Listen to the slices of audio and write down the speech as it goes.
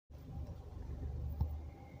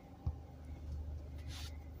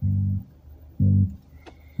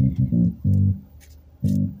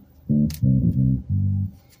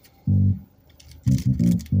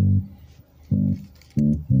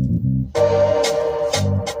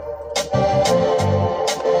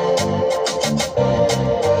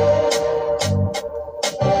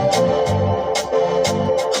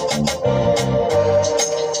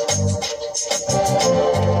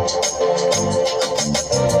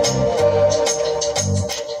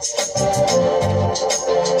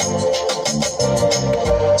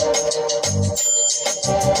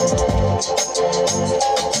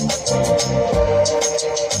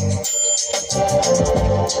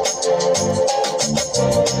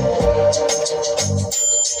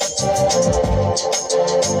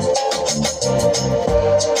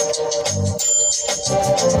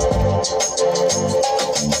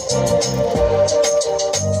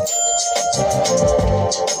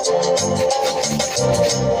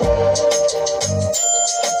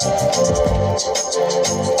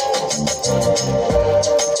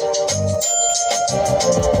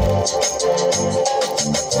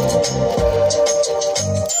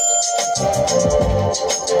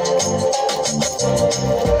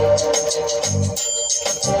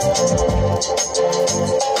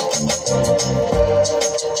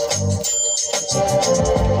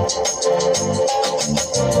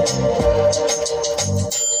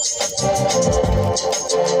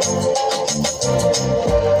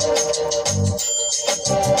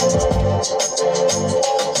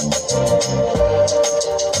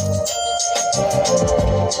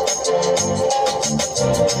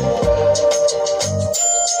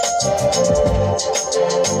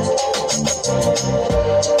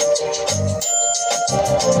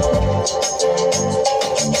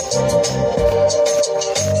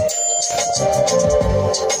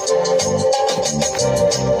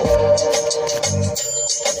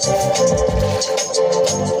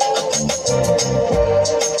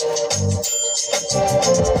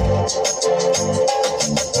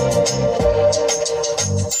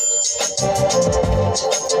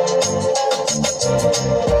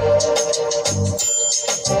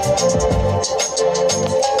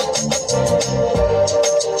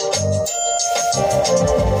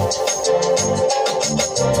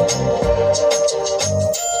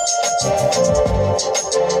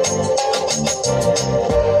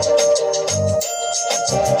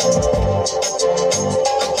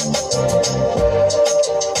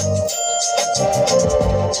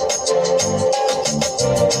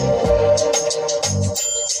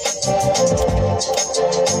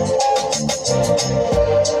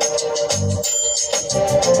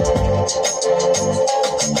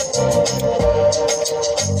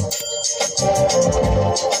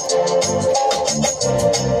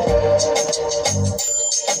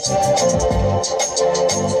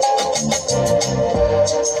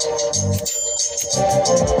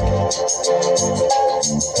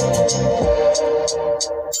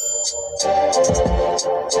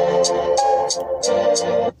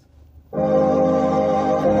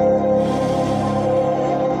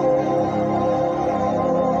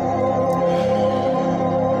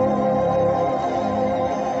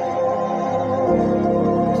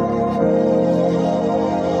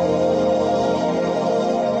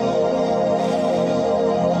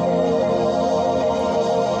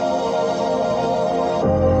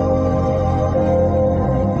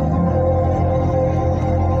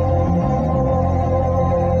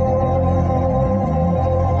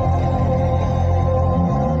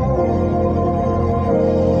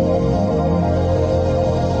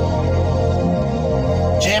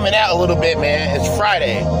Out a little bit, man. It's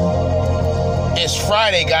Friday. It's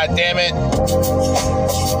Friday, goddammit.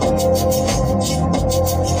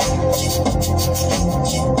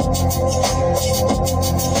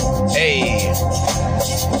 Hey.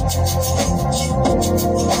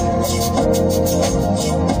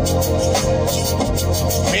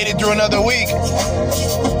 Made it through another week.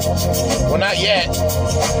 Well, not yet.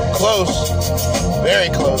 Close. Very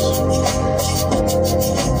close.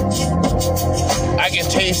 I can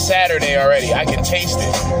taste Saturday already. I can taste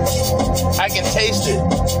it. I can taste it.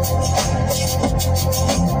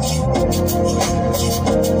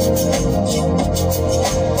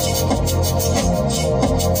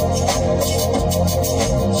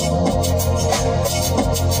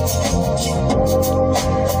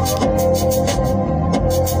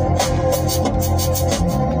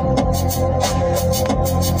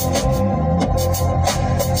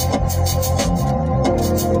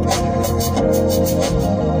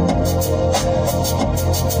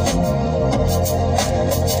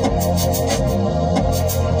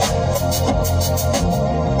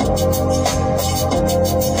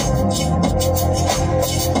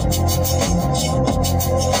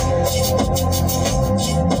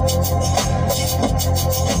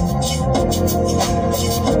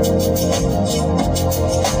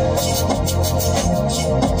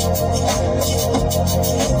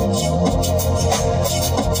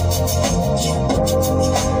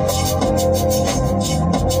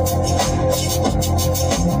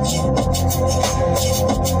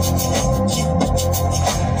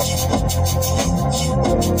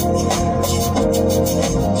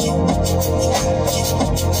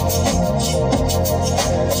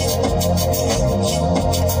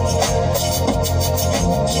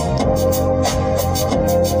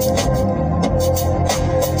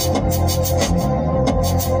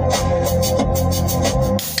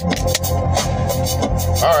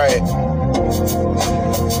 All right.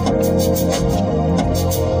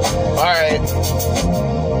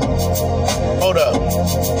 Hold up.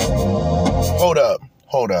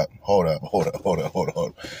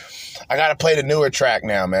 I gotta play the newer track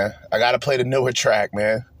now, man.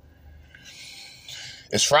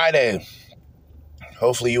 It's Friday.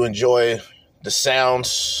 Hopefully you enjoy the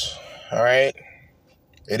sounds. All right.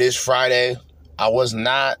 It is Friday. I was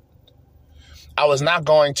not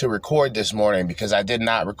going to record this morning because I did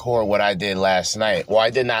not record what I did last night. Well, I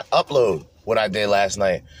did not upload what I did last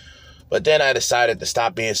night. But then I decided to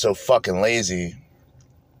stop being so fucking lazy.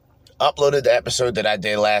 Uploaded the episode that I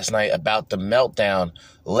did last night about the meltdown,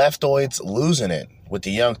 Leftoids losing it with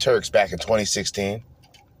the Young Turks back in 2016.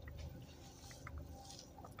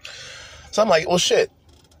 So I'm like, well, shit.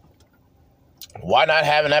 Why not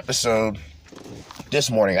have an episode this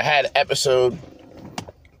morning? I had an episode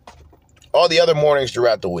all the other mornings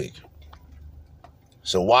throughout the week.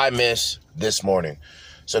 So why miss this morning?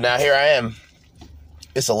 So now here I am.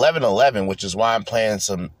 It's 11:11, which is why I'm playing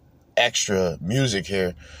some extra music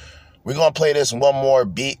here. We're going to play this one more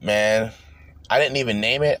beat, man. I didn't even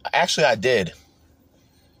name it. Actually, I did.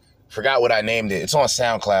 Forgot what I named it. It's on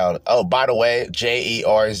SoundCloud. Oh, by the way,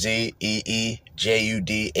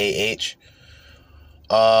 JERZEEJUDAH.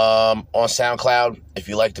 On SoundCloud, if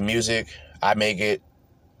you like the music, I make it,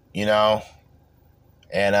 you know.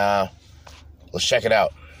 And let's check it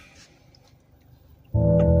out.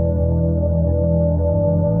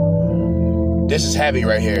 This is heavy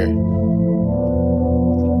right here.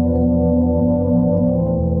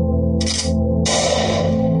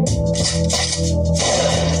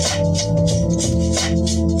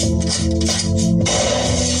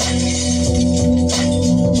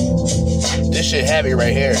 This shit heavy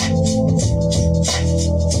right here.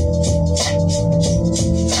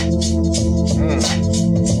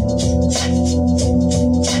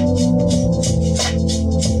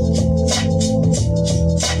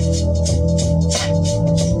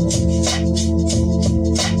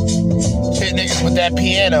 Hit niggas with that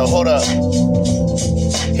piano. Hold up.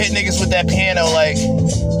 Hit niggas with that piano like,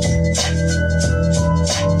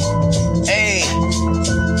 hey,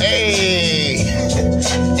 hey,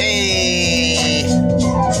 hey,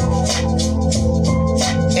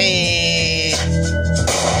 hey.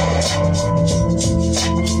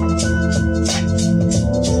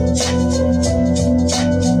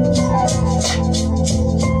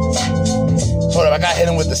 Hold up, I gotta hit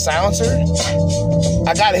him with the silencer?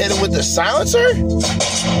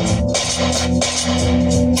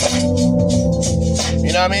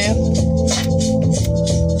 You know what I mean?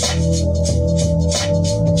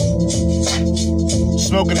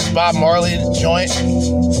 Smoking this Bob Marley joint.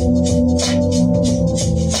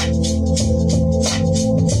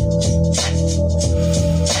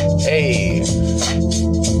 Hey.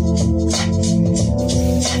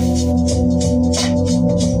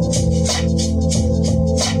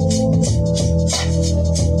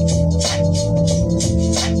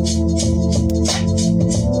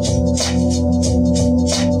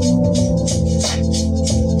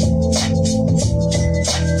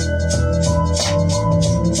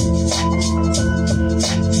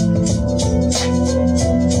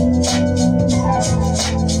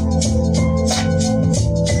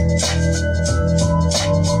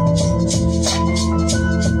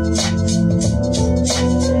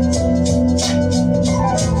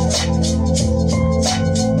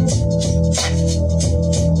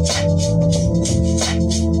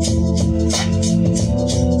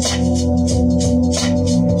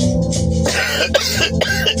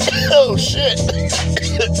 Oh, shit.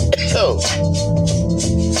 Oh.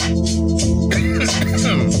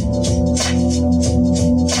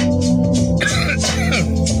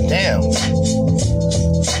 Damn.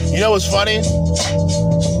 You know what's funny?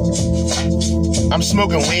 I'm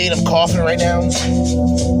smoking weed. I'm coughing right now. The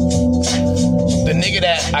nigga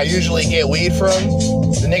that I usually get weed from,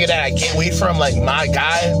 like my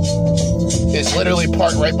guy, is literally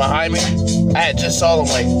parked right behind me. I had just saw him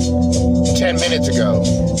like 10 minutes ago.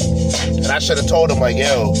 And I should have told him, like,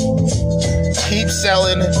 yo, keep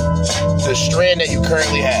selling the strand that you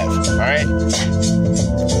currently have, all right?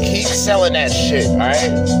 Keep selling that shit, all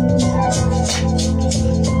right?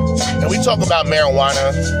 And we talk about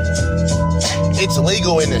marijuana. It's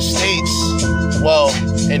legal in the States. Well,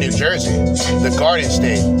 in New Jersey, the Garden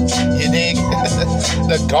State. You dig?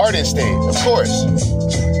 The Garden State, of course.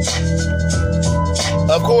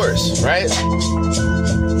 Of course, right?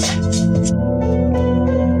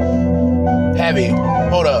 Heavy.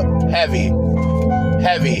 Hold up. Heavy.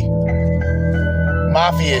 My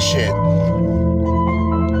Mafia shit.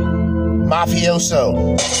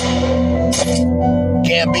 Mafioso.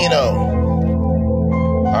 Gambino.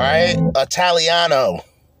 Alright? Italiano.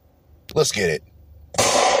 Let's get it.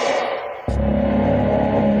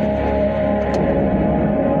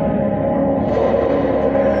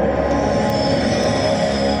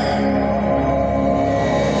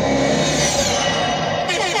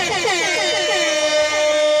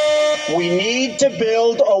 We need to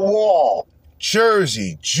build a wall.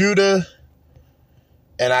 Jersey Judah.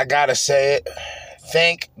 And I gotta say it.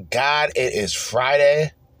 Thank God it is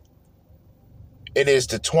Friday. It is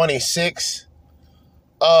the 26th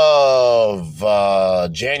of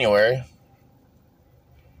January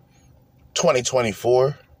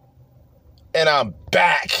 2024. And I'm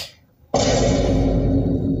back.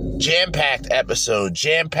 Jam-packed episode,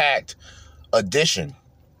 jam-packed edition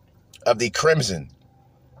of the Crimson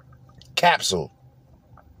Capsule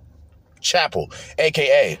Chapel,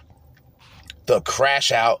 a.k.a. the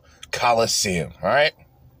Crash Out Coliseum, all right?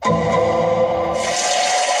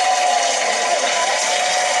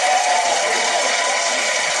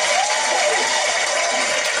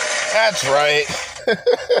 That's right.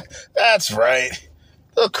 That's right.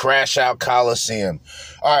 The Crash Out Coliseum.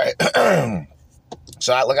 All right.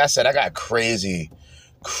 So, like I said, I got crazy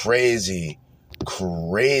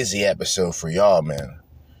episode for y'all, man.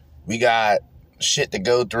 We got shit to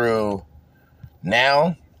go through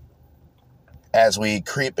now as we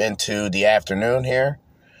creep into the afternoon here.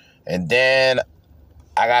 And then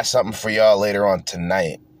I got something for y'all later on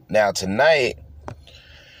tonight. Now, tonight,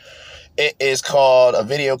 it is called a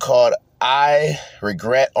video called I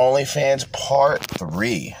Regret OnlyFans Part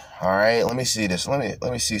 3. All right, let me see this. Let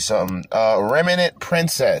me see something. Remnant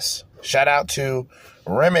Princess. Shout out to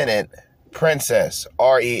Remnant Princess.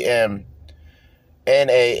 REMNANTPRINCESS.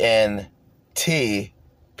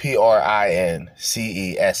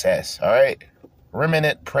 All right,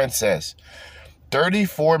 Remnant Princess.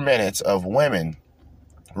 34 minutes of women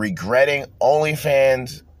regretting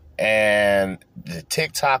OnlyFans and the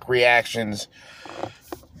TikTok reactions.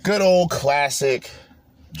 Good old classic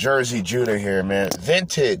Jersey Judah here, man.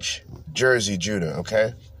 Vintage Jersey Judah,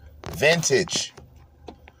 okay? Vintage.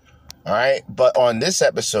 All right? But on this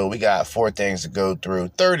episode, we got 4 things to go through.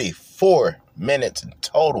 34 minutes in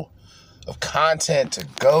total of content to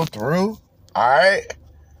go through. All right?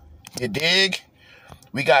 You dig?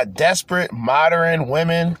 We got desperate modern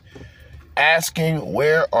women asking,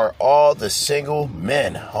 where are all the single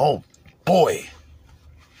men? Oh, boy.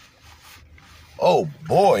 Oh,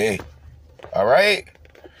 boy. All right?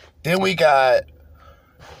 Then we got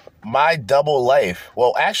My Double Life.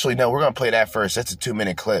 Well, actually, no, we're going to play that first. That's a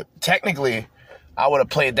 2-minute clip. Technically, I would have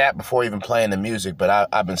played that before even playing the music, but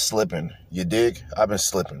I've been slipping. You dig? I've been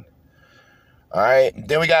slipping. All right?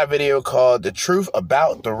 Then we got a video called The Truth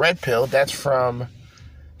About the Red Pill. That's from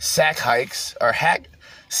Psych Hacks.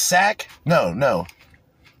 Psych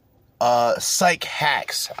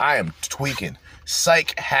Hacks. I am tweaking.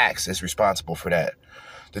 Psych Hacks is responsible for that.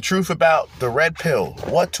 The Truth About the Red Pill.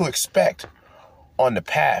 What to expect on the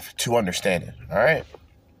path to understanding. All right.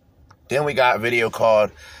 Then we got a video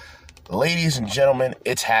called Ladies and Gentlemen,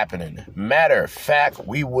 It's Happening. Matter of fact,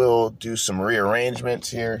 we will do some rearrangements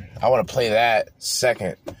here. I want to play that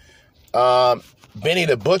second. Benny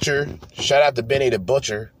the Butcher. Shout out to Benny the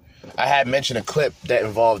Butcher. I had mentioned a clip that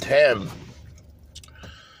involved him.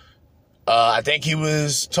 I think he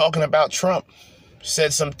was talking about Trump.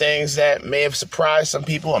 Said some things that may have surprised some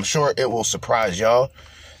people. I'm sure it will surprise y'all.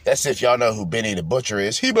 That's if y'all know who Benny the Butcher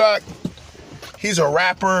is. He black. He's a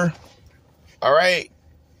rapper. All right.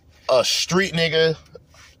 A street nigga.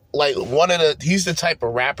 Like he's the type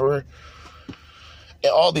of rapper.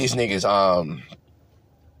 And all these niggas,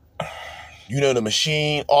 The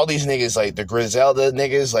Machine, all these niggas, like the Griselda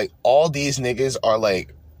niggas, like all these niggas are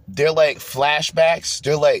like, they're like flashbacks.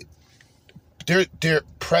 They're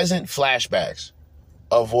present flashbacks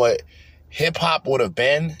of what hip-hop would have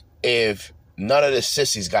been if none of the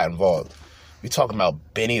sissies got involved. We talking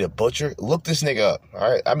about Benny the Butcher. Look this nigga up,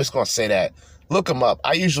 all right? I'm just going to say that. Look him up.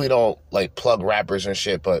 I usually don't, like, plug rappers and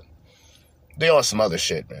shit, but they on some other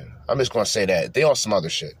shit, man. I'm just going to say that. They on some other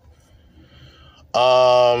shit.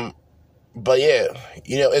 But, yeah,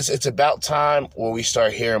 it's about time where we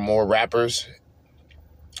start hearing more rappers.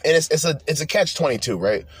 And it's a catch-22,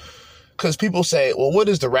 right? Because people say, well, what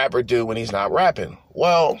does the rapper do when he's not rapping?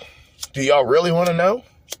 Well, do y'all really want to know?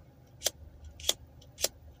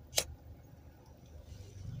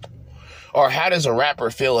 Or how does a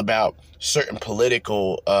rapper feel about certain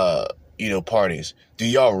political, parties? Do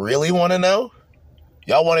y'all really want to know?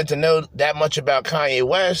 Y'all wanted to know that much about Kanye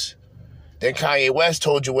West? Then Kanye West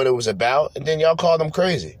told you what it was about, and then y'all called him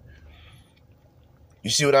crazy. You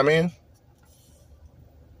see what I mean?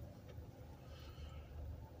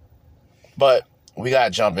 But we got to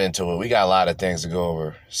jump into it. We got a lot of things to go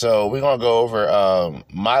over. So we're going to go over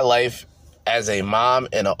my life as a mom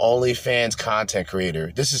and an OnlyFans content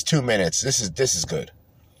creator. This is 2 minutes. This is good.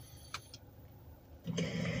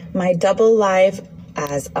 My double life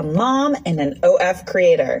as a mom and an OF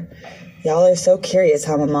creator. Y'all are so curious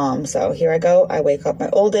how I'm a mom. So here I go. I wake up my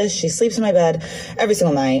oldest. She sleeps in my bed every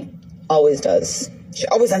single night. Always does. She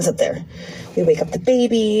always ends up there. We wake up the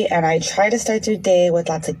baby, and I try to start their day with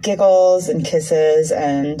lots of giggles and kisses,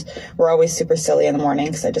 and we're always super silly in the morning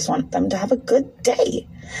because I just want them to have a good day.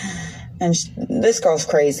 And this girl's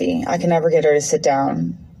crazy. I can never get her to sit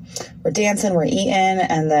down. We're dancing, we're eating,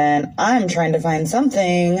 and then I'm trying to find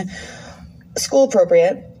something school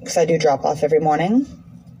appropriate because I do drop off every morning.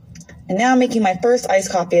 And now I'm making my first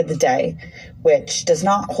iced coffee of the day, which does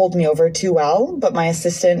not hold me over too well, but my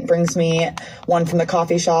assistant brings me one from the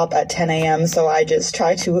coffee shop at 10 a.m., so I just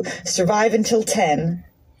try to survive until 10.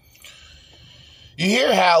 You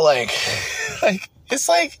hear how, it's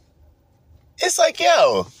like,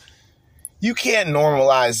 yo, you can't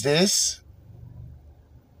normalize this.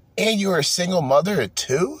 And you're a single mother at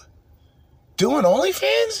 2? Doing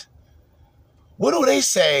OnlyFans? What do they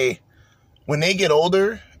say when they get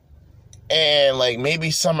older and, maybe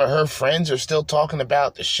some of her friends are still talking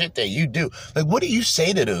about the shit that you do? What do you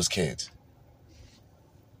say to those kids?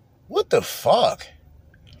 What the fuck?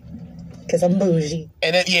 Because I'm bougie.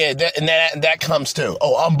 And then, that comes too.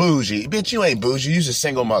 Oh, I'm bougie. Bitch, you ain't bougie. You's a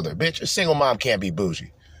single mother. Bitch, a single mom can't be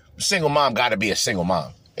bougie. A single mom gotta be a single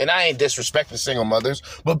mom. And I ain't disrespecting single mothers,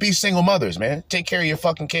 but be single mothers, man. Take care of your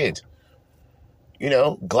fucking kids.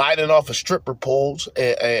 Gliding off of stripper poles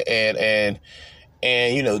and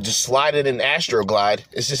just sliding in Astroglide.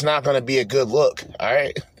 It's just not going to be a good look, all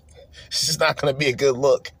right? It's just not going to be a good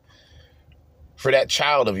look for that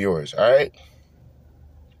child of yours, all right?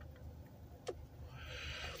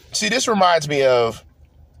 See, this reminds me of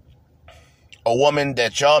a woman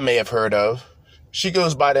that y'all may have heard of. She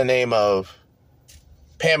goes by the name of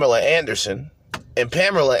Pamela Anderson, and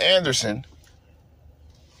Pamela Anderson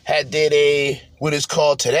did what is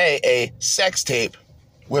called today a sex tape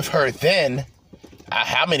with her then,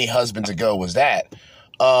 how many husbands ago was that?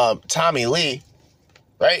 Tommy Lee,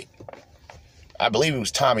 right? I believe it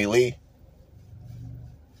was Tommy Lee.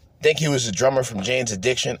 Think he was the drummer from Jane's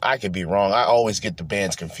Addiction. I could be wrong. I always get the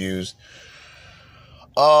bands confused.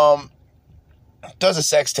 Does a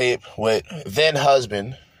sex tape with then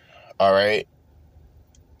husband, all right?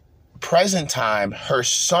 Present time, her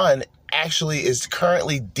son actually is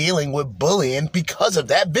currently dealing with bullying because of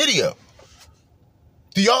that video.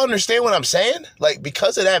 Do y'all understand what I'm saying?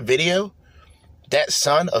 Because of that video, that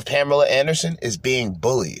son of Pamela Anderson is being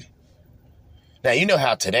bullied. Now, you know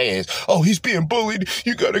how today is. Oh, he's being bullied.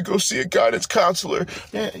 You gotta go see a guidance counselor.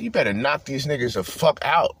 Man, you better knock these niggas the fuck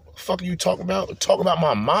out. What the fuck are you talking about? Talking about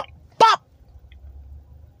my mom? Pop!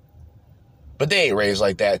 But they ain't raised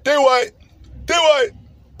like that. They white.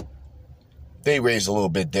 They raised a little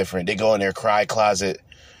bit different. They go in their cry closet.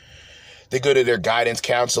 They go to their guidance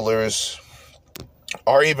counselors.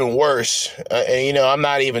 Or even worse, and I'm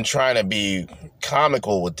not even trying to be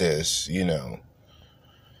comical with this,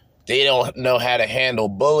 They don't know how to handle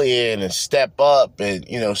bullying and step up and,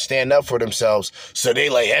 stand up for themselves. So they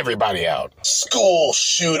lay everybody out. School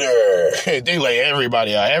shooter. They lay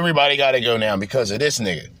everybody out. Everybody got to go now because of this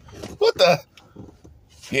nigga. What the?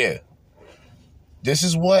 Yeah. This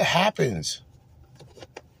is what happens.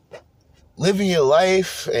 Living your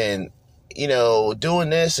life and, doing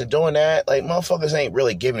this and doing that. Motherfuckers ain't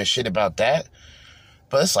really giving a shit about that.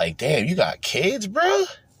 But it's damn, you got kids, bro?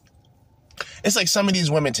 It's some of these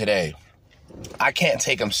women today, I can't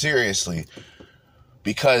take them seriously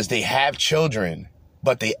because they have children,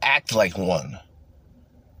 but they act like one.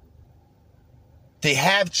 They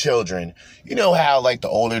have children. You know how, the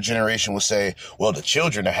older generation will say, well, the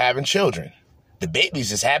children are having children. The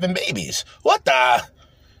babies is having babies. What the?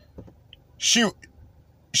 She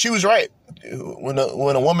was right. When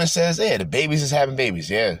a woman says, yeah, the babies is having babies.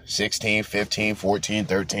 Yeah, 16, 15, 14,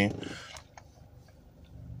 13.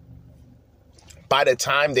 By the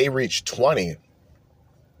time they reach 20,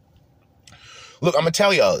 look, I'm going to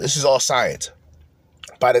tell y'all, this is all science.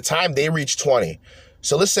 By the time they reach 20,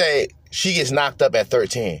 so let's say she gets knocked up at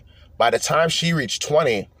 13. By the time she reached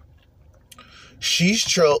 20, she's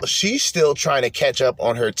still trying to catch up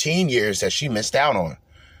on her teen years that she missed out on.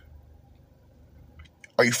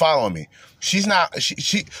 Are you following me?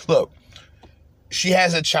 Look, she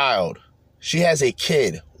has a child. She has a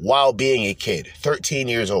kid while being a kid, 13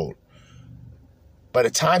 years old. By the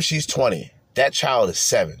time she's 20, that child is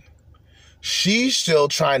 7. She's still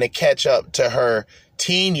trying to catch up to her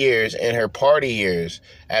teen years and her party years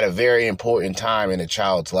at a very important time in a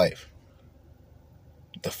child's life.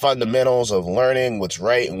 The fundamentals of learning what's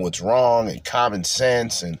right and what's wrong and common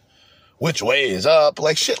sense and which way is up,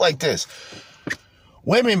 like shit like this.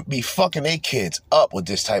 Women be fucking their kids up with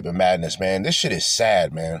this type of madness, man. This shit is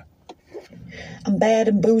sad, man. I'm bad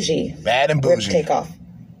and bougie. Bad and bougie. Rip, take off.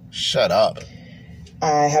 Shut up.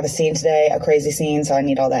 I have a scene today, a crazy scene, so I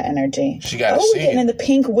need all that energy. She got a scene. We're getting in the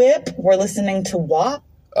pink whip. We're listening to WAP.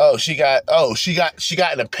 She got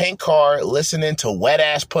in a pink car listening to Wet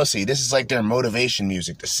Ass Pussy. This is like their motivation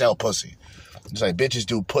music to sell pussy. It's like bitches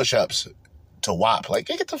do push-ups to WAP. Like,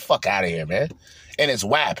 get the fuck out of here, man. And it's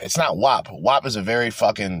WAP. It's not WAP. WAP is a very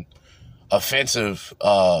fucking offensive,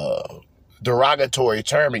 derogatory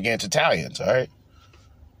term against Italians, all right?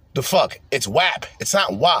 The fuck? It's WAP. It's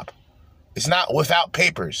not WAP. It's not without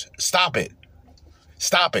papers. Stop it.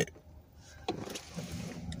 Stop it.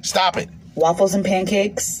 Stop it. Waffles and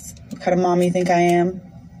pancakes. What kind of mom you think I am?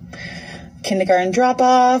 Kindergarten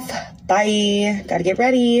drop-off. Bye. Gotta get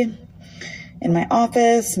ready. In my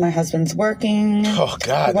office. My husband's working. Oh,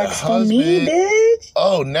 God. Works for me, bitch.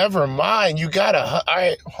 Oh, never mind. You gotta... All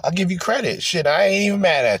right. I'll give you credit. Shit, I ain't even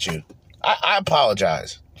mad at you. I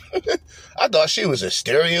apologize. I thought she was a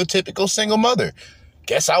stereotypical single mother.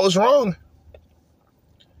 Guess I was wrong.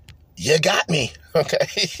 You got me.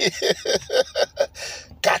 Okay.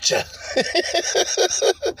 Gotcha.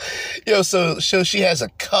 Yo, so she has a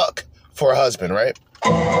cuck for a husband, right?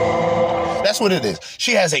 That's what it is.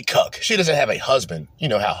 She has a cuck. She doesn't have a husband. You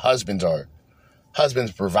know how husbands are.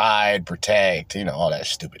 Husbands provide, protect, all that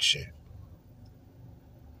stupid shit.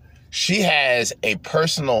 She has a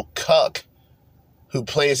personal cuck who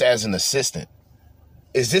plays as an assistant.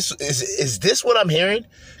 Is this what I'm hearing?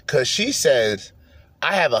 Because she says,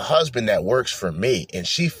 I have a husband that works for me, and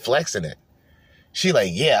she flexing it. She like,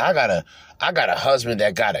 yeah, I got a husband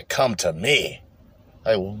that gotta come to me.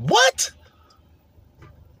 Like, what?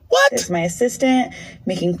 What? There's my assistant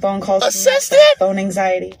making phone calls. Assistant? Phone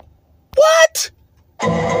anxiety. What?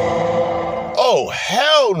 Oh,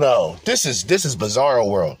 hell no. This is bizarro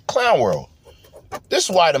world. Clown world. This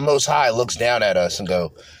is why the Most High looks down at us and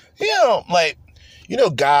go,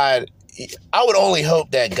 God, I would only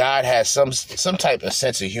hope that God has some type of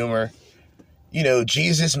sense of humor.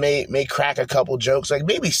 Jesus may crack a couple jokes, like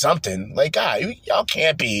maybe something. Like, God, y'all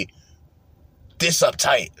can't be this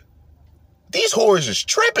uptight. These whores is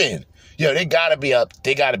tripping. They gotta be up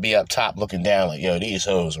top looking down like, these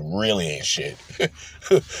hoes really ain't shit.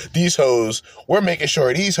 These hoes, we're making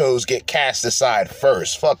sure these hoes get cast aside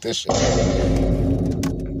first. Fuck this shit.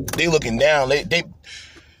 They looking down,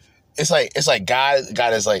 it's like God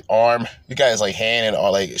got his like arm, he got his like hand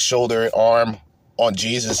and like shoulder and arm on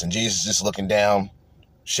Jesus, and Jesus just looking down,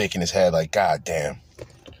 shaking his head like, God damn.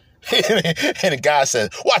 And God says,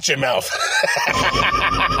 watch your mouth.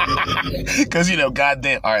 Because, God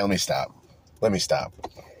damn. All right, let me stop. Let me stop.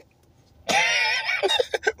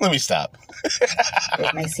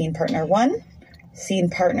 There's my scene partner 1,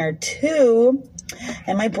 scene partner 2,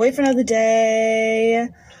 and my boyfriend of the day,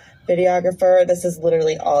 videographer. This is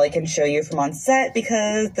literally all I can show you from on set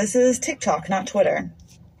because this is TikTok, not Twitter.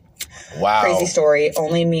 Wow. Crazy story.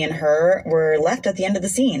 Only me and her were left at the end of the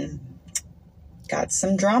scene. Got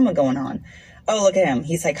some drama going on. Oh, look at him.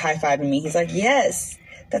 He's like high-fiving me. He's like, yes,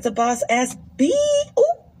 that's a boss-ass B.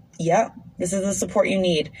 Ooh, yeah, this is the support you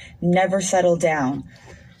need. Never settle down.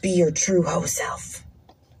 Be your true hoe self.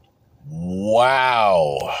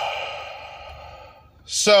 Wow.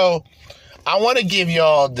 So, I want to give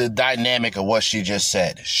y'all the dynamic of what she just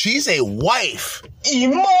said. She's a wife.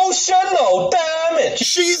 Emotional damage.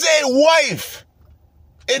 She's a wife.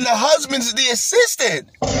 And the husband's the assistant.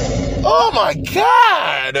 Oh my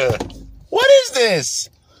God. What is this?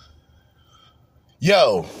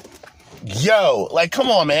 Yo, like, come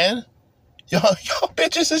on, man. Y'all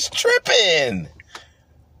bitches is tripping.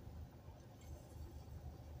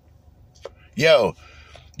 Yo,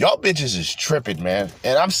 y'all bitches is tripping, man.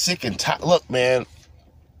 And I'm sick and tired. Look, man,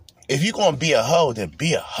 if you gonna be a hoe, then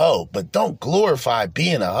be a hoe. But don't glorify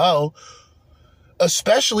being a hoe.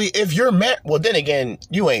 Especially if you're married. Well, then again,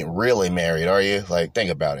 you ain't really married, are you? Like,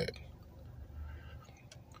 think about it.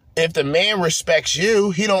 If the man respects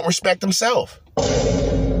you, he don't respect himself.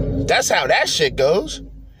 That's how that shit goes.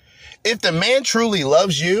 If the man truly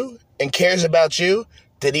loves you and cares about you,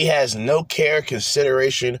 then he has no care,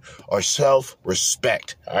 consideration, or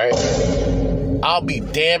self-respect, all right? I'll be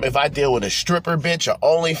damned if I deal with a stripper bitch, a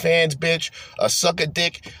OnlyFans bitch, a sucker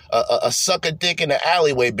dick in the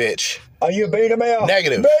alleyway bitch. Are you a beta male?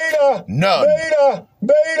 Negative. Beta. None.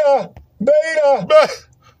 Beta.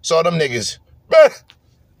 So them niggas.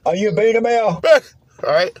 Are you a beta male?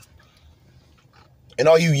 All right. And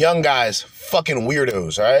all you young guys, fucking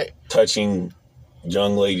weirdos, all right? Touching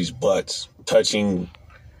young ladies' butts.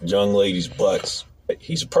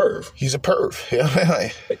 He's a perv. He's a perv.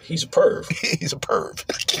 He's a perv. He's a perv.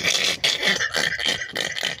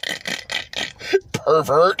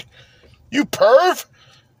 Pervert. You perv?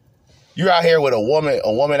 You out here with a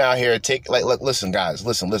woman out here listen, guys,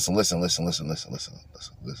 listen.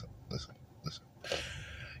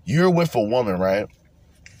 You're with a woman, right?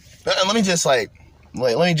 Let me just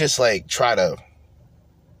try to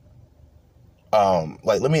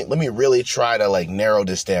let me really try to narrow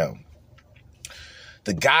this down.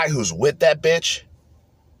 The guy who's with that bitch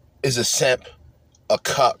is a simp, a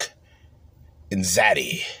cuck, and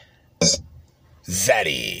zaddy.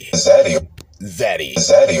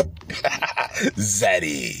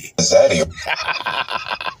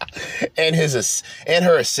 And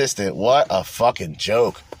her assistant. What a fucking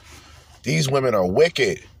joke. These women are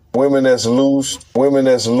wicked. Women that's loose. You know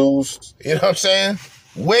what I'm saying?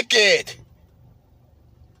 Wicked.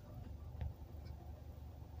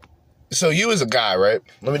 So you as a guy, right?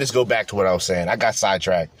 Let me just go back to what I was saying. I got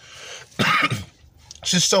sidetracked. There's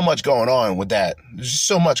just so much going on with that. There's just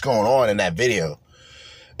so much going on in that video.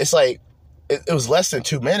 It's like, it was less than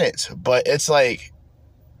 2 minutes, but it's like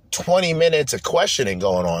 20 minutes of questioning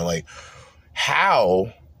going on. Like,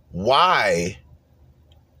 how, why,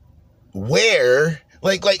 where,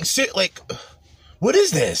 like, what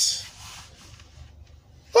is this?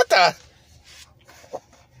 What the?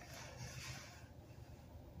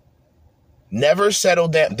 Never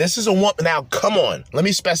settled down. This is a woman. Now, come on. Let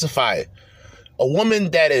me specify it. A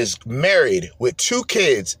woman that is married with 2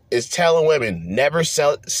 kids is telling women never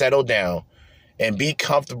settle down and be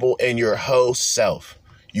comfortable in your whole self.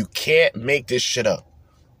 You can't make this shit up.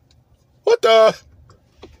 What the?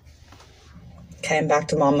 Okay, I'm back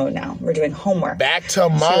to mom mode now. We're doing homework. Back to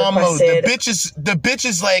mom mode. The bitch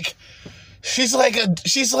is like, she's like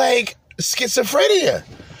schizophrenia.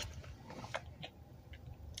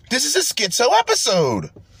 This is a schizo episode.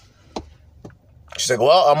 She's like,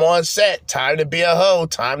 well, I'm on set. Time to be a hoe.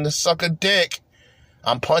 Time to suck a dick.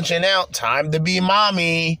 I'm punching out. Time to be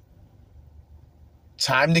mommy.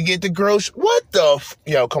 Time to get the grocery. What the?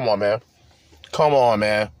 Yo, come on, man.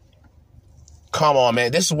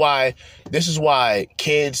 This is why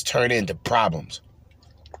kids turn into problems.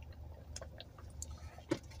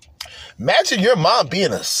 Imagine your mom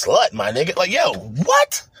being a slut, my nigga. Like, yo,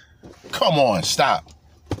 what? Come on, stop.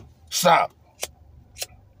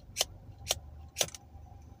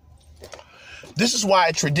 This is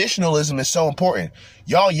why traditionalism is so important.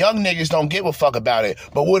 Y'all young niggas don't give a fuck about it.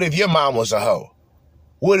 But what if your mom was a hoe?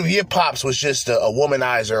 What if your pops was just a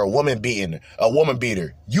womanizer, a woman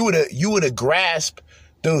beater? You would have grasped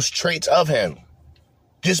those traits of him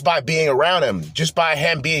just by being around him, just by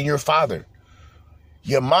him being your father.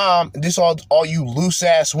 Your mom, this all you loose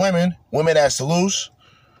ass women that's loose.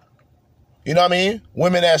 You know what I mean?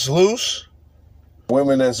 Women that's loose. Some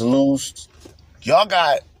of y'all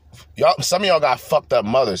got fucked up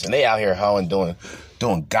mothers, and they out here hoeing, doing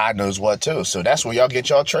God knows what too. So that's where y'all get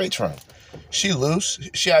y'all traits from. She loose.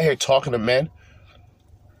 She out here talking to men.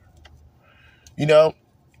 You know,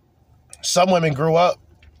 some women grew up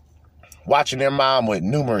watching their mom with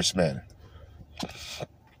numerous men.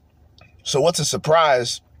 So what's a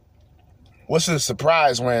surprise? What's a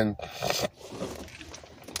surprise when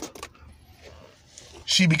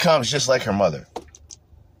she becomes just like her mother?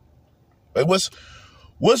 Like what's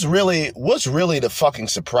really the fucking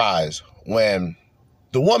surprise when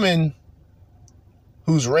the woman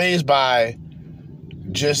who's raised by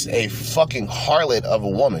just a fucking harlot of a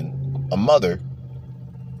woman, a mother,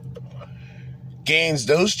 gains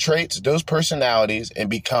those traits, those personalities, and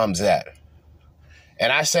becomes that.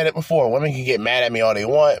 And I said it before, women can get mad at me all they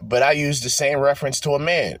want, but I use the same reference to a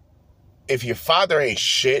man. If your father ain't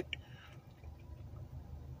shit,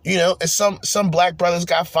 you know, and some black brothers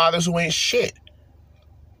got fathers who ain't shit.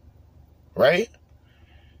 Right?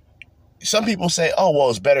 Some people say, oh, well,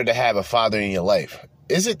 it's better to have a father in your life.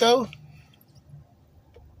 Is it though?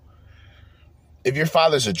 If your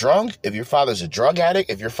father's a drunk, if your father's a drug addict,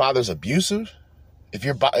 if your father's abusive, if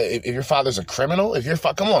your father's a criminal,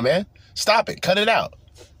 come on, man. Stop it. Cut it out.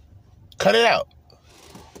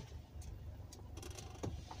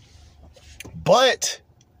 But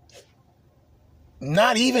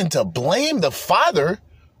not even to blame the father,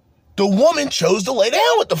 the woman chose to lay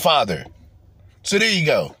down with the father. So there you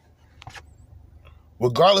go.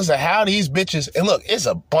 Regardless of how these bitches, and look, it's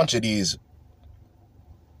a bunch of these,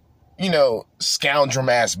 scoundrel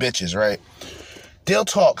ass bitches, right? They'll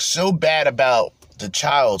talk so bad about the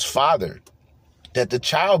child's father that the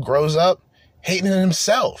child grows up hating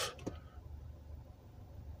himself.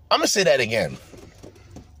 I'm going to say that again.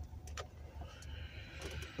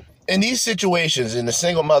 In these situations, in the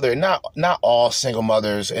single mother, not all single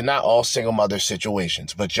mothers and not all single mother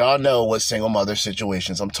situations, but y'all know what single mother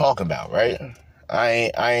situations I'm talking about, right?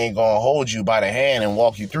 I ain't gonna hold you by the hand and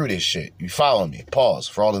walk you through this shit. You follow me? Pause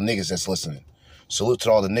for all the niggas that's listening. Salute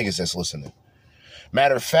to all the niggas that's listening.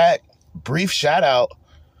 Matter of fact, brief shout out,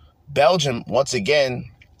 Belgium, once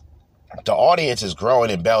again, the audience is growing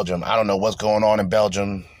in Belgium. I don't know what's going on in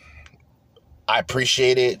Belgium. I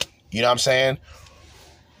appreciate it. You know what I'm saying?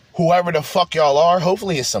 Whoever the fuck y'all are,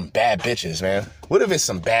 hopefully it's some bad bitches, man. What if it's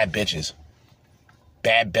some bad bitches?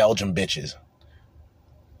 Bad Belgian bitches.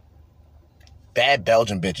 Bad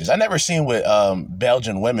Belgian bitches. I never seen what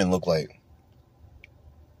Belgian women look like.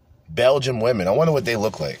 Belgian women. I wonder what they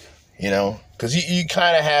look like, Because you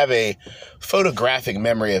kind of have a photographic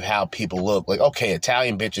memory of how people look. Like, okay,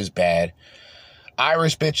 Italian bitches, bad.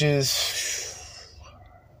 Irish bitches,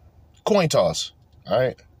 coin toss. All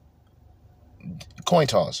right? Coin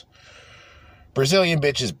toss. Brazilian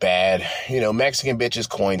bitches, bad. Mexican bitches,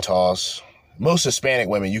 coin toss. Most Hispanic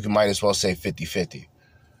women, you might as well say 50-50.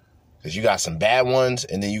 Because you got some bad ones,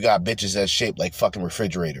 and then you got bitches that's shaped like fucking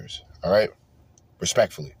refrigerators. All right?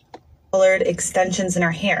 Respectfully. Colored extensions in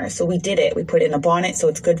our hair. So we did it. We put it in a bonnet so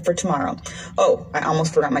it's good for tomorrow. Oh, I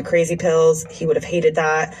almost forgot my crazy pills. He would have hated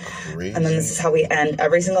that. Crazy. And then this is how we end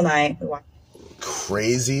every single night.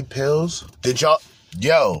 Crazy pills? Did y'all...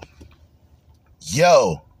 Yo,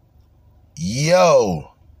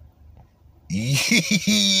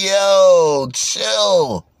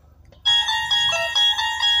 chill.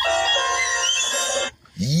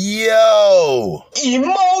 Yo.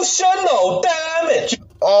 Emotional damage.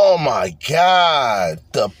 Oh my God.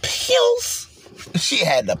 The pills? She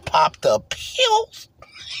had to pop the pills.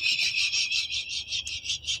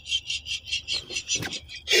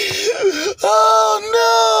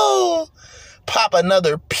 Oh no. Pop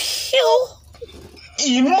another pill?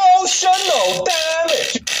 Emotional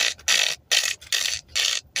damage.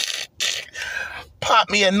 Pop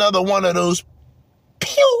me another one of those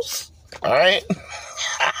pills. All right.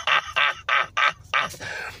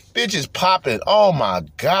 Bitches popping. Oh my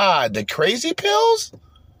God. The crazy pills?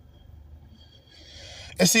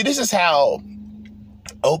 And see, this is how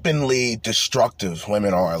openly destructive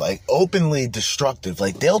women are. Like, openly destructive.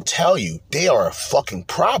 Like, they'll tell you they are a fucking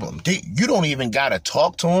problem. You don't even gotta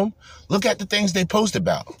talk to them. Look at the things they post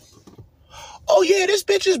about. Oh yeah, this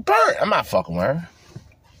bitch is burnt. I'm not fucking with her.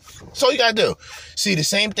 That's all you gotta do. See, the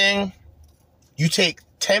same thing, you take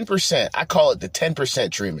 10%. I call it the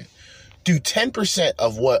 10% treatment. Do 10%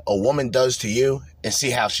 of what a woman does to you and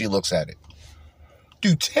see how she looks at it.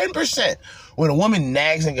 Do 10%. When a woman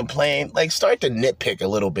nags and complains, like, start to nitpick a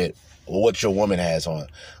little bit what your woman has on.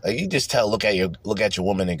 Like, you just look at your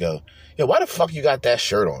woman and go, yo, why the fuck you got that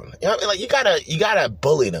shirt on? You know what I mean? Like, you gotta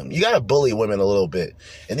bully them. You gotta bully women a little bit.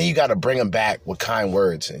 And then you gotta bring them back with kind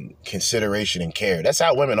words and consideration and care. That's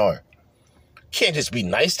how women are. You can't just be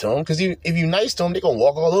nice to them, because if you're nice to them, they're gonna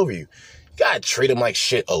walk all over you. You gotta treat them like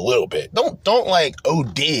shit a little bit. Don't like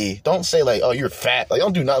OD. Don't say like, oh, you're fat. Like,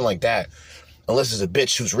 don't do nothing like that. Unless it's a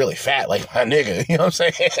bitch who's really fat, like my nigga. You know what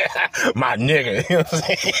I'm saying? My nigga. You know what I'm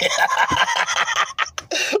saying?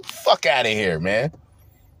 Fuck out of here, man.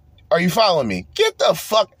 Are you following me? Get the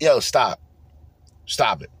fuck... Yo, stop.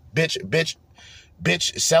 Stop it. Bitch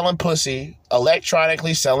selling pussy,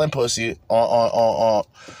 electronically selling pussy on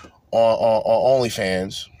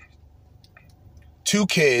OnlyFans. 2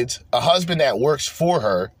 kids, a husband that works for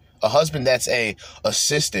her, a husband that's a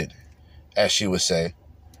assistant, as she would say.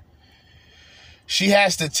 She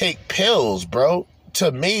has to take pills, bro,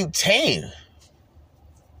 to maintain.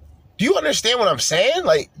 Do you understand what I'm saying?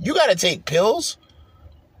 Like, you got to take pills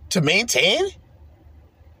to maintain?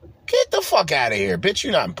 Get the fuck out of here, bitch.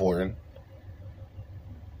 You're not important.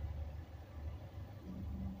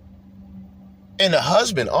 And the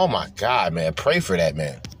husband, oh my God, man. Pray for that,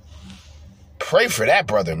 man. Pray for that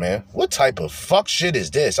brother, man. What type of fuck shit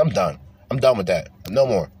is this? I'm done. I'm done with that. No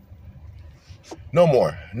more. No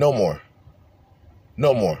more. No more.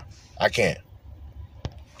 No more. I can't.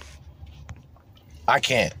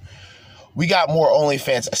 We got more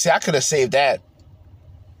OnlyFans. See, I could have saved that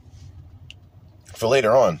for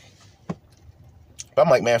later on. But I'm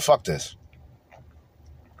like, man, fuck this.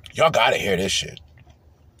 Y'all gotta hear this shit.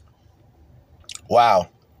 Wow.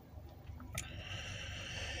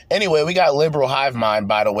 Anyway, we got Liberal Hive Mind,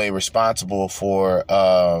 by the way, responsible for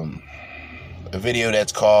a video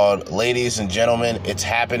that's called Ladies and Gentlemen, It's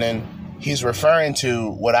Happening. He's referring to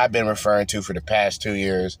what I've been referring to for the past 2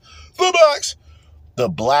 years. The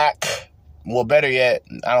black, well, better yet,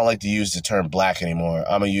 I don't like to use the term black anymore.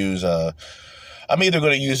 I'm either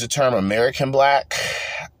going to use the term American black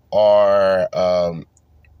or,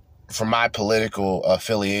 for my political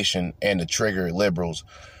affiliation and to trigger liberals,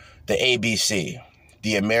 the ABC,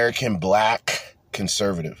 the American Black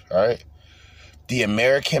Conservative, all right? The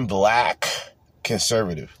American Black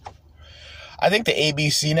Conservative. I think the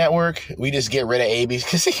ABC network, we just get rid of ABC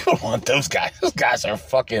because you don't want those guys. Those guys are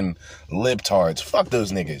fucking libtards. Fuck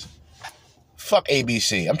those niggas. Fuck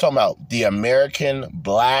ABC. I'm talking about the American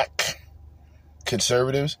Black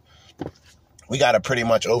Conservatives. We got to pretty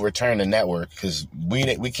much overturn the network because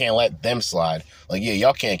we can't let them slide. Like, yeah,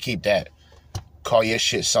 y'all can't keep that. Call your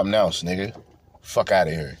shit something else, nigga. Fuck out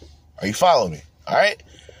of here. Are you following me? All right?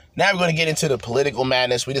 Now we're going to get into the political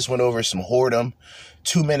madness. We just went over some whoredom.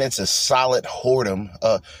 2 minutes of solid whoredom.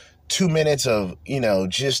 2 minutes of,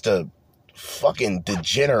 just a fucking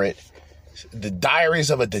degenerate. The Diaries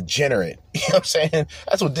of a Degenerate. You know what I'm saying?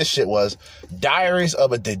 That's what this shit was. Diaries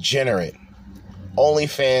of a Degenerate.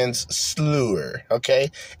 OnlyFans slewer, okay?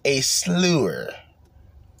 A slewer.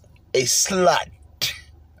 A slut.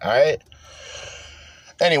 All right?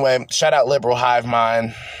 Anyway, shout out Liberal Hive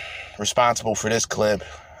Mind, responsible for this clip.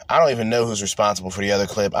 I don't even know who's responsible for the other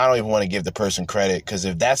clip. I don't even want to give the person credit, because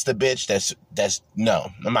if that's the bitch, that's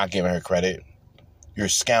no, I'm not giving her credit. You're a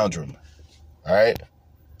scoundrel. All right?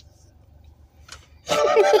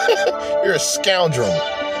 You're a scoundrel.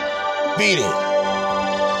 Beat it.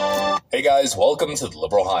 Hey guys, welcome to the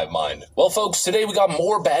Liberal Hive Mind. Well, folks, today we got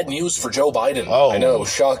more bad news for Joe Biden. I know,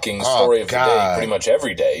 shocking story of the day pretty much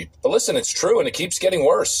every day. But listen, it's true and it keeps getting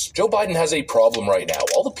worse. Joe Biden has a problem right now.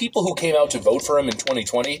 All the people who came out to vote for him in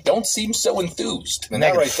 2020 don't seem so enthused. And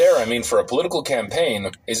that right there, I mean, for a political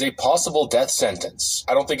campaign, is a possible death sentence.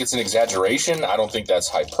 I don't think it's an exaggeration. I don't think that's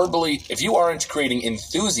hyperbole. If you aren't creating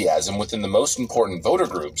enthusiasm within the most important voter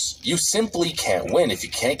groups, you simply can't win if you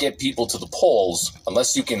can't get people to the polls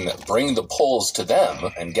unless you can bring the polls to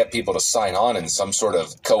them and get people to sign on in some sort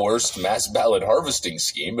of coerced mass ballot harvesting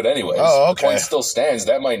scheme. But anyways, the point still stands.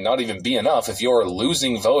 That might not even be enough if you're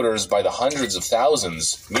losing voters by the hundreds of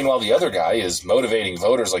thousands. Meanwhile, the other guy is motivating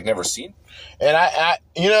voters like never seen. And I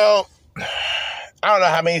don't know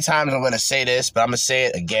how many times I'm going to say this, but I'm going to say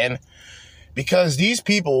it again, because these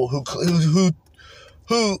people who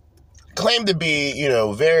claim to be,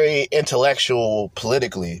 very intellectual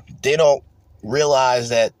politically, they don't realize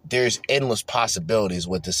that there's endless possibilities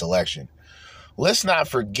with this election. Let's not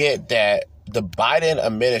forget that the Biden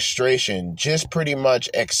administration just pretty much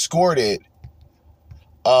escorted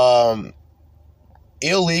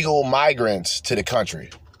illegal migrants to the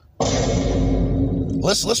country.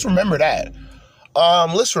 Let's remember that.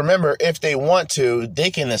 Let's remember, if they want to,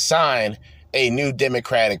 they can assign a new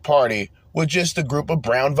Democratic Party with just a group of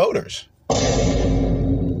brown voters.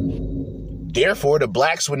 Therefore, the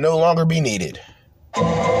blacks would no longer be needed.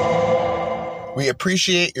 We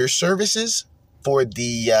appreciate your services for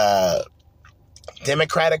the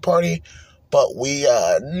Democratic Party, but we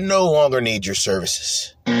no longer need your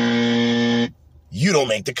services. You don't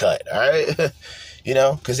make the cut, all right?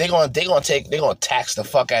 Because they're gonna tax the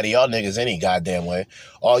fuck out of y'all niggas any goddamn way.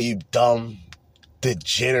 All you dumb,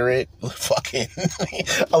 degenerate, fucking,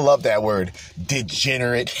 I love that word,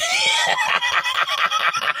 degenerate.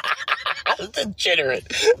 Degenerate.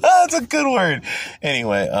 Oh, that's a good word.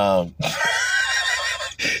 Anyway,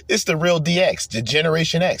 it's the real DX, the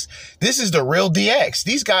Generation X. This is the real DX.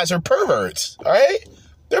 These guys are perverts, all right?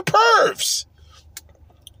 They're pervs.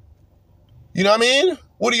 You know what I mean?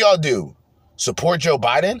 What do y'all do? Support Joe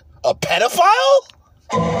Biden? A pedophile?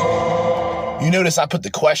 You notice I put the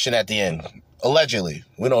question at the end. Allegedly.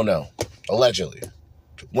 We don't know. Allegedly.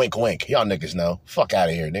 Wink, wink. Y'all niggas know. Fuck out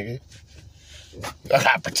of here, nigga. I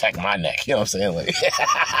gotta protect my neck. You know what I'm saying? Like,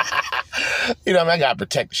 I gotta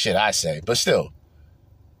protect the shit I say. But still,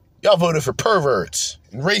 y'all voted for perverts,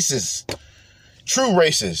 racists, true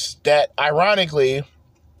racists that, ironically,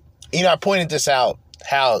 I pointed this out,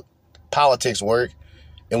 how politics work,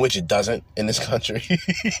 in which it doesn't in this country.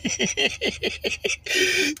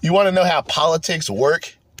 You want to know how politics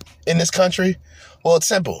work in this country? Well, it's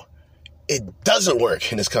simple. It doesn't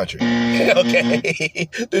work in this country. Okay?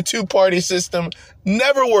 The two-party system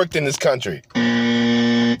never worked in this country.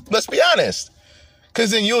 Let's be honest.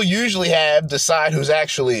 Because then you'll usually have the side who's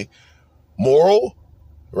actually moral,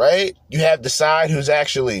 right? You have the side who's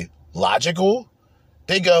actually logical.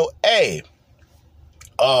 They go, hey,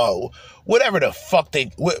 whatever the fuck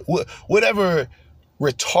whatever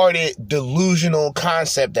retarded, delusional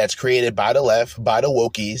concept that's created by the left, by the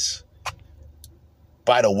wokies,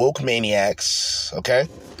 by the woke maniacs, okay?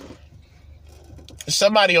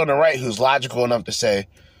 Somebody on the right who's logical enough to say,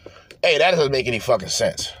 hey, that doesn't make any fucking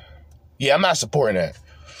sense. Yeah, I'm not supporting that.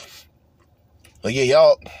 Like, yeah,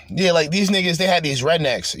 y'all, yeah, like these niggas, they had these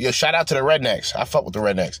rednecks. Yo, shout out to the rednecks. I fuck with the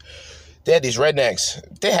rednecks. They had these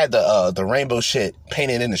rednecks. They had the rainbow shit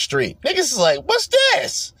painted in the street. Niggas is like, what's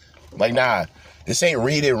this? Like, nah, this ain't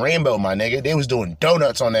Read It Rainbow, my nigga. They was doing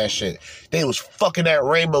donuts on that shit. They was fucking that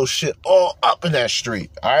rainbow shit all up in that street,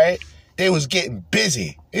 all right? They was getting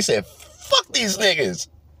busy. They said, fuck these niggas.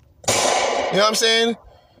 You know what I'm saying?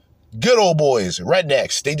 Good old boys,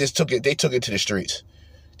 rednecks. They took it to the streets.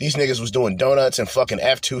 These niggas was doing donuts and fucking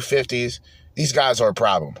F-250s. These guys are a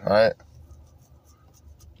problem, all right?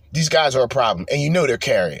 These guys are a problem, and you know they're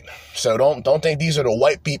carrying. So don't think these are the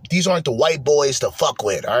white people. These aren't the white boys to fuck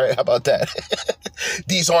with, all right? How about that?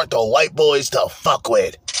 These aren't the white boys to fuck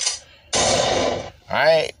with. All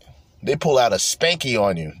right? They pull out a Spanky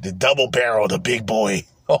on you. The double barrel, the big boy.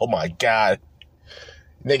 Oh, my God.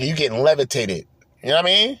 Nigga, you getting levitated. You know what I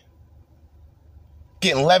mean?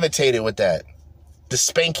 Getting levitated with that. The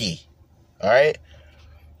Spanky, all right?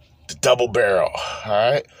 The double barrel, all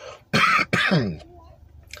right?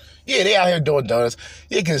 Yeah, they out here doing donuts.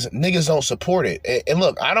 Yeah, because niggas don't support it. And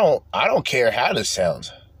look, I don't care how this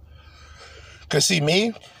sounds. Because see,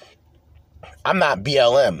 me, I'm not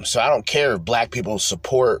BLM, so I don't care if black people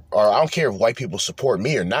support, or I don't care if white people support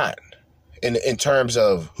me or not. In terms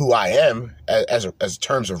of who I am, as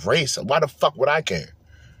terms of race, why the fuck would I care?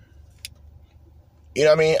 You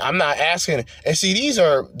know what I mean? I'm not asking. And see, these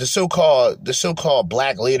are the so-called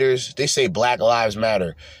black leaders. They say Black Lives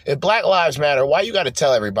Matter. If Black Lives Matter, why you got to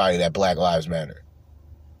tell everybody that Black Lives Matter?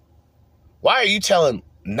 Why are you telling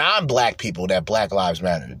non-black people that Black Lives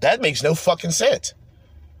Matter? That makes no fucking sense.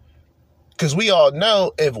 Because we all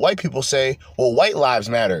know if white people say, well, white lives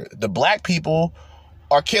matter, the black people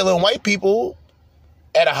are killing white people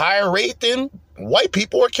at a higher rate than white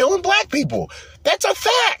people are killing black people. That's a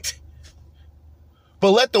fact.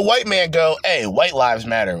 But let the white man go, hey, white lives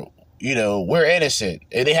matter. You know, we're innocent.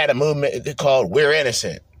 And they had a movement called We're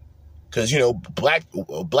Innocent. Because, you know,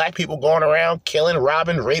 black people going around killing,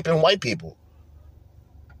 robbing, raping white people.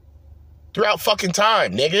 Throughout fucking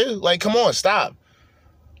time, nigga. Like, come on, stop.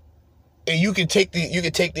 And you can take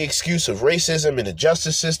the excuse of racism in the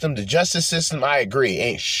justice system. The justice system, I agree,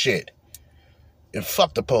 ain't shit. And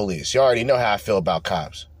fuck the police. You already know how I feel about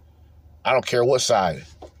cops. I don't care what side.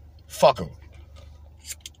 Fuck them.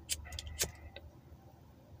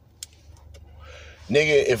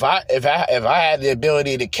 Nigga, if I had the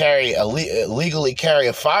ability to legally carry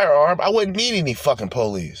a firearm, I wouldn't need any fucking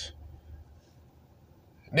police.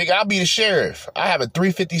 Nigga, I'll be the sheriff. I have a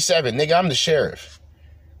 .357. Nigga, I'm the sheriff.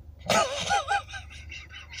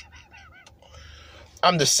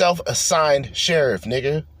 I'm the self-assigned sheriff,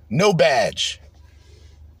 nigga. No badge.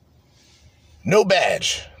 No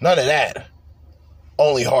badge. None of that.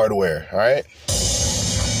 Only hardware, all right?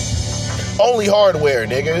 Only hardware,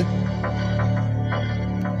 nigga.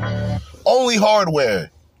 Only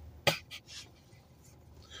hardware.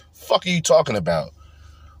 Fuck are you talking about?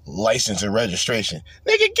 License and registration.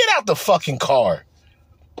 Nigga, get out the fucking car.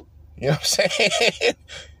 You know what I'm saying?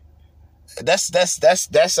 That's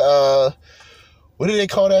what do they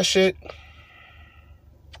call that shit?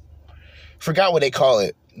 Forgot what they call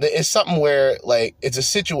it. It's something where, like, it's a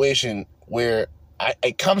situation where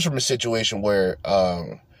it comes from a situation where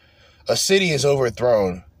a city is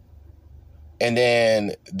overthrown, and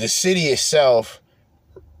then the city itself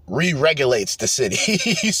re-regulates the city.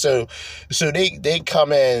 so they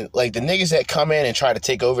come in, like the niggas that come in and try to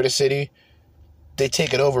take over the city, they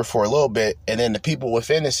take it over for a little bit, and then the people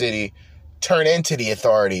within the city turn into the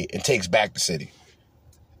authority and takes back the city.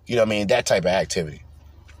 You know what I mean? That type of activity.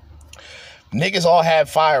 Niggas all have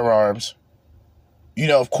firearms. You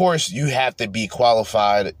know, of course, you have to be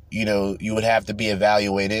qualified. You know, you would have to be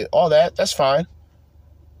evaluated. All that, that's fine.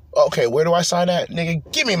 Okay, where do I sign that?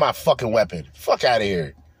 Nigga, give me my fucking weapon. Fuck out of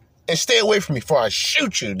here. And stay away from me before I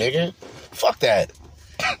shoot you, nigga. Fuck that.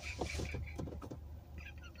 That's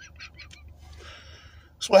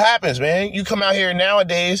what happens, man. You come out here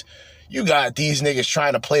nowadays, you got these niggas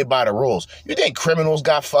trying to play by the rules. You think criminals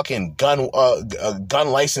got fucking gun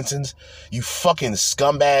licenses? You fucking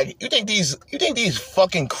scumbag. You think these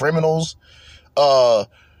fucking criminals, go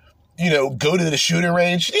to the shooting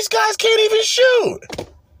range? These guys can't even shoot.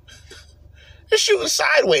 They're shooting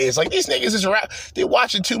sideways. Like, these niggas is they're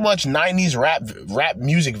watching too much 90s rap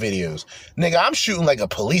music videos. Nigga, I'm shooting like a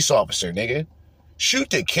police officer, nigga.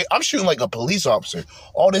 Shoot the kid. I'm shooting like a police officer.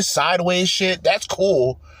 All this sideways shit, that's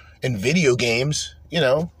cool in video games, you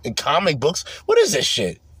know, in comic books. What is this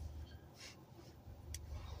shit?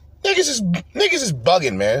 Niggas is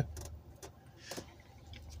bugging, man.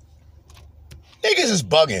 Niggas is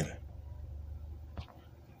bugging.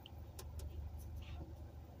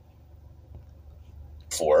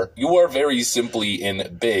 You are very simply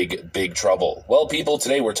in big trouble. Well, people,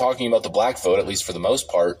 today we're talking about the black vote, at least for the most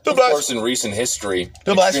part. Of course, in recent history,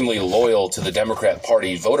 extremely loyal to the Democrat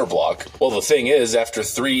Party voter bloc. Well, the thing is, after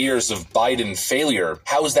 3 years of Biden failure,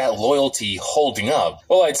 how is that loyalty holding up?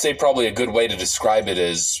 Well, I'd say probably a good way to describe it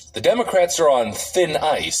is the Democrats are on thin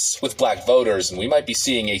ice with black voters, and we might be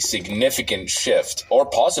seeing a significant shift, or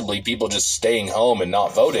possibly people just staying home and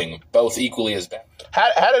not voting, both equally as bad.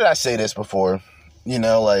 How did I say this before? You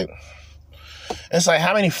know, like, it's like,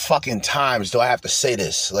 how many fucking times do I have to say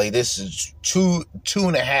this? Like, this is two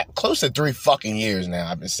and a half, close to 3 fucking years now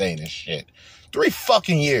I've been saying this shit. 3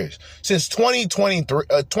 fucking years. Since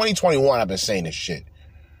 2021, I've been saying this shit.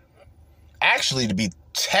 Actually, to be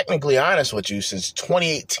technically honest with you, since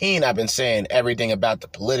 2018, I've been saying everything about the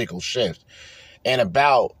political shift. And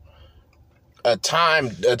about a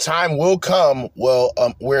time will come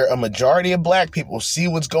where a majority of black people see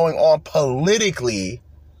what's going on politically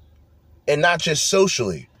and not just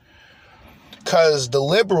socially. Because the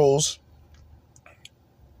liberals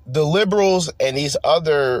and these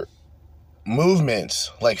other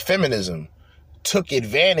movements like feminism took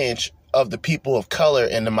advantage of the people of color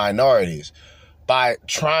and the minorities by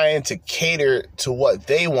trying to cater to what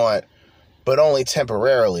they want, but only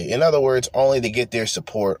temporarily. In other words, only to get their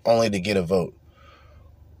support, only to get a vote.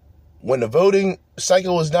 When the voting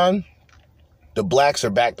cycle is done, the blacks are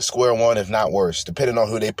back to square one, if not worse, depending on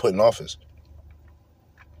who they put in office.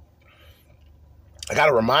 I got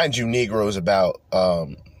to remind you Negroes about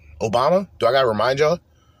Obama. Do I got to remind y'all?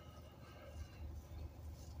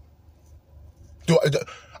 Do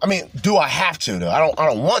I have to, though? I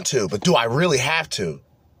don't want to, but do I really have to?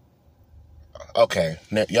 Okay,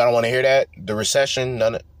 y'all don't want to hear that? The recession,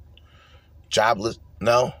 none of jobless,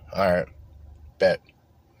 no? All right, bet.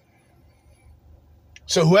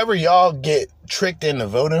 So whoever y'all get tricked into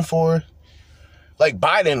voting for, like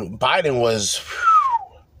Biden was,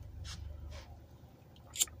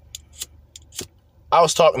 I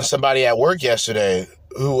was talking to somebody at work yesterday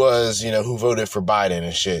who was, you know, who voted for Biden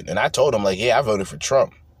and shit. And I told him, like, yeah, I voted for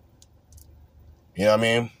Trump. You know what I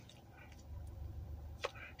mean?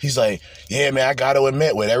 He's like, yeah, man, I got to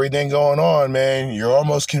admit, with everything going on, man, you're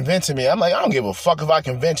almost convincing me. I'm like, I don't give a fuck if I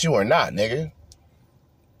convince you or not, nigga.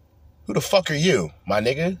 Who the fuck are you, my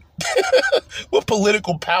nigga? What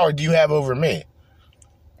political power do you have over me?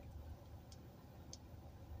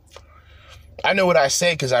 I know what I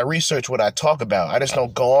say because I research what I talk about. I just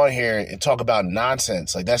don't go on here and talk about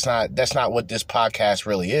nonsense. Like, that's not what this podcast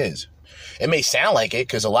really is. It may sound like it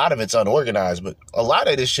because a lot of it's unorganized, but a lot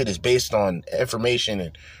of this shit is based on information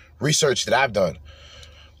and research that I've done.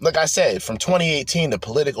 Like I said, from 2018, the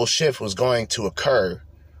political shift was going to occur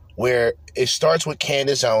where it starts with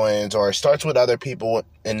Candace Owens or it starts with other people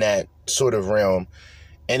in that sort of realm,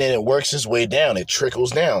 and then it works its way down. It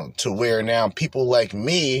trickles down to where now people like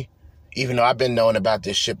me, even though I've been knowing about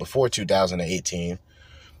this shit before 2018,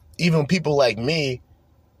 even people like me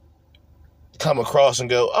come across and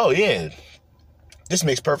go, oh yeah, this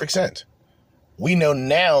makes perfect sense. We know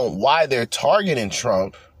now why they're targeting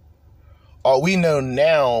Trump, or we know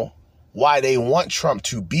now why they want Trump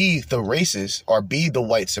to be the racist or be the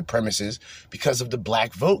white supremacist because of the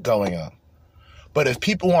black vote going up. But if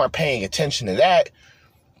people aren't paying attention to that,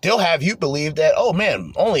 they'll have you believe that, oh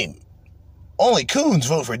man, only coons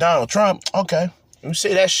vote for Donald Trump. Okay, you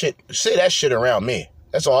say that shit around me.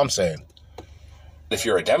 That's all I'm saying. If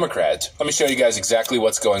you're a Democrat, let me show you guys exactly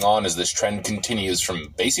what's going on as this trend continues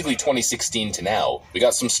from basically 2016 to now. We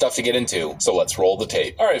got some stuff to get into, so let's roll the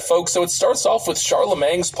tape. All right, folks, so it starts off with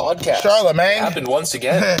Charlemagne's podcast. Charlemagne. It happened once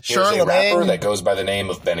again. Here's a rapper that goes by the name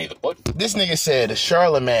of Benny the Butcher. This nigga said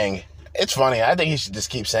Charlemagne. It's funny. I think he should just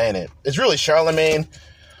keep saying it. It's really Charlemagne.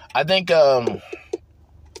 I think, I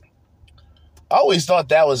always thought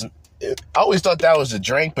that was a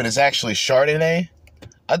drink, but it's actually Chardonnay.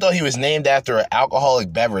 I thought he was named after an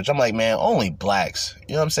alcoholic beverage. I'm like, man, only blacks.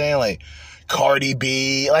 You know what I'm saying? Like Cardi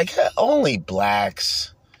B, like only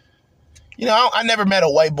blacks. You know, I never met a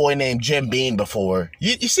white boy named Jim Beam before.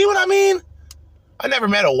 You see what I mean? I never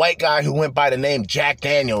met a white guy who went by the name Jack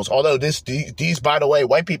Daniels. Although these, by the way,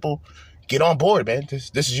 white people, get on board, man.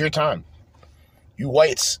 This is your time. You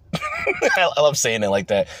whites. I love saying it like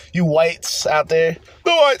that. You whites out there.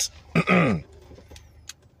 The whites. The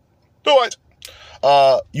whites.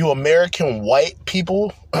 You American white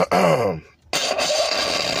people.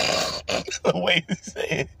 The way you say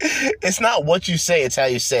it. It's not what you say, it's how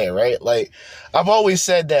you say it, right? Like, I've always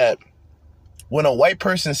said that when a white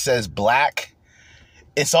person says black,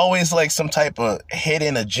 it's always like some type of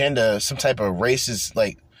hidden agenda, some type of racist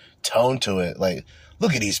like tone to it. Like,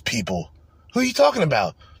 look at these people. Who are you talking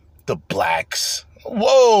about? The blacks.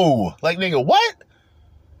 Whoa. Like, nigga, what?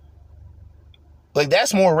 Like,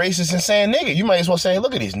 that's more racist than saying nigga. You might as well say,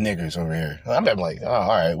 look at these niggers over here. I'm like, oh, all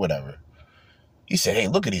right, whatever. He said, hey,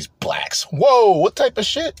 look at these blacks. Whoa, what type of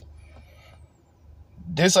shit?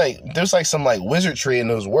 There's like some like wizardry in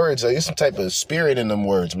those words. Like, there's some type of spirit in them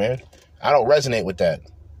words, man. I don't resonate with that.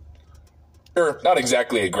 Sure, not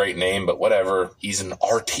exactly a great name, but whatever. He's an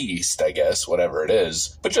artiste, I guess, whatever it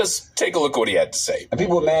is. But just take a look at what he had to say. And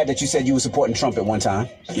people were mad that you said you were supporting Trump at one time.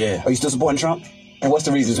 Yeah. Are you still supporting Trump? And what's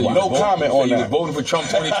the reasons why? No comment on that. He was voting for Trump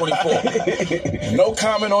 2024. No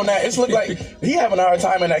comment on that. It's looked like he having a hard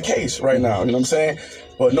time in that case right now. You know what I'm saying?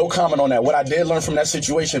 But no comment on that. What I did learn from that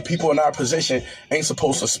situation, people in our position ain't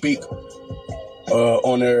supposed to speak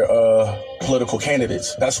on their political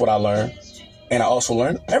candidates. That's what I learned. And I also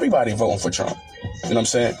learned everybody voting for Trump. You know what I'm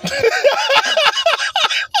saying?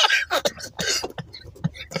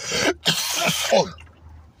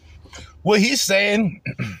 What he's saying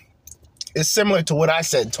is similar to what I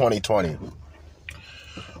said in 2020.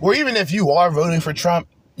 Where even if you are voting for Trump,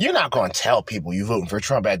 you're not going to tell people you're voting for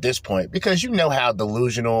Trump at this point because you know how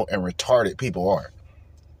delusional and retarded people are.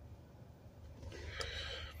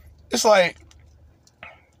 It's like,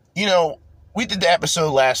 you know, we did the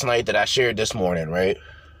episode last night that I shared this morning, right?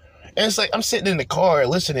 And it's like, I'm sitting in the car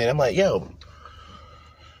listening. I'm like, yo,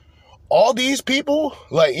 all these people,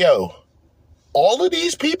 like, yo, all of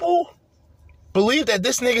these people believe that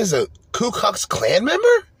this nigga's a Ku Klux Klan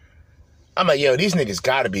member? I'm like, yo, these niggas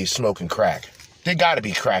gotta be smoking crack. They gotta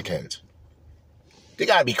be crackheads. They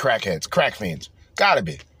gotta be crackheads, crack fiends. Gotta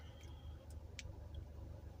be.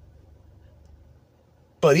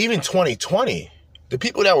 But even 2020, the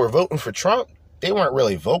people that were voting for Trump, they weren't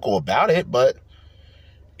really vocal about it, but,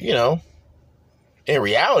 you know, in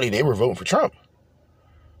reality, they were voting for Trump.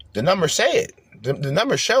 The numbers say it. The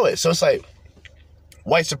numbers show it. So it's like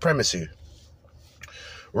white supremacy,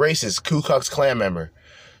 racist, Ku Klux Klan member.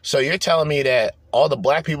 So you're telling me that all the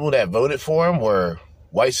black people that voted for him were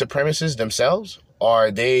white supremacists themselves?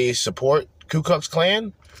 Or they support Ku Klux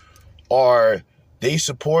Klan? Or they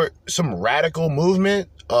support some radical movement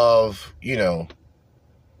of, you know,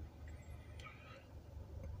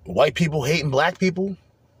 white people hating black people?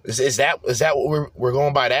 Is that what we're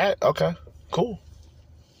going by that? Okay, cool.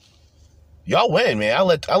 Y'all win, man. I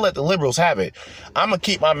let the liberals have it. I'm gonna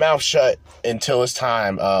keep my mouth shut until it's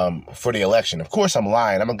time for the election. Of course, I'm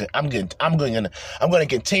lying. I'm gonna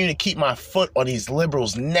continue to keep my foot on these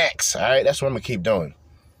liberals' necks. All right, that's what I'm gonna keep doing.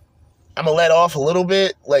 I'm gonna let off a little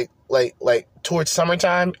bit, like towards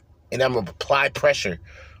summertime, and I'm gonna apply pressure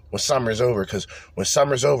when summer's over. Because when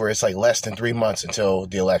summer's over, it's like less than 3 months until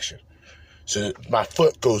the election. So my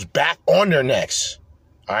foot goes back on their necks.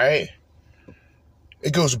 All right.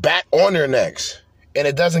 It goes back on their necks. And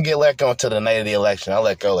it doesn't get let go until the night of the election. I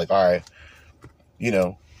let go like, all right, you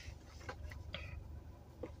know,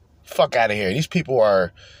 fuck out of here. These people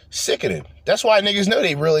are sickening. That's why niggas know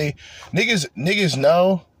niggas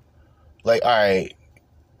know, like, all right,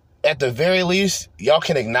 at the very least, y'all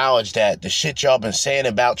can acknowledge that the shit y'all been saying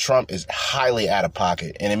about Trump is highly out of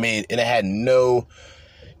pocket. And you had no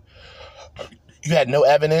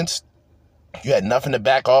evidence. You had nothing to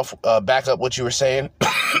back up what you were saying.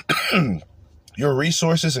 Your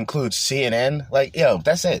resources include CNN. Like, yo,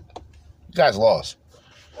 that's it. You guys lost.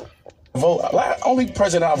 Only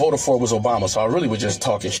president I voted for was Obama, so I really was just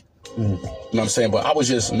talking shit. You know what I'm saying? But I was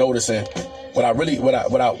just noticing what I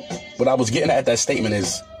was getting at that statement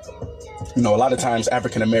is, you know, a lot of times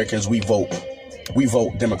African Americans, we vote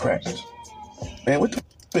Democrats. Man, what the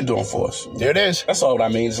been doing for us? There it is. That's all what I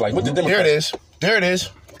mean. It's like, what the Democrats? There it is.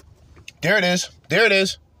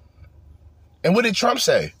 And what did Trump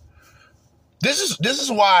say? This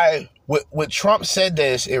is why when Trump said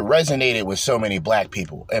this, it resonated with so many black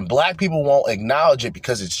people. And black people won't acknowledge it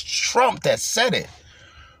because it's Trump that said it.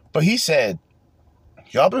 But he said,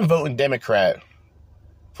 y'all been voting Democrat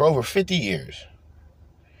for over 50 years.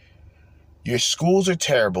 Your schools are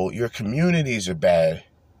terrible. Your communities are bad.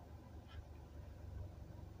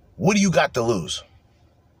 What do you got to lose?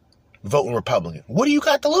 Voting Republican. What do you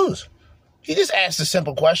got to lose? He just asked a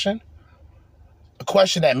simple question. A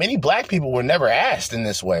question that many black people were never asked in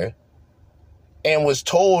this way. And was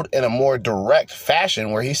told in a more direct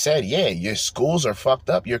fashion where he said, yeah, your schools are fucked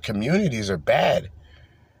up. Your communities are bad.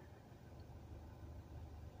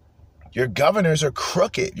 Your governors are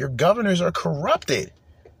crooked. Your governors are corrupted.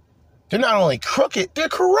 They're not only crooked, they're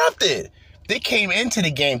corrupted. They came into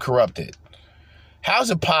the game corrupted. How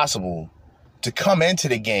is it possible to come into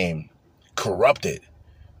the game corrupted?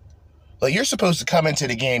 Like, you're supposed to come into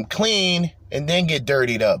the game clean and then get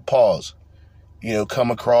dirtied up. Pause. You know,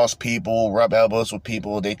 come across people, rub elbows with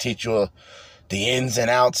people. They teach you the ins and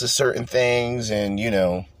outs of certain things, and, you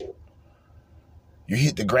know, you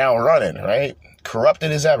hit the ground running, right?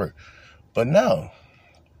 Corrupted as ever. But no.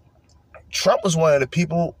 Trump was one of the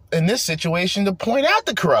people in this situation to point out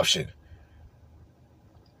the corruption.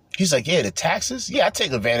 He's like, yeah, the taxes? Yeah, I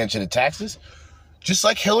take advantage of the taxes. Just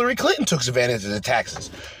like Hillary Clinton took advantage of the taxes.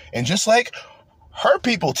 And just like her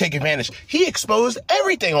people take advantage. He exposed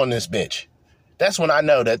everything on this bitch. That's when I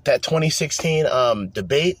know that 2016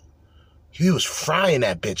 debate, he was frying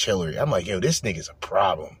that bitch Hillary. I'm like, yo, this nigga's a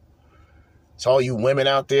problem. It's all you women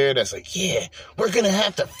out there that's like, yeah, we're going to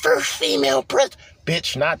have the first female president.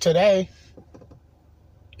 Bitch, not today.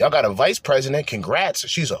 Y'all got a vice president. Congrats.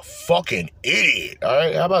 She's a fucking idiot. All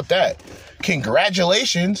right, how about that?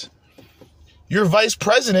 Congratulations. Your vice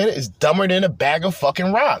president is dumber than a bag of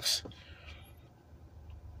fucking rocks.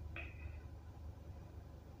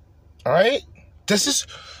 All right? This is,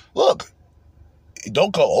 look,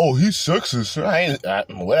 don't go, oh, he's sexist.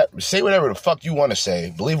 Say whatever the fuck you want to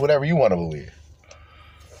say. Believe whatever you want to believe.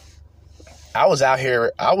 I was out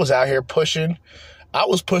here pushing. I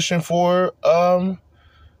was pushing for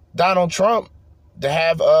Donald Trump to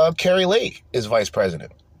have Carrie Lake as vice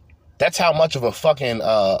president. That's how much of a fucking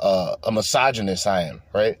a misogynist I am,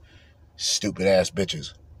 right? Stupid ass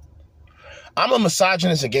bitches. I'm a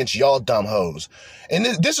misogynist against y'all dumb hoes. And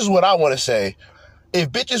this is what I want to say. If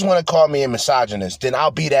bitches want to call me a misogynist, then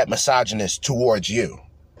I'll be that misogynist towards you.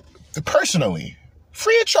 Personally.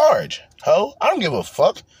 Free of charge, ho. I don't give a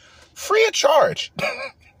fuck. Free of charge.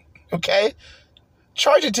 Okay?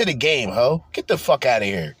 Charge it to the game, ho. Get the fuck out of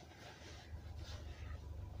here.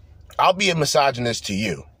 I'll be a misogynist to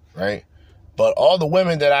you, right? But all the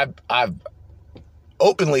women that I've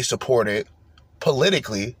openly supported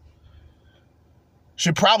politically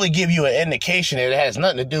should probably give you an indication that it has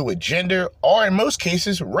nothing to do with gender or, in most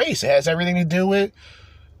cases, race. It has everything to do with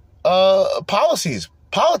policies,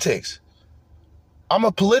 politics. I'm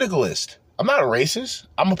a politicalist. I'm not a racist.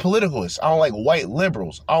 I'm a politicalist. I don't like white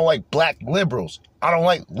liberals. I don't like black liberals. I don't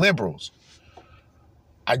like liberals.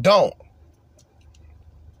 I don't.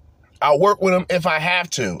 I'll work with them if I have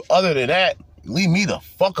to. Other than that, leave me the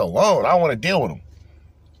fuck alone. I don't want to deal with them.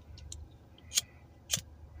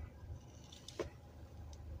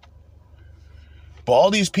 But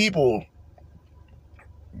all these people,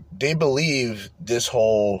 they believe this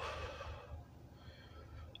whole,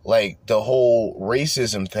 like, the whole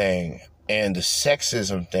racism thing and the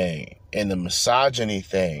sexism thing and the misogyny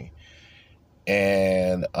thing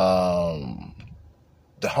and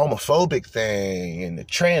the homophobic thing and the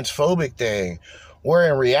transphobic thing,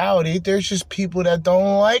 where in reality, there's just people that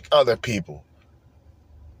don't like other people.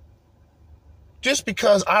 Just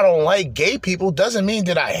because I don't like gay people doesn't mean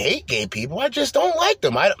that I hate gay people. I just don't like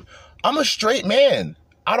them. I'm a straight man.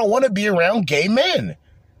 I don't want to be around gay men.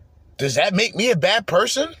 Does that make me a bad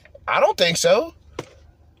person? I don't think so.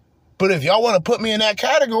 But if y'all want to put me in that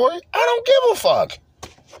category, I don't give a fuck.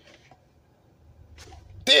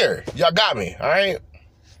 There, y'all got me, all right?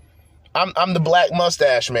 I'm the black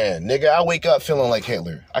mustache man, nigga. I wake up feeling like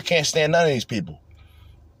Hitler. I can't stand none of these people.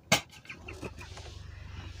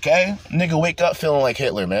 Okay? Nigga wake up feeling like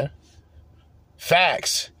Hitler, man.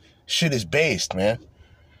 Facts. Shit is based, man.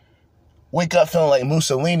 Wake up feeling like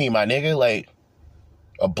Mussolini, my nigga. Like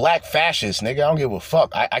a black fascist, nigga. I don't give a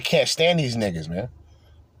fuck. I can't stand these niggas, man.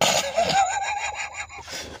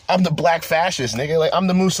 I'm the black fascist, nigga. Like, I'm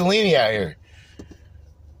the Mussolini out here.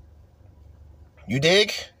 You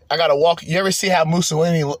dig? I gotta walk. You ever see how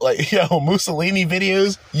Mussolini, like, yo, Mussolini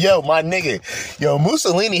videos? Yo, my nigga. Yo,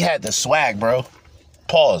 Mussolini had the swag, bro.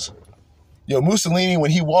 Pause. Yo, Mussolini, when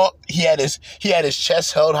he walked, he had his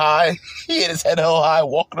chest held high. He had his head held high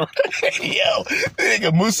walking around. Yo,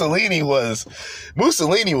 nigga, Mussolini was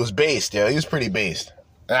based, yo. He was pretty based.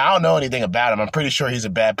 And I don't know anything about him. I'm pretty sure he's a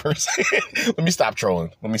bad person. Let me stop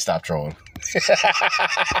trolling. Let me stop trolling,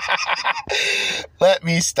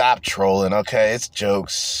 okay? It's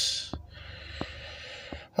jokes.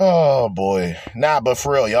 Oh, boy. Nah, but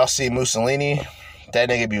for real, y'all see Mussolini? That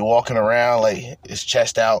nigga be walking around like his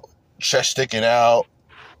chest out, chest sticking out.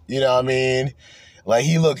 You know what I mean? Like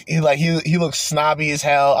he looks snobby as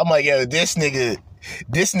hell. I'm like, yo, this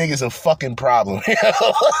nigga's a fucking problem.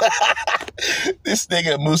 This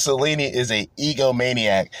nigga Mussolini is a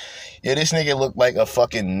egomaniac. Yeah, this nigga looked like a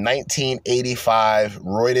fucking 1985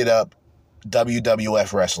 roided up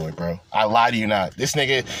WWF wrestler, bro. I lie to you not. This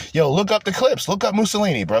nigga, yo, look up the clips. Look up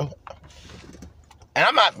Mussolini, bro. And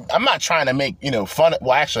I'm not trying to make, fun of,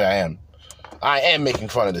 well, actually I am. I am making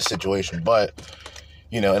fun of the situation, but,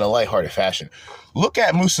 in a lighthearted fashion. Look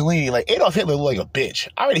at Mussolini, like, Adolf Hitler looked like a bitch.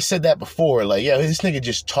 I already said that before, like, yo, this nigga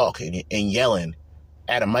just talking and yelling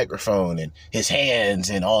at a microphone and his hands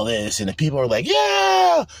and all this, and the people are like,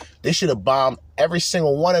 yeah! They should have bombed every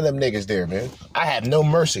single one of them niggas there, man. I have no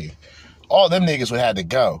mercy. All them niggas would have to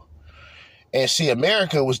go. And see,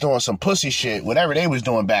 America was doing some pussy shit, whatever they was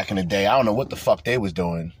doing back in the day. I don't know what the fuck they was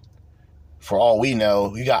doing. For all we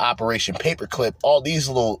know, you got Operation Paperclip. All these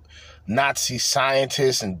little Nazi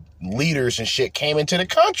scientists and leaders and shit came into the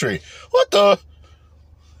country.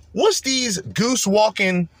 What's these goose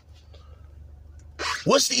walking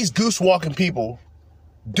people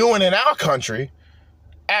doing in our country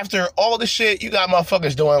after all the shit you got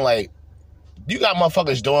motherfuckers doing like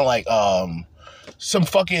some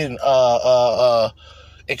fucking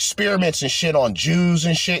experiments and shit on Jews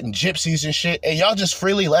and shit and gypsies and shit, and y'all just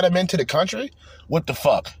freely let them into the country? What the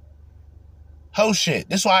fuck? Whole shit.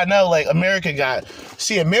 That's why I know, like, America 9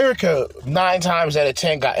 times out of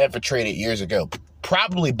 10 got infiltrated years ago,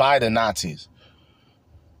 probably by the Nazis.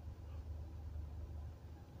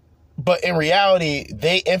 But in reality,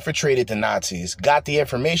 they infiltrated the Nazis, got the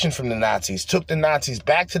information from the Nazis, took the Nazis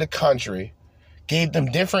back to the country, gave them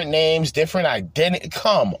different names, different identity.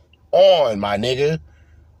 Come on, my nigga.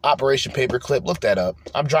 Operation Paperclip. Look that up.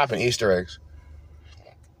 I'm dropping Easter eggs.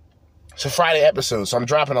 It's a Friday episode, so I'm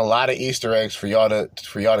dropping a lot of Easter eggs for y'all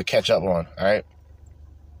to catch up on. All right.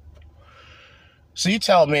 So you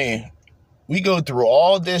tell me, we go through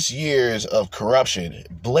all this years of corruption,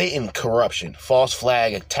 blatant corruption, false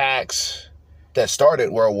flag attacks that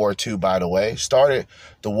started World War II, by the way, started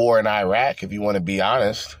the war in Iraq, if you want to be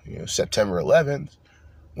honest, September 11th,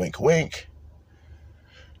 wink, wink,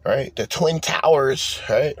 right? The Twin Towers,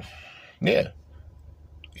 right? Yeah.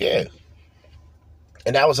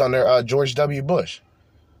 And that was under George W. Bush.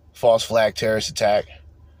 False flag terrorist attack.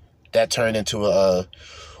 That turned into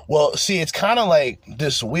it's kind of like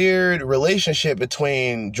this weird relationship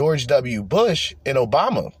between George W. Bush and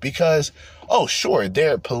Obama because, sure,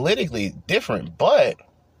 they're politically different, but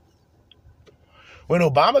when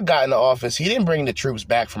Obama got into office, he didn't bring the troops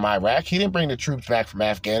back from Iraq. He didn't bring the troops back from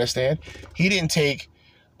Afghanistan. He didn't take,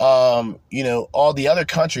 all the other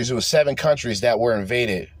countries. It was 7 countries that were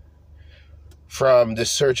invaded from the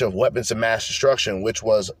search of weapons of mass destruction, which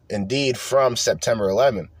was indeed from September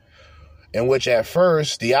 11th. In which at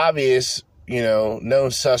first, the obvious,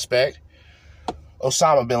 known suspect,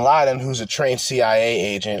 Osama bin Laden, who's a trained CIA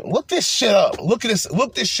agent. Look this shit up. Look this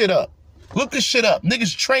shit up.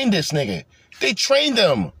 Niggas trained this nigga. They trained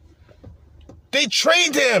him.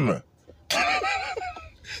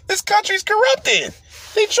 This country's corrupted.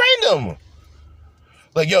 They trained him.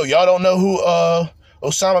 Like, yo, y'all don't know who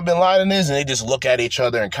Osama bin Laden is? And they just look at each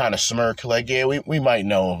other and kind of smirk. Like, yeah, we might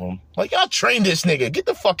know of him. Like, y'all trained this nigga. Get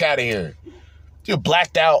the fuck out of here. You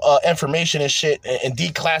blacked out information and shit and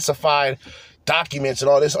declassified documents and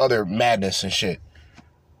all this other madness and shit.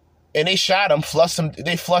 And they shot him,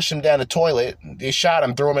 they flushed him down the toilet. They shot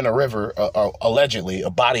him, threw him in a river, allegedly, a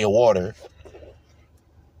body of water.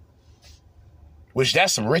 Which,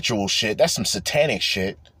 that's some ritual shit. That's some satanic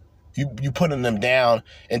shit. You putting them down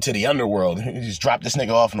into the underworld. You just drop this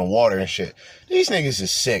nigga off in the water and shit. These niggas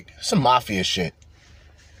is sick. Some mafia shit.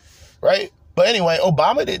 Right? But anyway,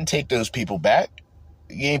 Obama didn't take those people back.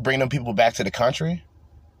 He ain't bring them people back to the country.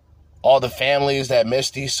 All the families that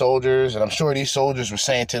missed these soldiers, and I'm sure these soldiers were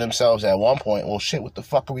saying to themselves at one point, well, shit, what the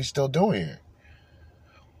fuck are we still doing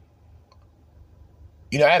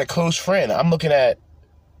here? I had a close friend. I'm looking at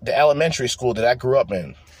the elementary school that I grew up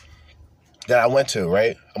in, that I went to,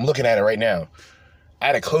 right? I'm looking at it right now. I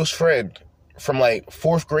had a close friend from like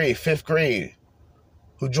 4th grade, 5th grade,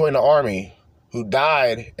 who joined the army, who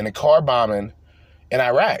died in a car bombing in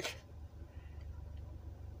Iraq.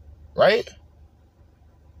 Right?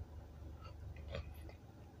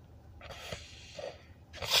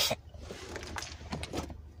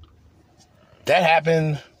 That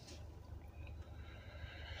happened,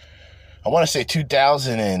 I want to say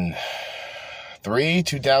 2003,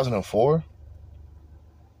 2004.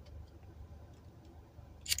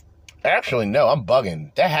 Actually, no, I'm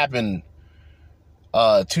bugging. That happened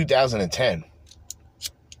 2010.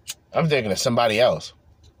 I'm thinking of somebody else.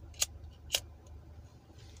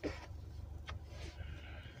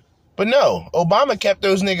 But no, Obama kept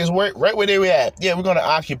those niggas right where they were at. Yeah, we're going to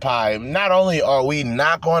occupy. Not only are we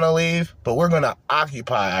not going to leave, but we're going to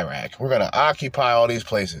occupy Iraq. We're going to occupy all these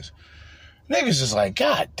places. Niggas is like,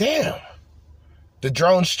 God damn. The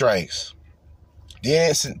drone strikes.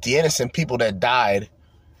 The innocent people that died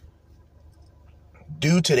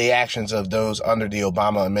due to the actions of those under the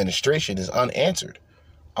Obama administration is unanswered.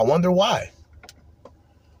 I wonder why.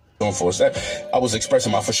 For that, I was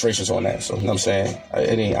expressing my frustrations on that. So, you know what I'm saying?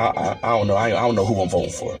 I don't know. I don't know who I'm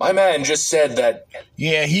voting for. My man just said that.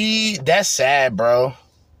 Yeah, that's sad, bro.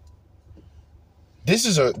 This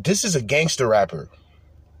is a gangster rapper.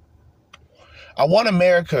 I want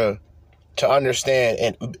America to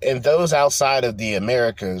understand, and those outside of the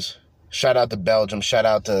Americas, shout out to Belgium, shout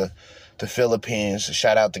out to the Philippines,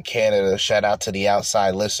 shout out to Canada, shout out to the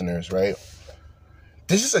outside listeners, right?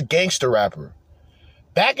 This is a gangster rapper.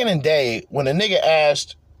 Back in the day, when a nigga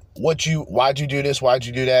asked, why'd you do this, why'd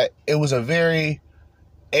you do that, it was a very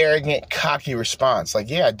arrogant, cocky response. Like,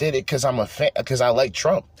 yeah, I did it because I'm a fan, because I like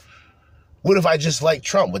Trump. What if I just like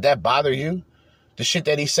Trump? Would that bother you? The shit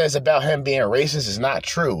that he says about him being racist is not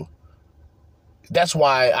true. That's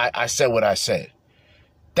why I said what I said.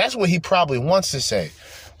 That's what he probably wants to say.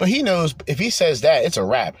 But he knows if he says that, it's a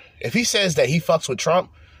wrap. If he says that he fucks with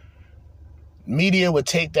Trump, media would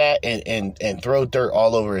take that and throw dirt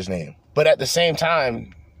all over his name. But at the same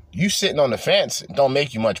time, you sitting on the fence don't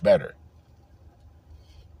make you much better.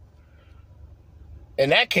 In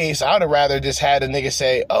that case, I would have rather just had a nigga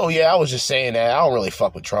say, oh yeah, I was just saying that. I don't really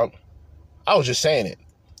fuck with Trump. I was just saying it.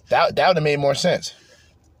 That would have made more sense.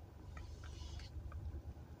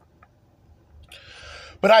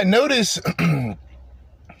 But I notice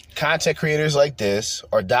content creators like this,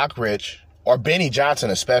 or Doc Rich, or Benny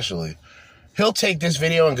Johnson especially, he'll take this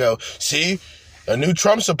video and go, see, a new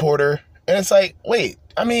Trump supporter. And it's like, wait,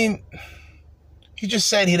 I mean, he just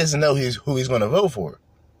said he doesn't know who he's going to vote for.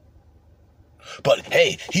 But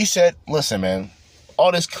hey, he said, listen, man,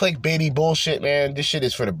 all this clickbaity bullshit, man, this shit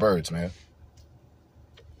is for the birds, man.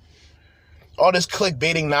 All this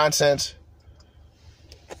clickbaiting nonsense.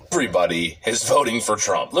 Everybody is voting for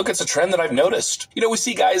Trump. Look, it's a trend that I've noticed. You know, we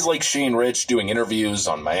see guys like Shane Rich doing interviews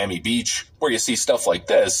on Miami Beach where you see stuff like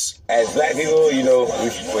this. As black people, you know,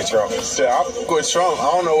 with Trump. Yeah, I'm with Trump.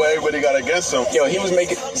 I don't know what everybody got against him. Yo, he was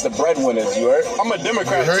making the breadwinners, you heard? I'm a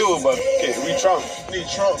Democrat too, but we Trump. We need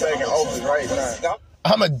Trump back in office right now.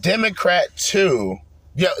 I'm a Democrat too.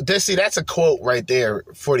 Yo, that's a quote right there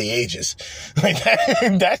for the ages. Like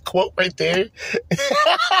that quote right there.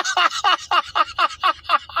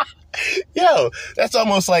 Yo, that's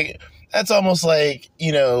almost like,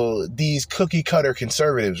 you know, these cookie cutter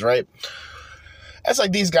conservatives, right? That's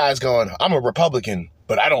like these guys going, I'm a Republican,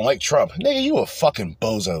 but I don't like Trump. Nigga, you a fucking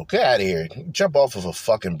bozo. Get out of here. Jump off of a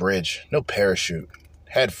fucking bridge. No parachute.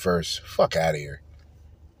 Head first. Fuck out of here.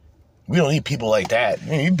 We don't need people like that.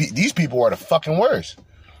 These people are the fucking worst.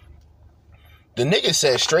 The nigga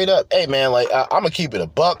said straight up, hey man, like, I'm gonna keep it a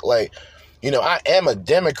buck. Like, you know, I am a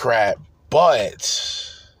Democrat, but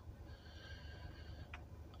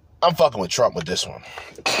I'm fucking with Trump with this one.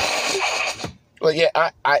 Like,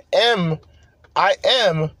 yeah, I am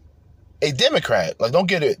a Democrat. Like, don't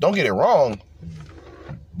get it wrong.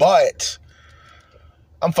 But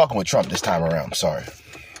I'm fucking with Trump this time around. I'm sorry.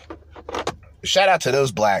 Shout out to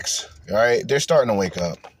those blacks. All right, they're starting to wake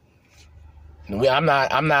up.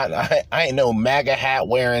 I ain't no MAGA hat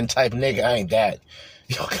wearing type nigga. I ain't that.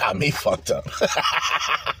 Y'all got me fucked up.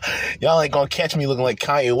 Y'all ain't gonna catch me looking like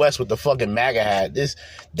Kanye West with the fucking MAGA hat.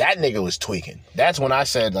 That nigga was tweaking. That's when I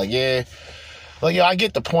said, like, yeah, like, yo, I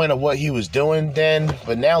get the point of what he was doing then,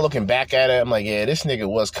 but now looking back at it, I'm like, yeah, this nigga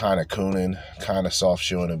was kind of cooning, kind of soft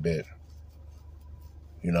shoeing a bit.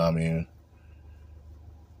 You know what I mean?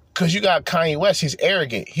 Because you got Kanye West, he's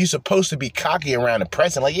arrogant. He's supposed to be cocky around the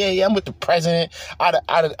president. Like, yeah, I'm with the president. I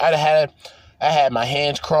had my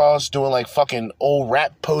hands crossed doing like fucking old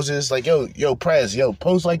rap poses. Like, yo, Prez,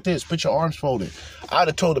 pose like this. Put your arms folded. I'd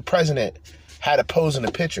have told the president how to pose in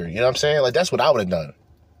the picture. You know what I'm saying? Like, that's what I would have done.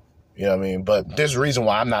 You know what I mean? But there's a reason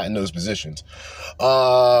why I'm not in those positions.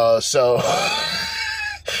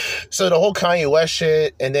 So the whole Kanye West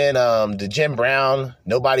shit, and then the Jim Brown,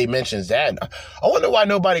 nobody mentions that. I wonder why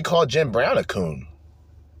nobody called Jim Brown a coon.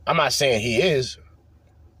 I'm not saying he is.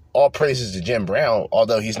 All praises to Jim Brown,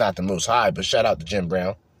 although he's not the most high, but shout out to Jim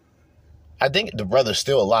Brown. I think the brother's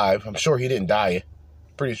still alive. I'm sure he didn't die.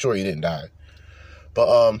 Pretty sure he didn't die.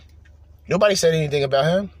 But nobody said anything about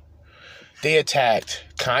him. They attacked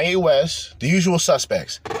Kanye West, the usual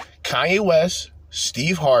suspects. Kanye West,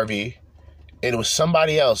 Steve Harvey, and it was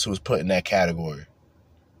somebody else who was put in that category.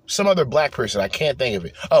 Some other black person, I can't think of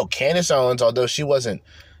it. Oh, Candace Owens, although she wasn't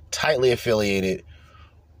tightly affiliated.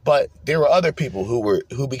 But there were other people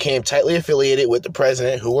who became tightly affiliated with the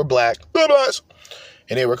president who were black.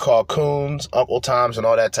 And they were called coons, Uncle Toms, and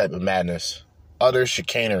all that type of madness. Other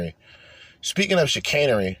chicanery. Speaking of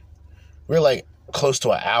chicanery, we're like close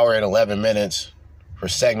to an hour and 11 minutes for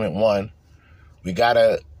segment 1. We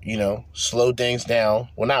gotta, slow things down.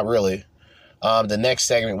 Well, not really. The next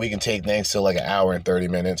segment, we can take things to like an hour and 30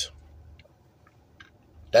 minutes.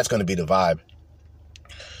 That's going to be the vibe.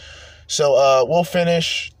 So we'll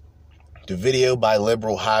finish the video by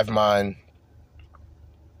Liberal Hive Mind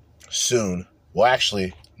soon. Well,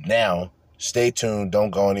 actually, now. Stay tuned. Don't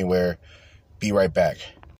go anywhere. Be right back.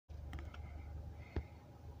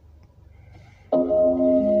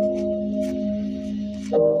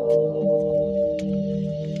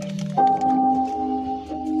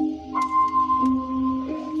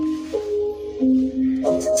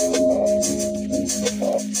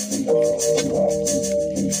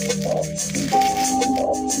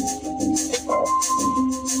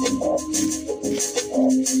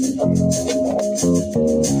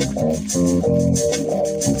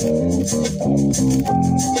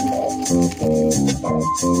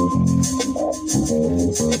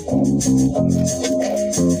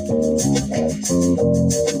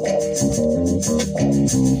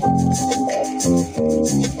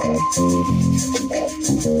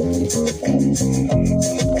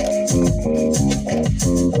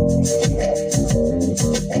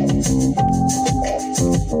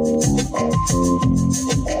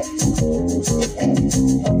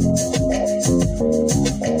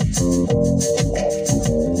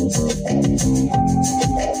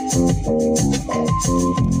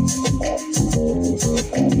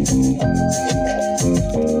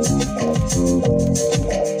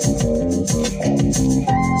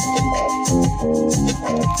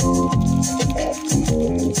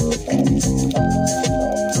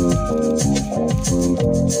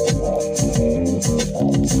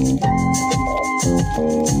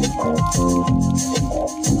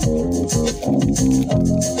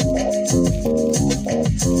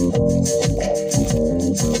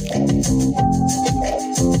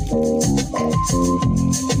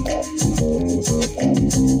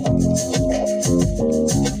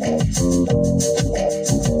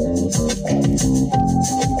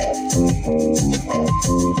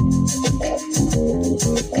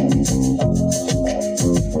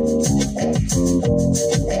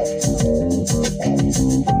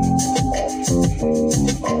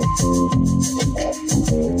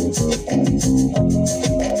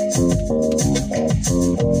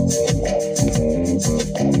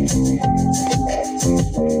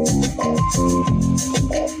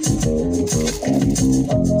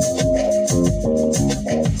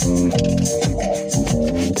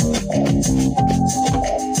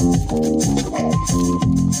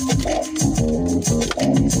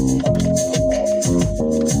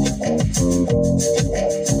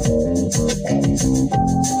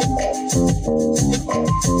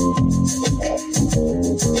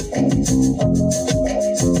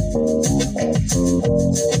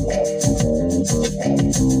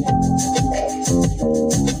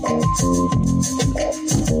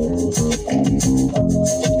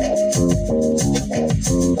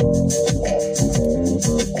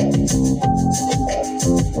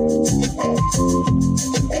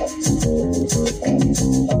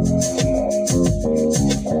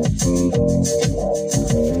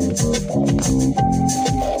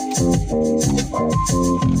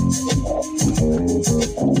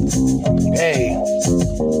 Hey,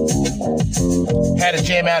 had to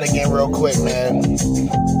jam out again real quick, man.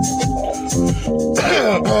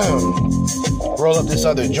 Roll up this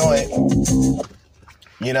other joint.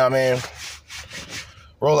 You know what I mean?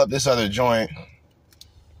 Roll up this other joint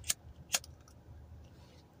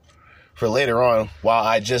for later on while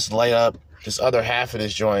I just light up this other half of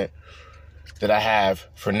this joint that I have.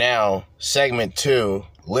 For now, segment 2,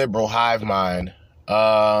 Liberal Hive Mind.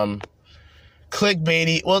 Clickbaity.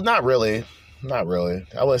 Well, not really. Not really.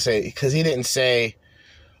 I would say, because he didn't say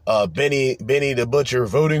Benny the Butcher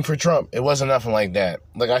voting for Trump. It wasn't nothing like that.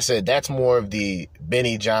 Like I said, that's more of the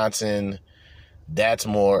Benny Johnson. That's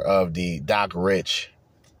more of the Doc Rich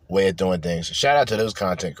way of doing things. Shout out to those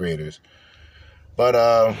content creators. But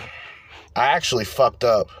I actually fucked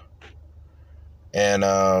up. And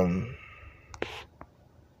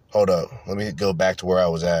hold up. Let me go back to where I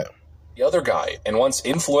was at. The other guy. And once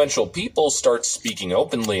influential people start speaking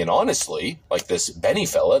openly and honestly, like this Benny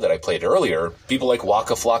fella that I played earlier, people like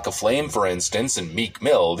Waka Flocka Flame, for instance, and Meek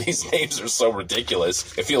Mill, these names are so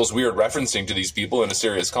ridiculous. It feels weird referencing to these people in a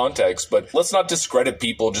serious context, but let's not discredit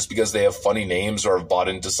people just because they have funny names or have bought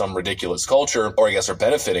into some ridiculous culture, or I guess are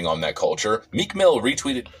benefiting on that culture. Meek Mill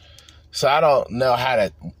retweeted. So I don't know how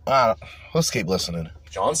to... let's keep listening.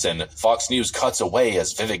 Johnson. Fox News cuts away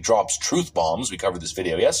as Vivek drops truth bombs. We covered this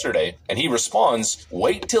video yesterday. And he responds,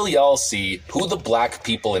 wait till y'all see who the black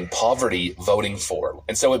people in poverty voting for.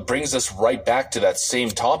 And so it brings us right back to that same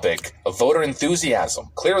topic of voter enthusiasm.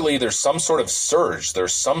 Clearly, there's some sort of surge.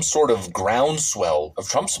 There's some sort of groundswell of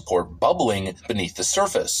Trump support bubbling beneath the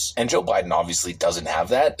surface. And Joe Biden obviously doesn't have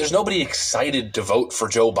that. There's nobody excited to vote for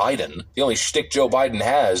Joe Biden. The only shtick Joe Biden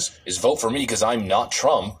has is vote for me because I'm not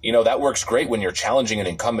Trump. You know, that works great when you're challenging an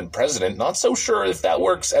incumbent president. Not so sure if that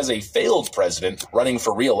works as a failed president running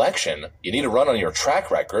for re-election. You need to run on your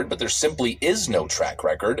track record, but there simply is no track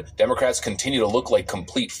record. Democrats continue to look like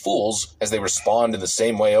complete fools as they respond in the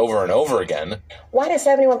same way over and over again. Why do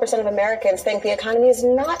 71% of Americans think the economy is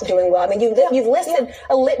not doing well? I mean, you've listed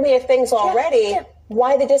a litany of things already.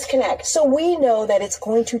 Why the disconnect? So we know that it's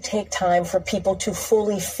going to take time for people to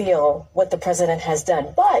fully feel what the president has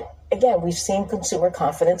done. But again, we've seen consumer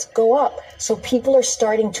confidence go up. So people are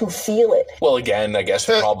starting to feel it. Well, again, I guess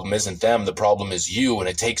the problem isn't them. The problem is you. And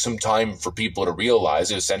it takes some time for people to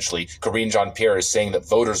realize. Essentially, Karine Jean-Pierre is saying that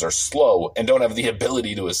voters are slow and don't have the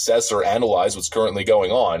ability to assess or analyze what's currently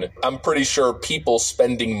going on. I'm pretty sure people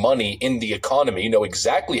spending money in the economy know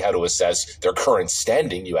exactly how to assess their current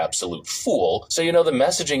standing, you absolute fool. So, you know, the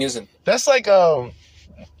messaging isn't... That's like,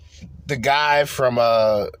 the guy from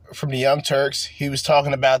the Young Turks. He was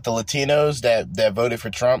talking about the Latinos that voted for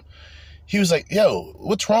Trump. He was like, yo,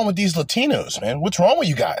 what's wrong with these Latinos, man? What's wrong with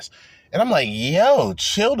you guys? And I'm like, yo,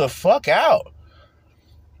 chill the fuck out.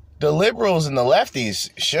 The liberals and the lefties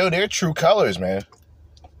show their true colors, man.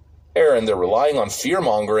 And they're relying on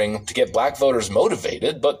fear-mongering to get black voters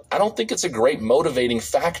motivated, but I don't think it's a great motivating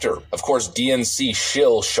factor. Of course, DNC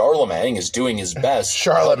shill Charlemagne is doing his best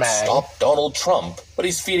to stop Donald Trump, but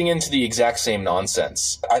he's feeding into the exact same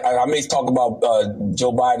nonsense. I may talk about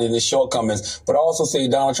Joe Biden and his shortcomings, but I also say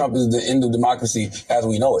Donald Trump is the end of democracy as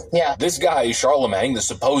we know it. Yeah. This guy, Charlemagne, the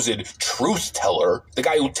supposed truth teller, the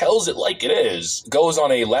guy who tells it like it is, goes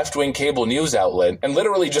on a left-wing cable news outlet and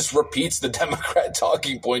literally just repeats the Democrat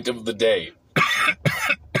talking point of the day.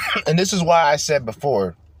 And this is why I said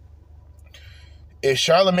before, if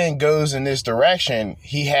Charlemagne goes in this direction,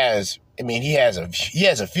 he has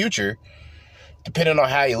a future. Depending on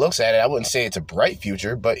how he looks at it, I wouldn't say it's a bright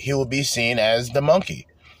future, but he will be seen as the monkey.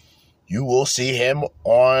 You will see him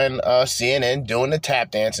on CNN doing the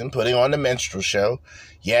tap dancing, putting on the minstrel show.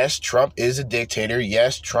 Yes, Trump is a dictator.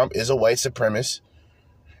 Yes, Trump is a white supremacist.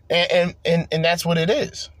 And that's what it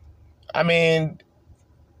is. I mean,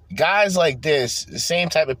 guys like this, the same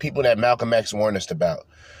type of people that Malcolm X warned us about,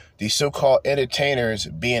 these so-called entertainers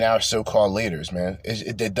being our so-called leaders, man.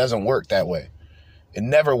 It doesn't work that way. It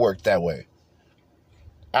never worked that way.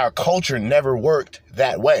 Our culture never worked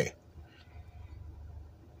that way.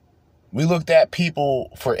 We looked at people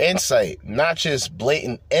for insight, not just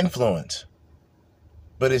blatant influence.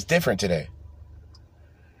 But it's different today.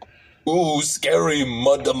 Ooh, scary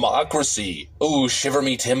mud democracy. Ooh, shiver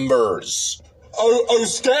me timbers. Oh,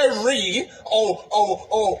 scary.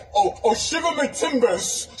 Oh, shiver my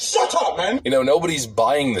timbers. Shut up, man. You know, nobody's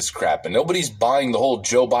buying this crap, and nobody's buying the whole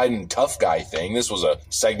Joe Biden tough guy thing. This was a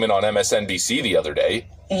segment on MSNBC the other day.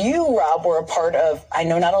 You, Rob, were a part of, I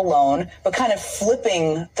know not alone, but kind of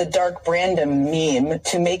flipping the Dark Brandon meme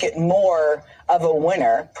to make it more of a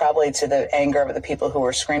winner, probably to the anger of the people who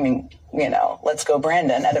were screaming, you know, let's go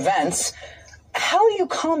Brandon at events. How do you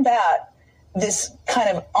combat this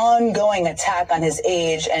kind of ongoing attack on his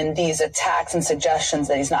age and these attacks and suggestions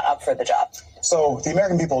that he's not up for the job? So the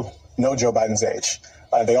American people know Joe Biden's age.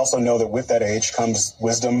 They also know that with that age comes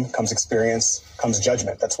wisdom, comes experience, comes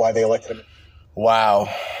judgment. That's why they elected him. Wow.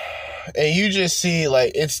 And you just see,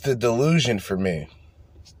 like, it's the delusion for me.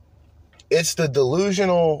 It's the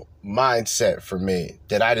delusional mindset for me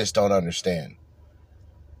that I just don't understand.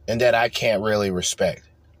 And that I can't really respect.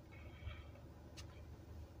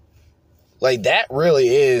 Like, that really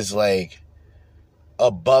is, like,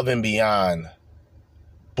 above and beyond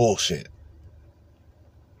bullshit.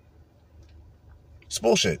 It's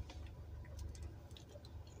bullshit.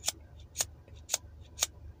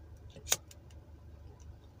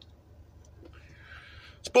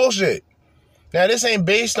 It's bullshit. Now, this ain't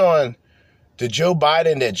based on the Joe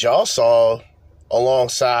Biden that y'all saw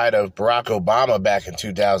alongside of Barack Obama back in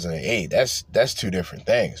 2008. That's two different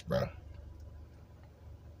things, bro.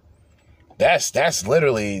 That's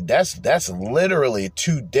literally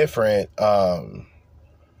two different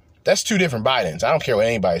that's two different Bidens. I don't care what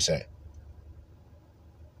anybody say.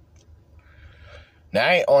 Now,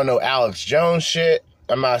 I ain't on no Alex Jones shit.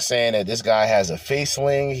 I'm not saying that this guy has a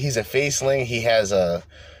faceling. He's a faceling. He has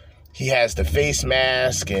the face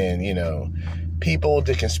mask, and, you know, people,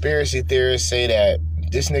 the conspiracy theorists say that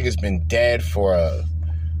this nigga's been dead for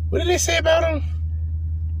what did they say about him?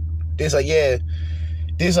 He's like, yeah,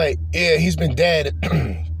 he's been dead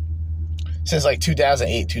since like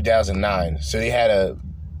 2008, 2009. So they had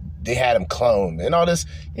him cloned and all this,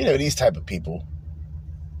 you know, these type of people.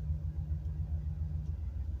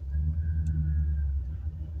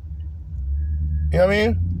 You know what I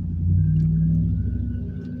mean?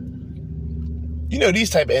 You know, these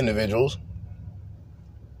type of individuals.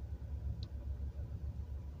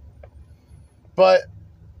 But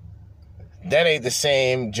that ain't the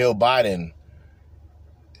same Joe Biden.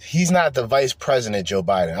 He's not the vice president, Joe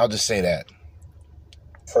Biden. I'll just say that.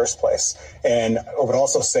 First place. And I would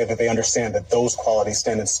also say that they understand that those qualities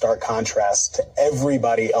stand in stark contrast to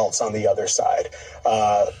everybody else on the other side,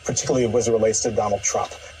 particularly as it relates to Donald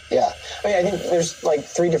Trump. Yeah. I mean, I think there's like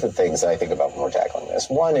three different things that I think about when we're tackling this.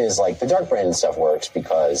 One is like the dark Brandon stuff works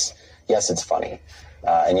because, yes, it's funny.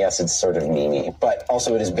 And yes, it's sort of memey, but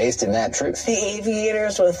also it is based in that truth. The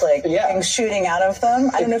aviators with like things shooting out of them.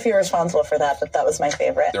 I don't know if you're responsible for that, but that was my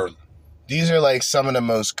favorite. These are like some of the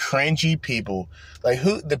most cringy people. Like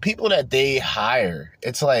the people that they hire,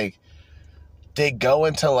 it's like they go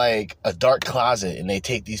into like a dark closet and they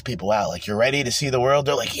take these people out. Like, you're ready to see the world?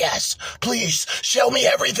 They're like, yes, please show me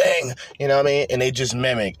everything. You know what I mean? And they just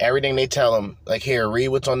mimic everything they tell them. Like, here, read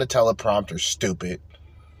what's on the teleprompter, stupid.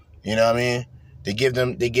 You know what I mean? They give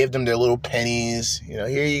them their little pennies. You know,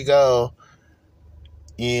 here you go.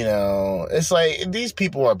 You know, it's like these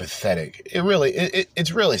people are pathetic.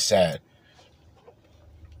 It's really sad.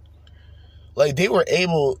 Like, they were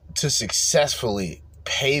able to successfully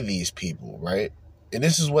pay these people, right? And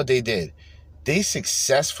this is what they did. They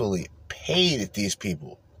successfully paid these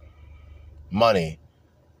people money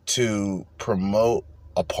to promote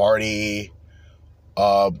a party.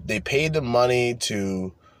 They paid them money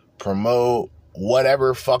to promote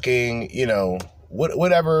whatever fucking, you know,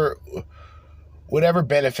 whatever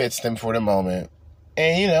benefits them for the moment.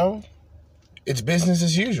 And, you know, it's business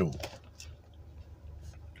as usual.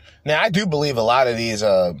 Now, I do believe a lot of these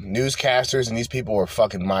newscasters and these people are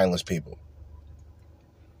fucking mindless people.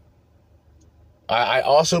 I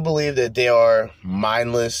also believe that they are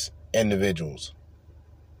mindless individuals.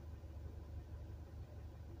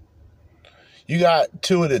 You got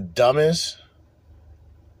two of the dumbest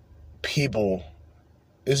people.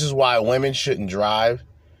 This is why women shouldn't drive.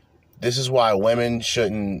 This is why women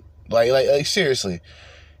shouldn't, like seriously.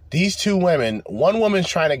 These two women, one woman's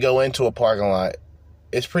trying to go into a parking lot.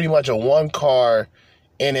 It's pretty much a one car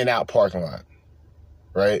in and out parking lot,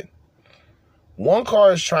 right? One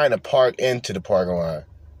car is trying to park into the parking lot.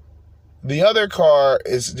 The other car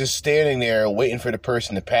is just standing there waiting for the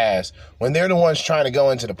person to pass when they're the ones trying to go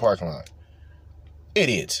into the parking lot.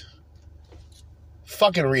 Idiots.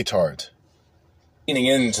 Fucking retards. Leaning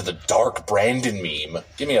into the dark Brandon meme.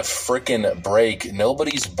 Give me a frickin' break.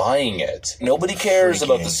 Nobody's buying it. Nobody cares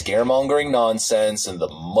about the scaremongering nonsense and the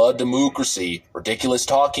mud democracy, ridiculous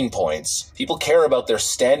talking points. People care about their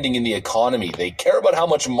standing in the economy. They care about how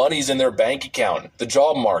much money's in their bank account, the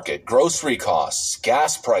job market, grocery costs,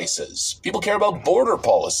 gas prices. People care about border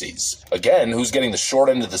policies. Again, who's getting the short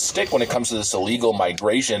end of the stick when it comes to this illegal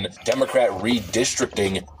migration, Democrat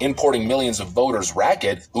redistricting, importing millions of voters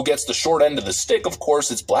racket? Who gets the short end of the stick? Of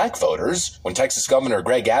course, it's black voters. When Texas Governor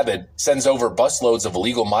Greg Abbott sends over busloads of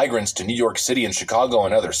illegal migrants to New York City and Chicago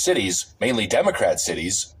and other cities, mainly Democrat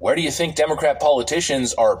cities, where do you think Democrat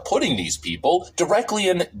politicians are putting these people? Directly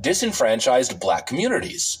in disenfranchised black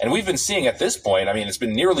communities. And we've been seeing at this point, I mean, it's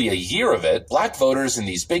been nearly a year of it, black voters in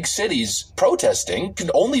these big cities protesting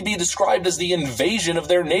can only be described as the invasion of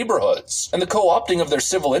their neighborhoods and the co-opting of their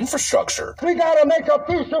civil infrastructure. We gotta make a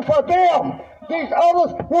future for them. These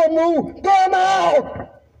others will move them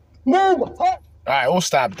out. Move up. All right, we'll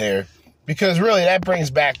stop there. Because really, that brings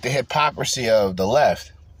back the hypocrisy of the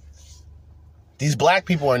left. These black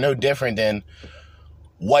people are no different than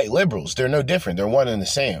white liberals. They're no different. They're one and the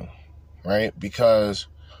same, right? Because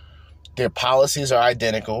their policies are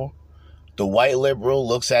identical. The white liberal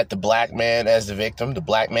looks at the black man as the victim. The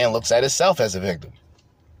black man looks at himself as a victim.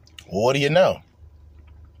 Well, what do you know?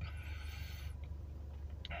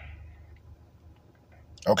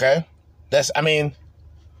 Okay? That's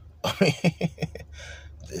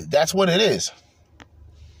what it is.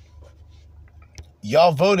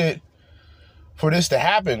 Y'all voted for this to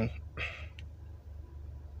happen,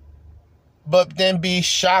 but then be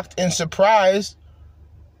shocked and surprised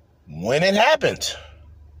when it happened.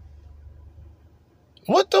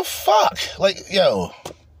 What the fuck? Like, yo.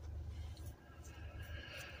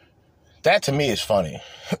 That to me is funny.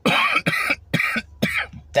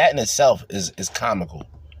 That in itself is comical.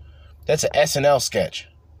 That's an SNL sketch.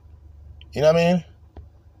 You know what I mean?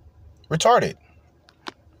 retarded.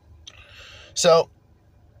 So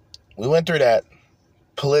we went through that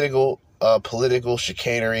political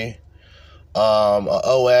chicanery,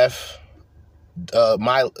 OF,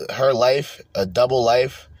 her life, a double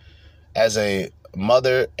life as a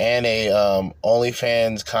mother and a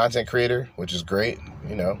OnlyFans content creator, which is great,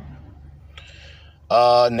 you know.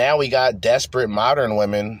 Now we got desperate modern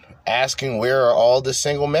women asking, where are all the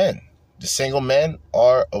single men? The single men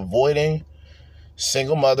are avoiding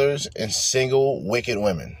single mothers and single wicked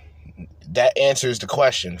women. That answers the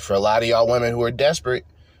question. For a lot of y'all women who are desperate,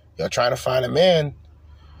 y'all trying to find a man,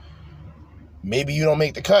 maybe you don't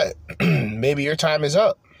make the cut. Maybe your time is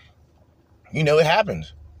up. You know, it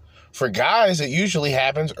happens. For guys, it usually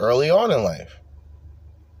happens early on in life.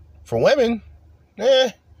 For women,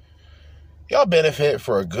 y'all benefit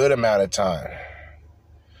for a good amount of time.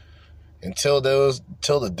 Till the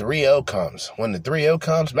 3-0 comes. When the 3-0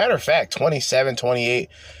 comes, matter of fact, 27, 28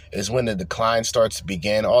 is when the decline starts to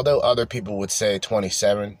begin. Although other people would say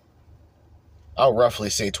 27. I'll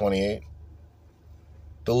roughly say 28.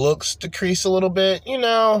 The looks decrease a little bit. You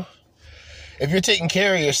know, if you're taking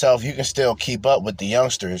care of yourself, you can still keep up with the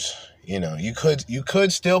youngsters. You know, you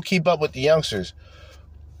could still keep up with the youngsters.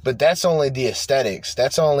 But that's only the aesthetics.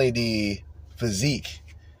 That's only the physique.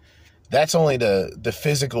 That's only the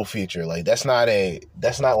physical feature. Like, that's not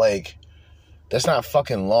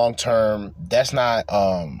fucking long term. That's not,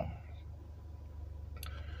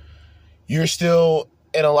 you're still,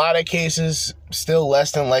 in a lot of cases, still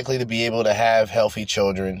less than likely to be able to have healthy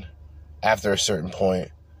children after a certain point.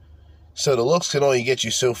 So the looks can only get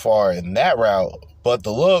you so far in that route. But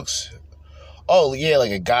the looks, oh yeah,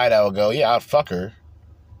 like a guy that will go, yeah, I'll fuck her.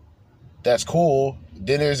 That's cool.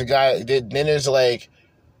 Then there's a guy, then there's like,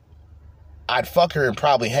 I'd fuck her and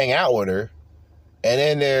probably hang out with her. And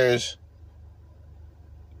then there's,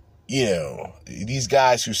 you know, these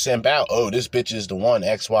guys who simp out, oh, this bitch is the one,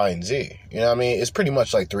 X, Y, and Z. You know what I mean? It's pretty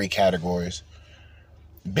much like 3 categories.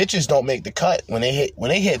 Bitches don't make the cut when they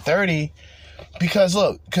hit 30,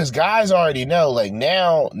 because guys already know, like,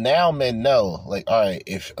 now men know, like, all right,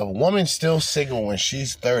 if a woman's still single when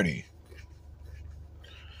she's 30,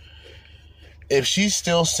 if she's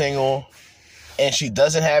still single and she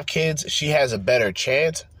doesn't have kids, she has a better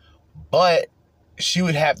chance, but she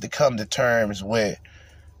would have to come to terms with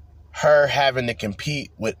her having to compete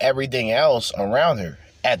with everything else around her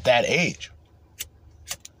at that age.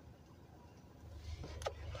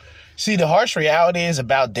 See, the harsh reality is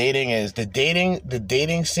about dating is the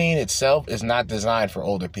dating scene itself is not designed for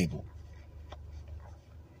older people.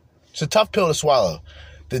 It's a tough pill to swallow.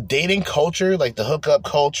 The dating culture, like the hookup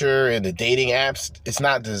culture and the dating apps, it's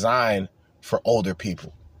not designed for older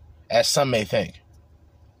people, as some may think.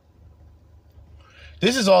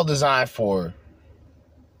 This is all designed for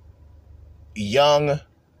young,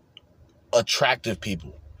 attractive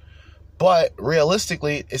people. But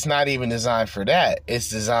realistically, it's not even designed for that. It's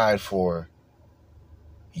designed for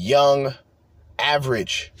young,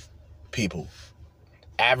 average people.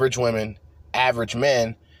 Average women, average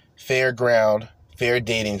men, fair ground, fair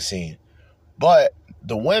dating scene. But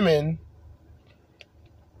the women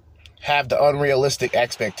have the unrealistic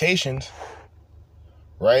expectations,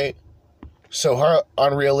 right? So her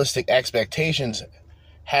unrealistic expectations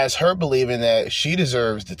has her believing that she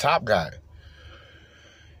deserves the top guy.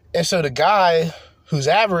 And so the guy who's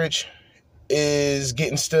average is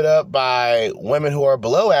getting stood up by women who are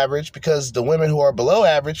below average because the women who are below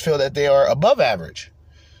average feel that they are above average.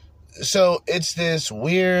 So it's this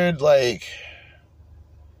weird, like,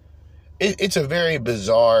 it's a very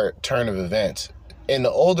bizarre turn of events. And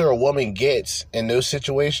the older a woman gets in those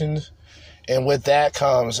situations, and with that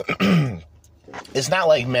comes, it's not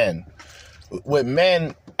like men. With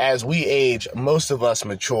men, as we age, most of us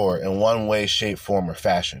mature in one way, shape, form, or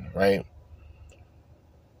fashion, right?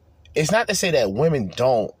 It's not to say that women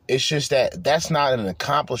don't. It's just that that's not an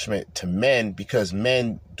accomplishment to men because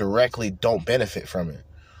men directly don't benefit from it.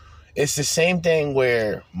 It's the same thing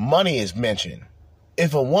where money is mentioned.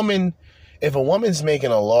 If a woman's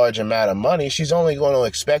making a large amount of money, she's only going to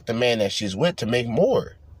expect the man that she's with to make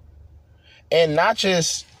more. And not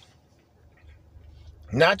just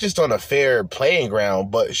on a fair playing ground,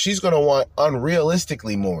 but she's going to want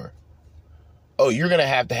unrealistically more. Oh, you're going to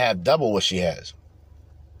have double what she has.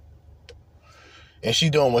 And she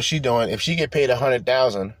doing what she doing. If she get paid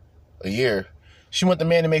 $100,000 a year, she want the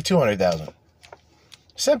man to make $200,000.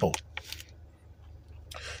 Simple.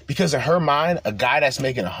 Because in her mind, a guy that's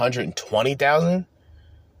making $120,000,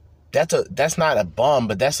 that's not a bum,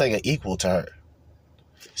 but that's like an equal to her.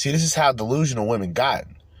 See, this is how delusional women got.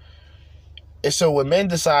 And so when men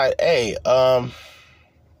decide, hey,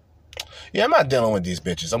 Yeah, I'm not dealing with these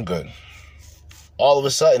bitches. I'm good. All of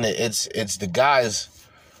a sudden, it's the guys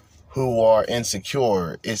who are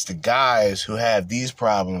insecure. It's the guys who have these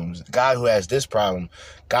problems. The guy who has this problem.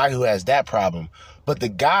 Guy who has that problem. But the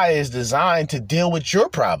guy is designed to deal with your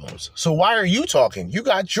problems. So why are you talking? You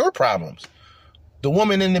got your problems. The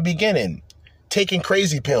woman in the beginning, taking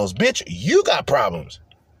crazy pills. Bitch, you got problems.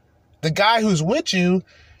 The guy who's with you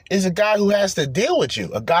is a guy who has to deal with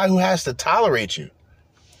you. A guy who has to tolerate you.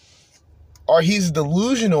 Or he's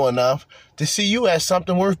delusional enough to see you as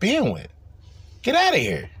something worth being with. Get out of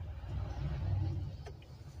here.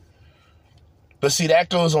 But see, that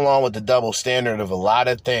goes along with the double standard of a lot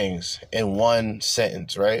of things in one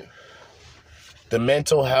sentence, right? The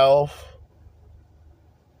mental health,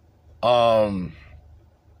 any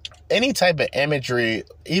type of imagery,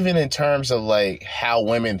 even in terms of like how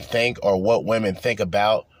women think or what women think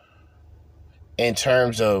about, in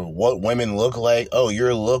terms of what women look like. Oh,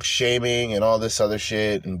 you're look shaming and all this other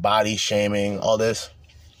shit and body shaming, all this.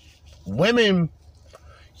 Women,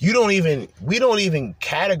 we don't even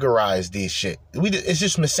categorize these shit. It's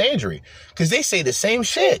just misandry because they say the same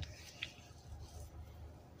shit.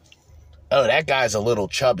 Oh, that guy's a little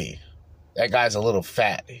chubby. That guy's a little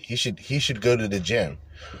fat. He should go to the gym.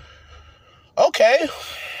 Okay.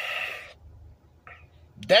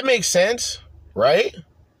 That makes sense, right?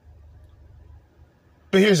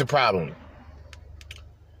 But here's the problem.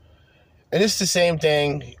 And it's the same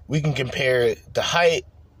thing. We can compare the height.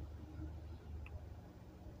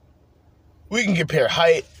 We can compare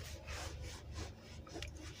height.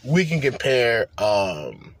 We can compare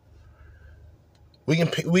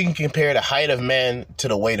we can compare the height of men to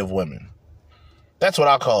the weight of women. That's what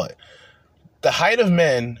I'll call it. The height of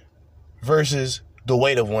men versus the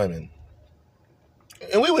weight of women.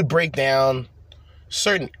 And we would break down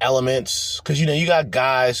certain elements, because you got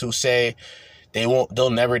guys who say they'll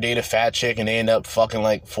never date a fat chick and they end up fucking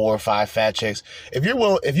like 4 or 5 fat chicks.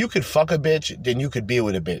 If you could fuck a bitch, then you could be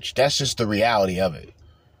with a bitch. That's just the reality of it.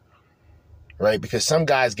 Right? Because some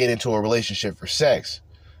guys get into a relationship for sex.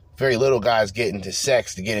 Very little guys get into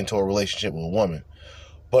sex to get into a relationship with a woman.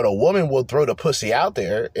 But a woman will throw the pussy out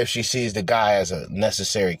there if she sees the guy as a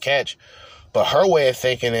necessary catch. But her way of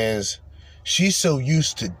thinking is she's so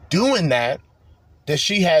used to doing that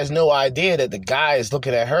she has no idea that the guy is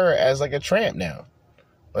looking at her as like a tramp now.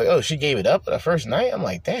 Like, oh, she gave it up the first night? I'm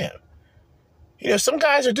like, damn. Some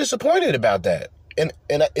guys are disappointed about that. And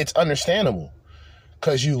it's understandable.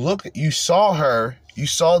 Because you saw her, you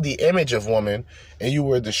saw the image of woman, and you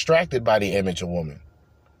were distracted by the image of woman.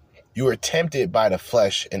 You were tempted by the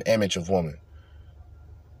flesh and image of woman.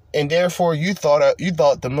 And therefore, you thought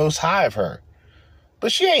the most high of her.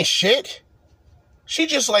 But she ain't shit. She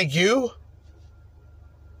just like you.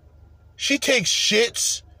 She takes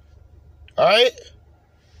shits. All right?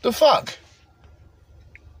 The fuck?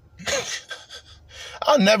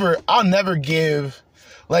 I'll never give,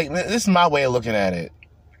 like, this is my way of looking at it.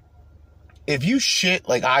 If you shit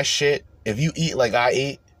like I shit, if you eat like I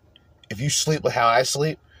eat, if you sleep like how I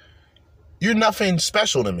sleep, you're nothing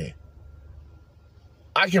special to me.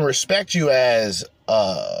 I can respect you as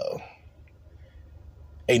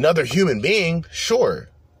another human being, sure.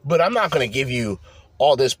 But I'm not going to give you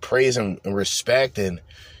all this praise and respect and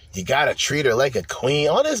you got to treat her like a queen.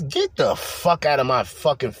 All this, get the fuck out of my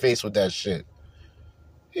fucking face with that shit.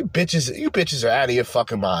 You bitches are out of your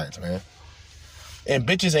fucking minds, man. And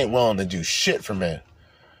bitches ain't willing to do shit for men.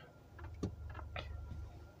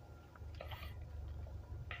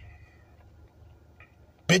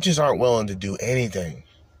 Bitches aren't willing to do anything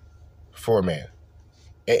for a man.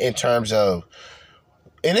 In terms of,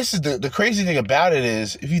 and this is the crazy thing about it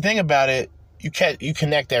is, if you think about it, you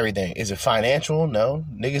connect everything. Is it financial? No.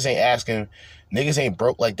 Niggas ain't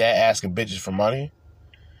broke like that asking bitches for money.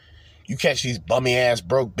 You catch these bummy ass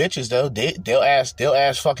broke bitches though. They'll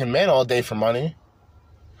ask fucking men all day for money.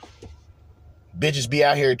 Bitches be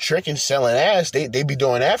out here tricking, selling ass. They be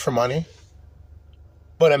doing that for money.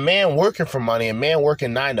 But a man working for money, a man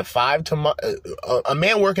working 9 to 5 a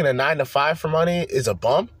man working a 9 to 5 for money is a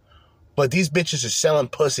bump. But these bitches are selling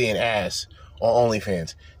pussy and ass on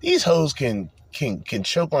OnlyFans. These hoes can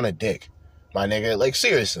choke on a dick, my nigga. Like,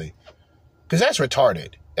 seriously. Because that's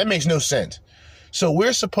retarded. That makes no sense. So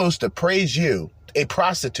we're supposed to praise you, a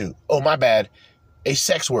prostitute. Oh, my bad. A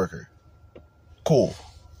sex worker. Cool.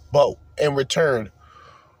 But in return,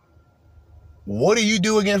 what do you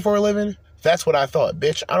do again for a living? That's what I thought,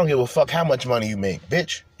 bitch. I don't give a fuck how much money you make,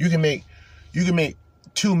 bitch. You can make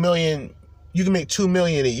 $2 million. You can make $2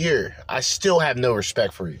 million a year. I still have no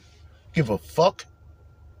respect for you. Give a fuck.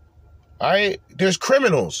 All right? There's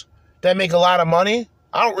criminals that make a lot of money.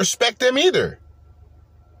 I don't respect them either.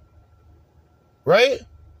 right?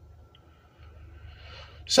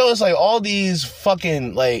 So it's like all these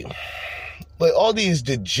fucking, like all these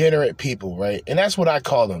degenerate people, right? And that's what I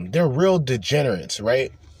call them. They're real degenerates,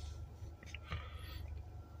 right?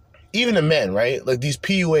 Even the men, right? Like these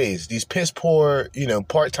PUAs, these piss poor, you know,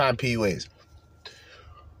 part-time PUAs.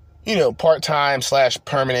 You know, part-time /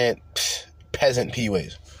 permanent peasant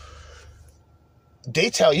PUAs.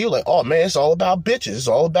 They tell you like, oh man, it's all about bitches. It's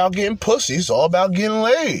all about getting pussy. It's all about getting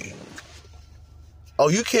laid. Oh,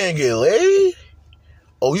 you can't get laid?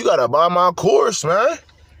 Oh, you gotta buy my course, man.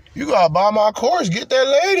 You gotta buy my course. Get that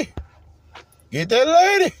lady. Get that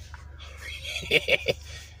lady.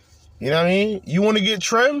 You know what I mean? You want to get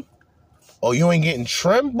trimmed? Oh, you ain't getting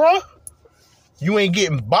trimmed, bro? You ain't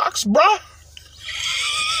getting boxed, bro?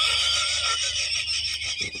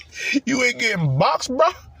 You ain't getting boxed, bro?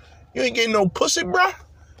 You ain't getting no pussy, bro?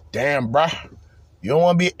 Damn, bro. You don't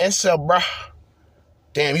want to be an incel, bro?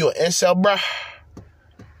 Damn, you an incel, bro?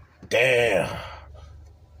 Damn.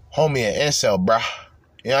 Homie an incel, bro.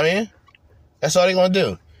 You know what I mean? That's all they gonna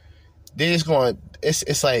do. They just gonna,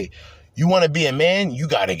 it's like, you want to be a man, you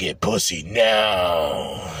gotta get pussy now.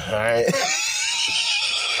 All right?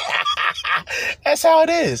 That's how it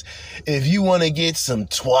is. If you want to get some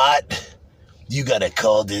twat, you gotta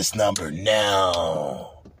call this number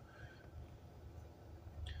now.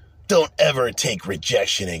 Don't ever take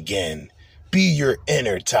rejection again. Be your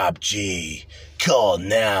inner top G. Call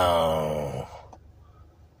now.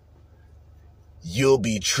 You'll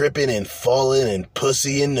be tripping and falling in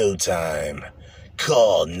pussy in no time.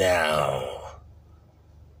 Call now.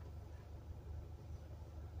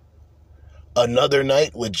 Another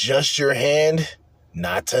night with just your hand?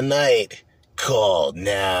 Not tonight. Call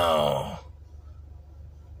now.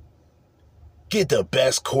 Get the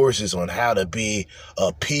best courses on how to be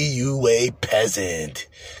a PUA peasant.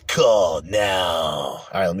 Call now. All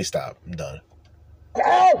right, let me stop. I'm done.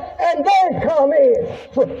 Out and then come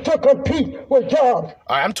in to compete with jobs.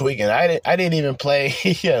 All right, I'm tweaking. I didn't even play.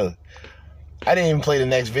 Yo, I didn't even play the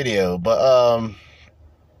next video. But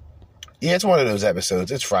yeah, it's one of those episodes.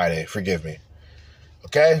 It's Friday. Forgive me.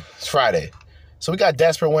 Okay, it's Friday. So we got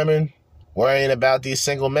desperate women worrying about these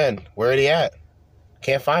single men. Where are they at?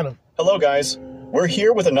 Can't find them. Hello, guys. We're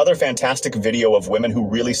here with another fantastic video of women who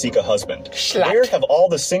really seek a husband. Where have all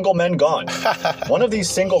the single men gone? One of these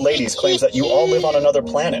single ladies claims that you all live on another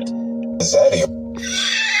planet. Zaddy.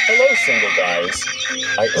 Hello, single guys.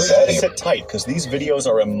 I urge you to sit tight because these videos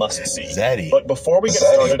are a must-see. Zaddy. But before we get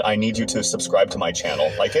started, I need you to subscribe to my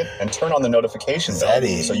channel, like it, and turn on the notification bell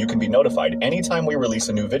so you can be notified anytime we release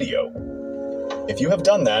a new video. If you have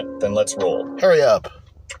done that, then let's roll. Hurry up.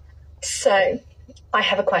 So, I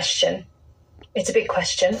have a question. It's a big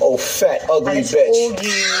question. Oh, fat, ugly and it's bitch. all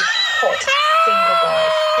you hot single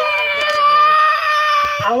guys.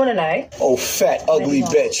 I want to know. Oh, fat, ugly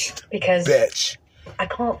bitch. Because bitch. I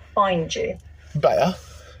can't find you. Better.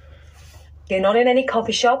 You're not in any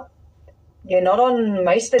coffee shop. You're not on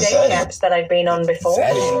most of the dating apps that I've been on before.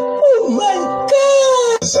 Oh, my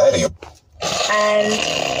God. Zaddy. And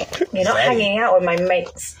you're not hanging out with my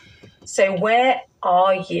mates. So where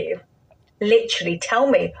are you? Literally, tell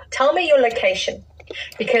me your location,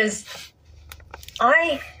 because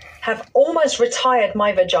I have almost retired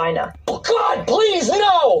my vagina. Oh, God, please,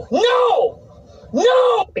 no, no,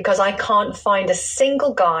 no! Because I can't find a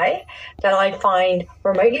single guy that I find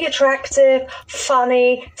remotely attractive,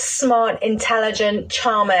 funny, smart, intelligent,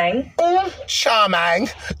 charming. Charming.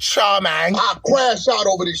 I crash out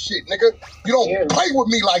over this shit, nigga. You don't play with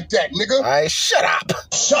me like that, nigga. All right, shut up.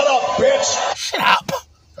 Shut up, bitch. Shut up.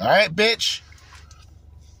 All right, bitch.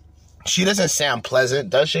 She doesn't sound pleasant,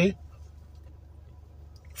 does she?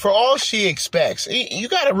 For all she expects, you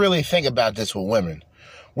got to really think about this with women.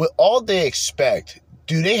 With all they expect,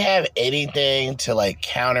 do they have anything to like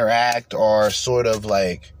counteract or sort of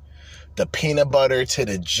like the peanut butter to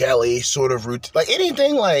the jelly sort of routine? Like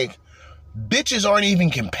anything like bitches aren't even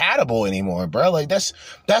compatible anymore, bro. Like that's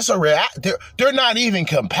a they're not even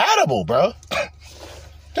compatible, bro.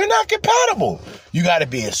 They're not compatible. You got to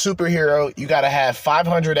be a superhero. You got to have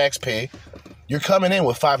 500 XP. You're coming in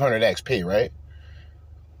with 500 XP, right?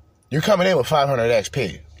 You're coming in with 500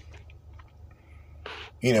 XP.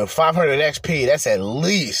 You know, 500 XP, that's at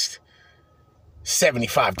least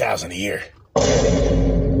 $75,000 a year.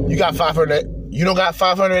 You got 500, you don't got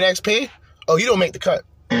 500 XP? Oh, you don't make the cut.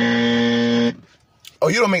 Oh,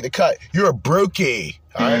 you don't make the cut. You're a brokey,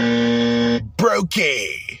 all right?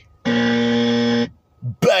 Brokey.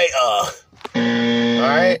 Beta. All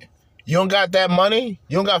right? You don't got that money?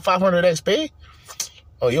 You don't got 500 XP?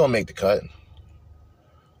 Oh, you don't make the cut.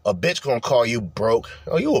 a bitch gonna call you broke.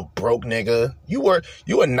 Oh, you a broke nigga. You a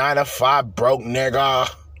 9-to-5 broke nigga.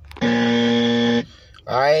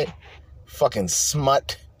 Alright? Fucking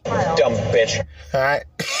smut. Dumb bitch. Alright?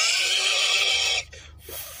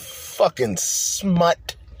 Fucking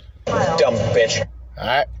smut. Dumb bitch.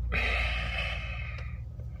 Alright?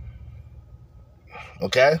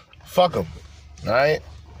 Okay? Fuck them. Alright?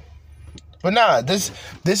 But nah, this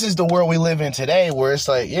is the world we live in today where it's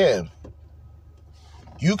like, yeah,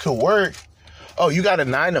 you could work. Oh, you got a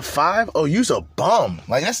 9-to-5? Oh, you's a bum.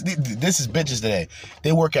 Like, this is bitches today.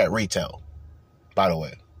 They work at retail, by the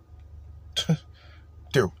way.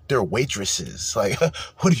 They're waitresses. Like,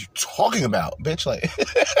 what are you talking about, bitch? Like,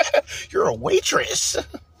 you're a waitress.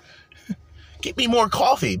 Get me more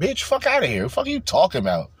coffee, bitch. Fuck out of here. What the fuck are you talking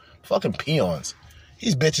about? Fucking peons.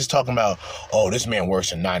 These bitches talking about, oh, this man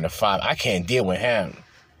works a 9-to-5. I can't deal with him.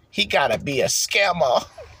 He gotta be a scammer.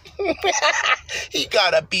 He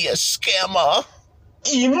gotta be a scammer.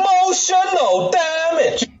 Emotional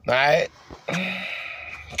damage. Alright.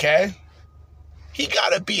 Okay. He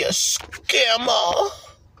gotta be a scammer.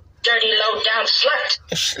 Dirty low down slut.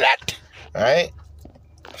 A slut. Alright.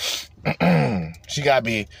 She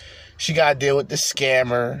gotta deal with the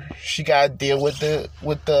scammer. She gotta deal with the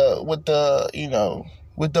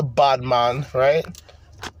badman, right?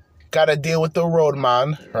 Gotta deal with the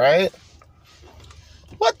roadman, right?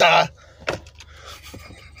 What the?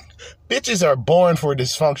 Bitches are born for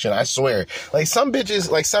dysfunction, I swear. Like, some of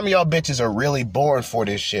y'all bitches are really born for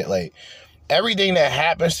this shit. Like, everything that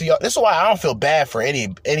happens to y'all. This is why I don't feel bad for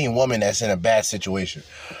any woman that's in a bad situation.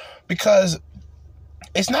 Because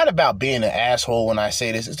it's not about being an asshole when I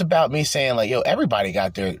say this. It's about me saying, like, yo, everybody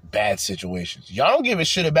got their bad situations. Y'all don't give a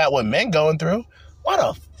shit about what men going through. Why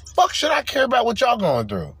the fuck should I care about what y'all going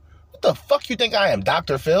through? What the fuck you think I am,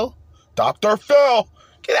 Dr. Phil? Dr. Phil!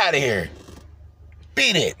 Get out of here.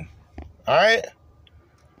 Beat it. Alright?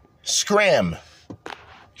 Scram.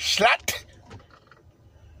 Slut.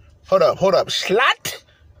 Hold up. Slut?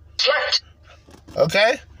 Slut.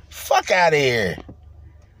 Okay? Fuck out of here.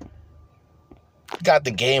 Got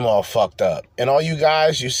the game all fucked up. And all you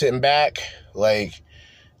guys, you sitting back, like,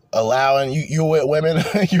 allowing, you with women,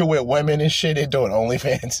 you're with women and shit, they're doing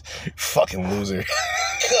OnlyFans. Fucking loser.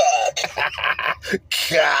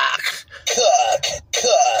 Cock.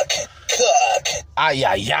 Ay,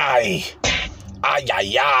 ay, ay. Ay,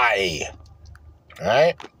 ay, ay.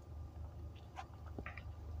 Alright?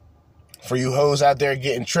 For you hoes out there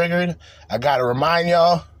getting triggered, I gotta remind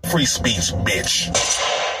y'all, free speech, bitch.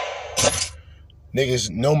 Niggas,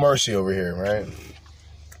 no mercy over here, right?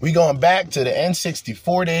 We going back to the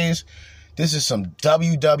N64 days. This is some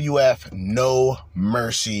WWF no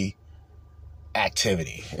mercy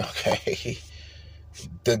activity, okay?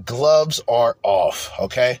 The gloves are off,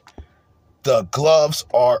 okay? The gloves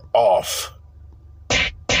are off.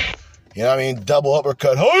 You know what I mean? Double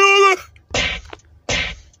uppercut. You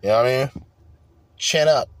know what I mean? Chin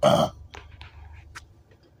up.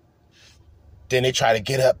 Then they try to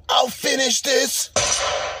get up. I'll finish this.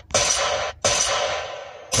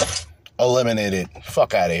 Eliminated.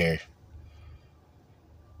 Fuck out of here.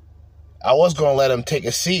 I was gonna let him take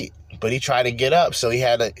a seat, but he tried to get up, so he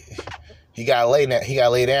gotta lay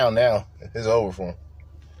down now. It's over for him.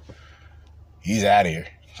 He's out of here.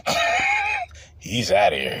 He's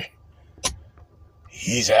out of here.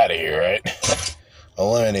 He's out of here, right?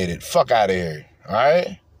 Eliminated. Fuck out of here.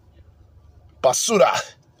 Alright? Basura.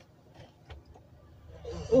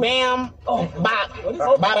 Bam. Oh, bop.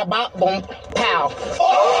 Bada bop, boom, pow.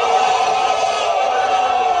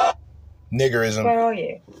 Niggerism. Where are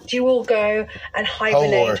you? Do you all go and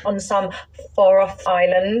hibernate on some far-off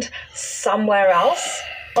island somewhere else?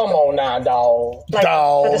 Come on now, dog. Like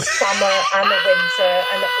for the summer and the winter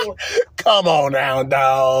and all. Come on now,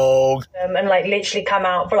 dog. And like literally come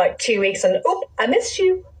out for like 2 weeks and oop, I missed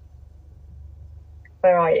you.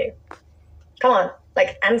 Where are you? Come on.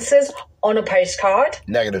 Like answers on a postcard.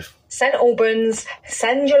 Negative. St. Albans,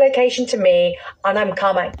 send your location to me and I'm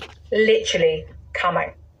coming. Literally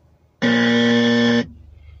coming. Mission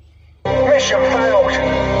failed.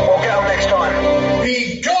 We'll get them next time.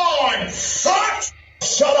 Be gone, fuck!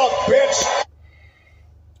 Shut up, bitch!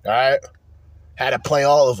 Alright. Had to play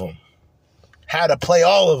all of them. I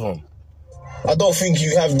don't think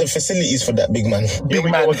you have the facilities for that, big man. Big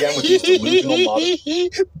man. Go again with this delusional model.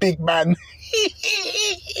 Big man.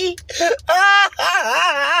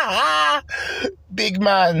 Big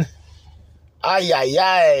man. Ay, ay,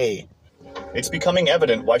 ay. It's becoming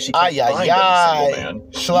evident why she can't find any single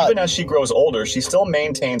man. Even as she grows older, she still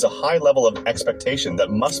maintains a high level of expectation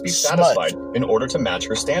that must be satisfied in order to match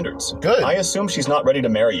her standards. Good. I assume she's not ready to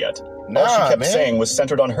marry yet. All she kept saying was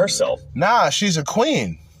centered on herself. Nah, she's a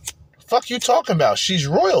queen. Fuck you talking about? She's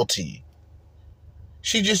royalty.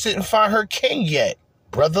 She just didn't find her king yet,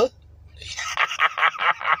 brother.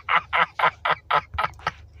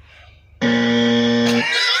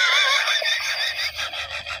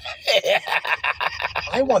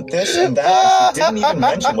 I want this and that, and she didn't even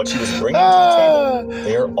mention what she was bringing to the table.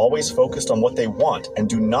 They are always focused on what they want and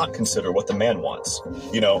do not consider what the man wants.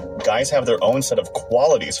 You know, guys have their own set of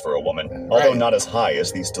qualities for a woman, although not as high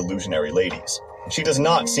as these delusionary ladies. She does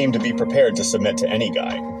not seem to be prepared to submit to any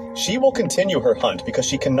guy. She will continue her hunt because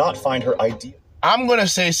she cannot find her ideal. I'm going to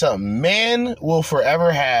say something. Men will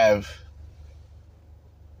forever have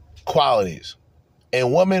qualities,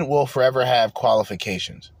 and women will forever have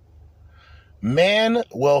qualifications. Man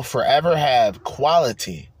will forever have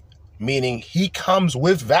quality, meaning he comes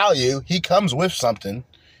with value, he comes with something,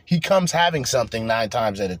 he comes having something 9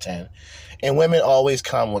 times out of 10. And women always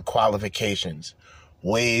come with qualifications,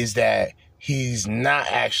 ways that he's not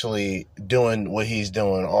actually doing what he's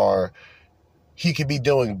doing, or he could be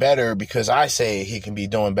doing better because I say he can be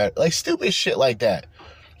doing better. Like stupid shit like that.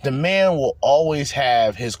 The man will always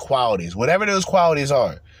have his qualities, whatever those qualities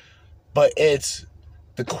are. But it's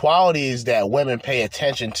the qualities that women pay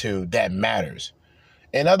attention to that matters.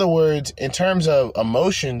 In other words, in terms of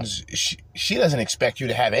emotions, she doesn't expect you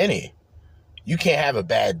to have any. You can't have a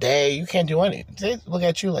bad day. You can't do anything. They look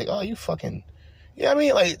at you like, oh, you fucking, you know what I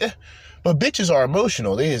mean? Like, but bitches are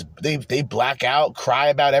emotional. They black out, cry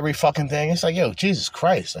about every fucking thing. It's like, yo, Jesus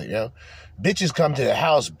Christ. Like, yo, bitches come to the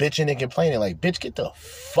house bitching and complaining. Like, bitch, get the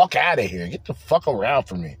fuck out of here. Get the fuck around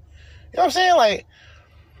from me. You know what I'm saying? Like,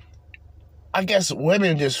 I guess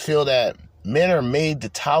women just feel that men are made to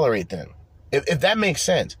tolerate them. If that makes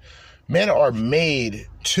sense. Men are made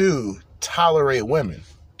to tolerate women,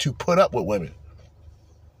 to put up with women.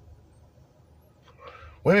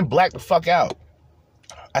 Women black the fuck out.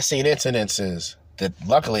 I seen incidences that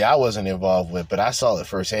luckily I wasn't involved with, but I saw it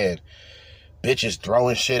firsthand. Bitches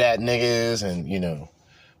throwing shit at niggas, and, you know,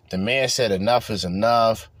 the man said enough is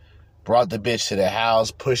enough. Brought the bitch to the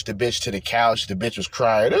house, pushed the bitch to the couch. The bitch was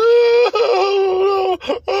crying.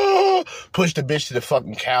 Pushed the bitch to the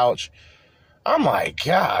fucking couch. I'm like,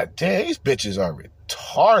 God damn, these bitches are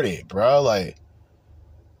retarded, bro. Like,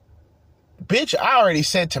 bitch, I already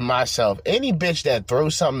said to myself, any bitch that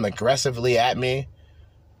throws something aggressively at me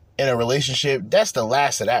in a relationship, that's the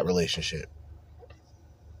last of that relationship.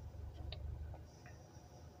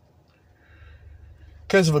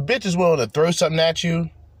 Because if a bitch is willing to throw something at you,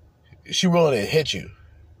 she willing to hit you.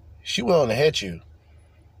 She willing to hit you.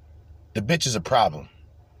 The bitch is a problem.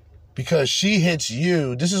 Because she hits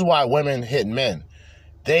you. This is why women hit men.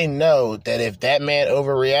 They know that if that man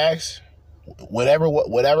overreacts,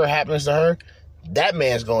 whatever happens to her, that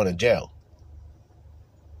man's going to jail.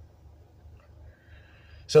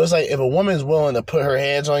 So it's like if a woman's willing to put her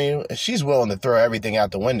hands on you, and she's willing to throw everything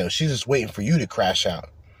out the window, she's just waiting for you to crash out.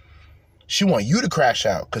 She want you to crash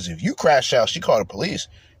out. Because if you crash out, she call the police.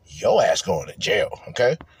 Your ass going to jail,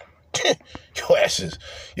 okay? Your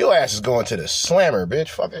ass is going to the slammer, bitch.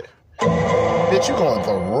 Fuck it. Bitch, you going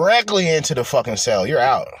directly into the fucking cell. You're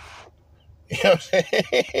out. You know what I'm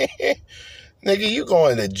saying? Nigga, you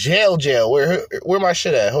going to jail. Where my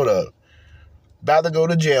shit at? Hold up. About to go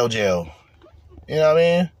to jail. You know what I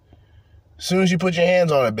mean? As soon as you put your hands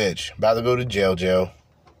on a bitch, about to go to jail.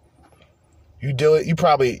 You do it, you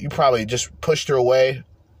probably just pushed her away.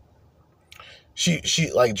 She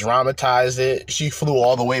like dramatized it. She flew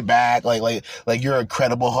all the way back, like you're a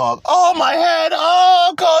Incredible Hulk. Oh, my head!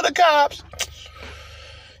 Oh, call the cops!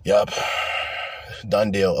 Yup. Done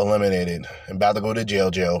deal. Eliminated. I'm about to go to jail.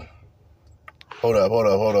 Hold up.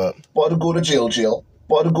 About to go to jail.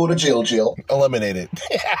 About to go to jail. Eliminated.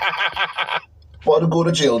 About to go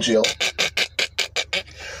to jail.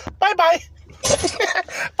 Bye. Bye.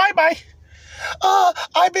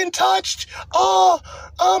 I've been touched.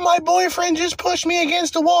 My boyfriend just pushed me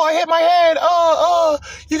against the wall. I hit my head.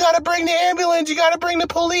 You gotta bring the ambulance. You gotta bring the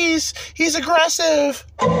police. He's aggressive.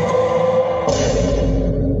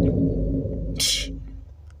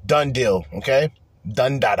 Done deal, okay?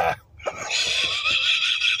 Done dada.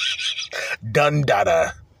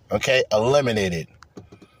 Okay? Eliminated.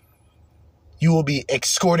 You will be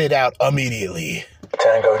escorted out immediately.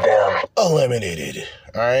 Tango down. Eliminated.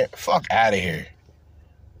 Alright? Fuck out of here.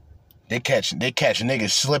 They catch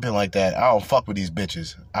niggas slipping like that. I don't fuck with these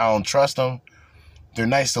bitches. I don't trust them. They're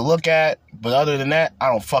nice to look at, but other than that, I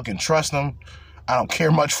don't fucking trust them. I don't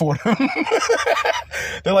care much for them.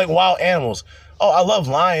 They're like wild animals. Oh, I love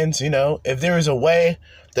lions, you know. If there was a way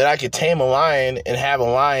that I could tame a lion and have a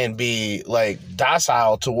lion be like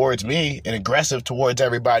docile towards me and aggressive towards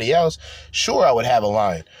everybody else, sure, I would have a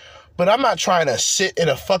lion. But I'm not trying to sit in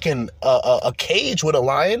a fucking a cage with a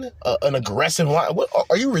lion, an aggressive lion. What,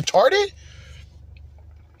 are you retarded?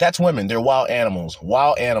 That's women. They're wild animals.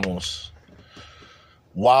 Wild animals.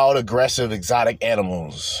 Wild, aggressive, exotic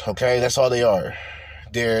animals. Okay? That's all they are.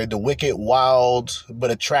 They're the wicked, wild, but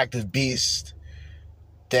attractive beast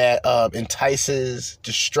that entices,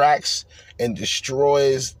 distracts, and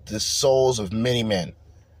destroys the souls of many men.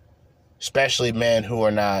 Especially men who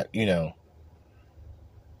are not, you know,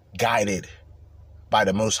 guided by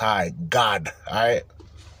the Most High God. All right?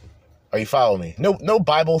 Are you following me? No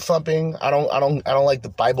Bible thumping. I don't like the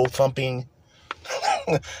Bible thumping.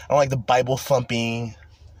 I don't like the Bible thumping.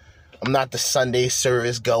 I'm not the Sunday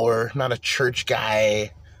service goer. I'm not a church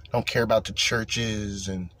guy. I don't care about the churches,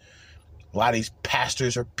 and a lot of these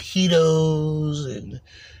pastors are pedos, and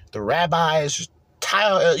the rabbis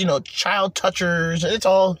are child touchers, and it's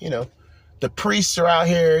all, you know, the priests are out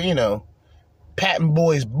here, you know, patting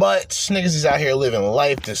boys' butts. Niggas is out here living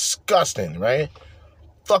life disgusting, right?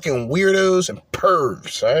 Fucking weirdos and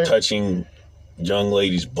pervs, right? Touching young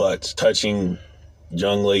ladies' butts.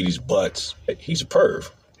 He's a perv.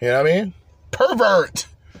 You know what I mean? Pervert.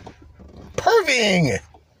 Perving.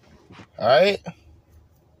 All right?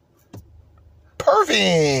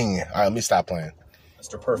 Perving. All right, let me stop playing.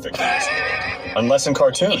 Mr. Perfect in this world. Unless in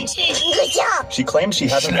cartoons. Good job. She claims she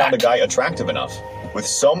hasn't found a guy attractive enough. With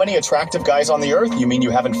so many attractive guys on the earth, you mean you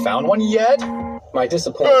haven't found one yet? My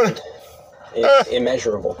disappointment is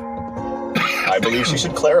immeasurable. I believe she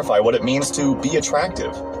should clarify what it means to be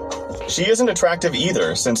attractive. She isn't attractive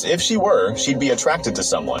either, since if she were, she'd be attracted to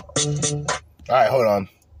someone. All right, hold on.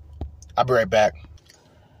 I'll be right back.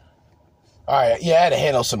 All right, yeah, I had to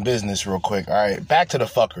handle some business real quick. All right, back to the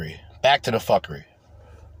fuckery.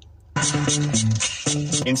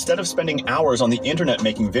 Instead of spending hours on the internet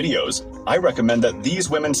making videos, I recommend that these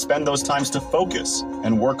women spend those times to focus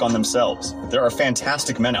and work on themselves. There are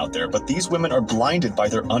fantastic men out there, but these women are blinded by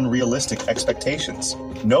their unrealistic expectations.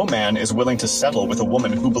 No man is willing to settle with a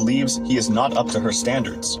woman who believes he is not up to her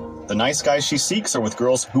standards. The nice guys she seeks are with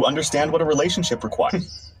girls who understand what a relationship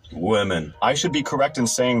requires. Women. I should be correct in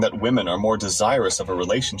saying that women are more desirous of a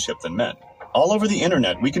relationship than men. All over the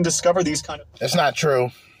internet, we can discover these kind of... That's not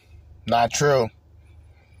true. Not true.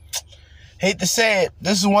 Hate to say it,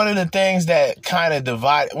 this is one of the things that kind of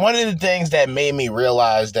divided. One of the things that made me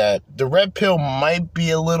realize that the red pill might be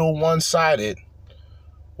a little one-sided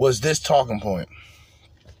was this talking point.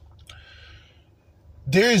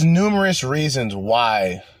 There's numerous reasons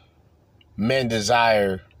why men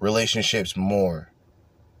desire relationships more.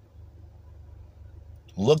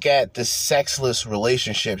 Look at the sexless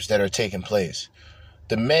relationships that are taking place.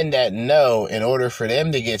 The men that know in order for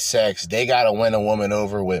them to get sex, they got to win a woman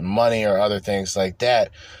over with money or other things like that,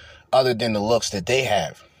 other than the looks that they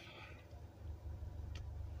have.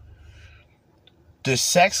 The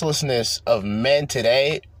sexlessness of men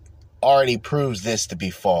today already proves this to be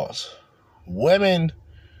false. Women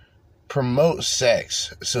promote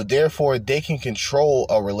sex, so therefore they can control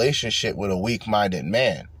a relationship with a weak-minded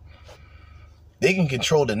man. They can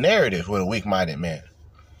control the narrative with a weak-minded man.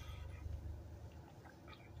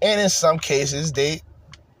 And in some cases, they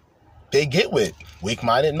get with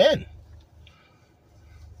weak-minded men.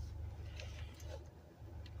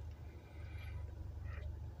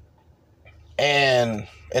 And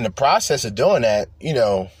in the process of doing that, you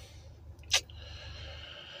know,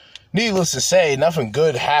 needless to say, nothing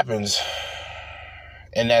good happens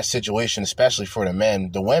in that situation, especially for the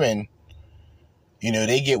men. The women, you know,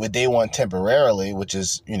 they get what they want temporarily, which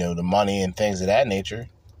is, you know, the money and things of that nature.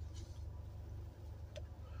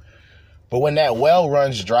 But when that well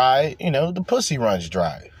runs dry, you know, the pussy runs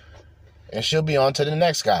dry. And she'll be on to the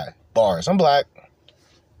next guy. Bars. I'm black.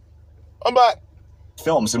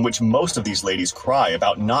 Films in which most of these ladies cry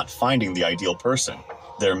about not finding the ideal person.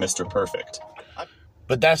 They're Mr. Perfect.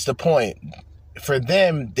 But that's the point. For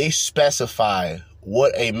them, they specify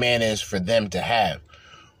what a man is for them to have.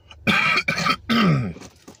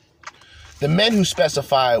 The men who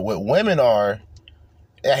specify what women are,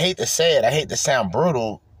 I hate to say it, I hate to sound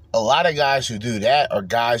brutal, a lot of guys who do that are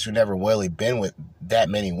guys who never really been with that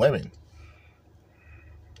many women.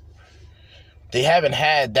 They haven't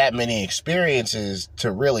had that many experiences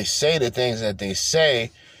to really say the things that they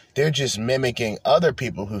say. They're just mimicking other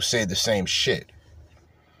people who say the same shit.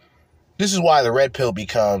 This is why the red pill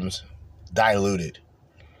becomes diluted.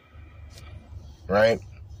 Right?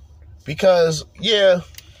 Because, yeah,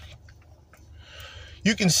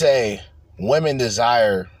 you can say women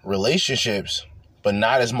desire relationships, but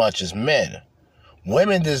not as much as men.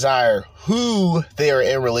 Women desire who they are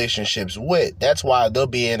in relationships with. That's why they'll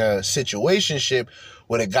be in a situationship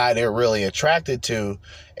with a guy they're really attracted to,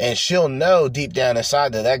 and she'll know deep down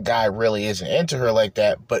inside that that guy really isn't into her like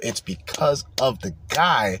that, but it's because of the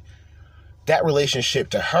guy. That relationship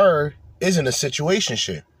to her isn't a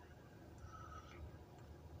situationship.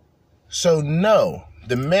 So no,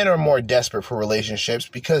 the men are more desperate for relationships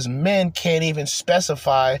because men can't even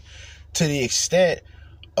specify to the extent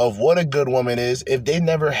of what a good woman is if they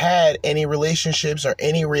never had any relationships or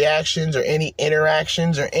any reactions or any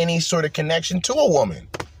interactions or any sort of connection to a woman.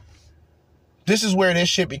 This is where this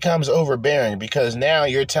shit becomes overbearing, because now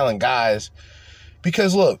you're telling guys,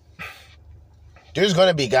 because look, there's going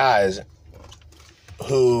to be guys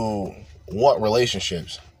who want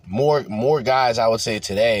relationships. More guys, I would say,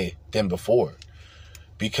 today than before,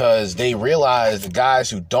 because they realize, the guys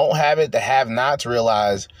who don't have it, the have-nots,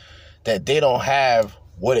 realize that they don't have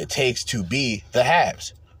what it takes to be the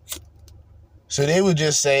haves. So they would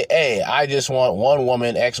just say, hey, I just want one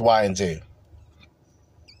woman, X, Y, and Z.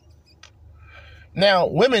 Now,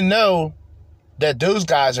 women know that those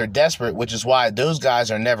guys are desperate, which is why those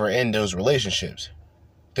guys are never in those relationships.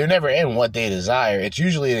 They're never in what they desire. It's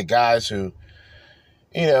usually the guys who,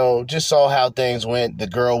 you know, just saw how things went. The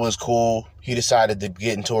girl was cool. He decided to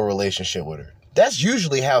get into a relationship with her. That's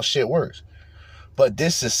usually how shit works. But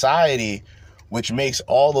this society, which makes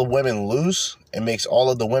all the women loose and makes all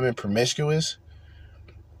of the women promiscuous,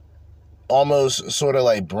 almost sort of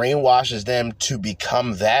like brainwashes them to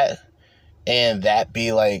become that, and that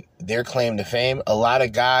be like their claim to fame. A lot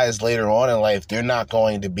of guys later on in life, they're not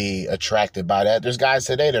going to be attracted by that. There's guys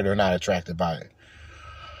today that are not attracted by it.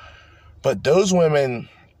 But those women,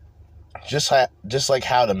 just like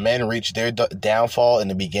how the men reach their downfall in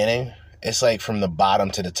the beginning, it's like from the bottom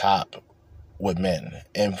to the top with men.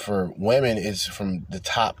 And for women, it's from the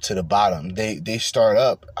top to the bottom. They start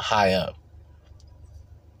up high up.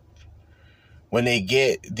 When they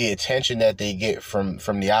get the attention that they get from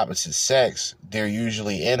the opposite sex, they're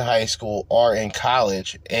usually in high school or in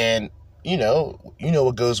college. And, you know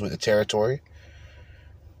what goes with the territory.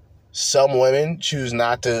 Some women choose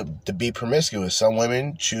not to be promiscuous. Some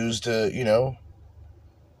women choose to,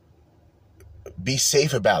 be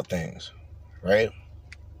safe about things, right?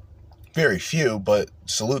 Very few, but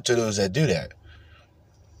salute to those that do that.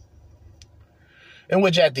 In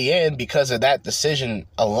which at the end, because of that decision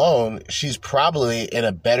alone, she's probably in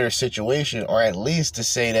a better situation, or at least to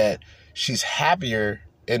say that she's happier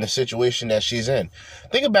in the situation that she's in.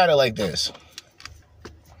 Think about it like this.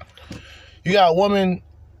 You got a woman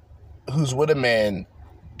who's with a man,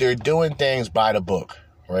 they're doing things by the book,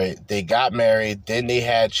 right? They got married, then they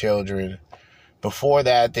had children. Before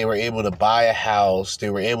that, they were able to buy a house. They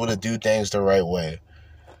were able to do things the right way.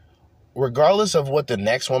 Regardless of what the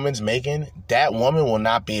next woman's making, that woman will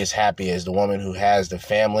not be as happy as the woman who has the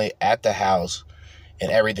family at the house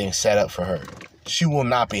and everything set up for her. She will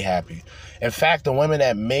not be happy. In fact, the women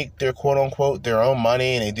that make their quote-unquote their own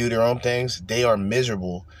money and they do their own things, they are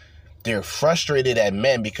miserable. They're frustrated at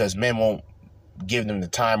men because men won't give them the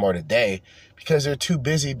time or the day because they're too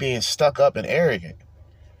busy being stuck up and arrogant.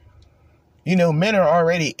 Men are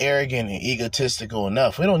already arrogant and egotistical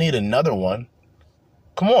enough. We don't need another one.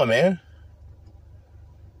 Come on, man.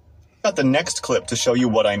 Got the next clip to show you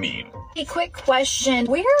what I mean. A quick question.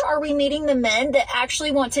 Where are we meeting the men that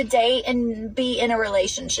actually want to date and be in a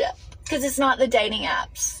relationship? Because it's not the dating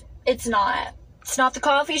apps. It's not the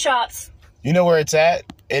coffee shops. You know where it's at?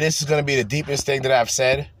 And this is going to be the deepest thing that I've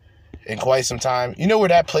said in quite some time. You know where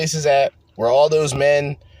that place is at? Where all those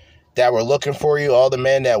men that were looking for you, all the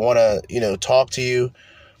men that want to, talk to you,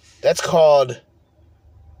 that's called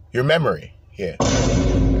your memory. Yeah.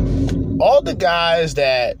 All the guys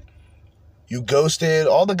that you ghosted,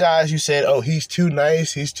 all the guys you said, oh, he's too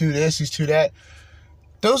nice, he's too this, he's too that.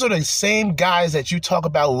 Those are the same guys that you talk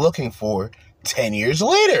about looking for 10 years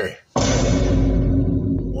later.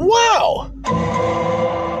 Wow.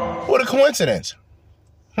 What a coincidence.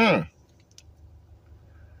 But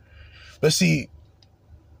see,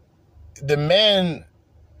 the men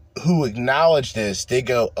who acknowledge this, they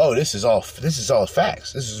go, oh, this is all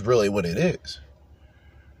facts. This is really what it is.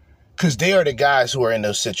 Because they are the guys who are in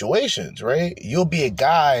those situations, right? You'll be a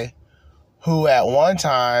guy who at one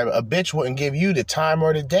time, a bitch wouldn't give you the time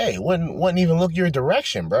or the day. Wouldn't even look your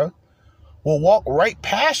direction, bro. Will walk right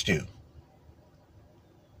past you.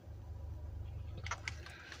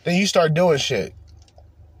 Then you start doing shit.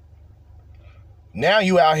 Now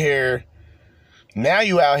you out here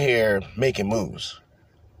making moves.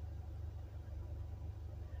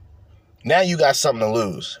 Now you got something to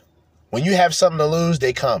lose. When you have something to lose,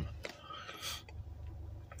 they come.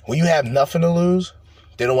 When you have nothing to lose,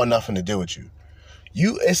 they don't want nothing to do with you.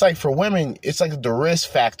 It's like for women, it's like the risk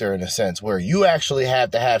factor in a sense where you actually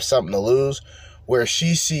have to have something to lose, where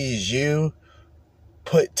she sees you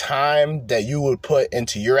put time that you would put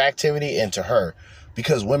into your activity into her,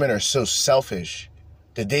 because women are so selfish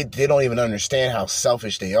that they don't even understand how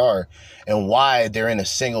selfish they are and why they're in a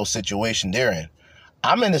single situation they're in.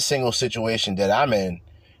 I'm in a single situation that I'm in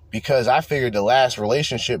because I figured the last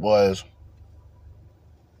relationship was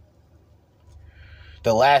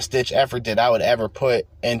the last ditch effort that I would ever put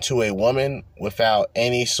into a woman without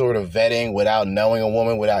any sort of vetting, without knowing a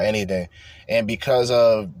woman, without anything. And because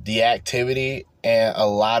of the activity and a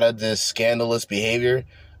lot of this scandalous behavior,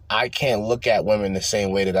 I can't look at women the same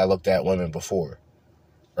way that I looked at women before,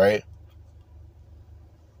 right?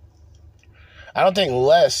 I don't think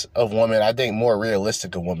less of women, I think more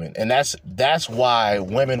realistic of women. And that's why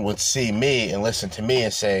women would see me and listen to me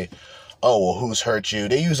and say, oh, well, who's hurt you?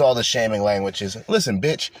 They use all the shaming languages. Listen,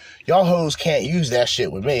 bitch, y'all hoes can't use that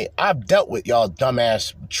shit with me. I've dealt with y'all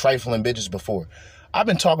dumbass trifling bitches before. I've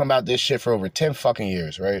been talking about this shit for over 10 fucking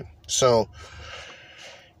years, right? So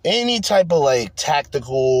any type of like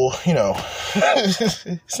tactical,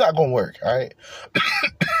 it's not going to work, all right?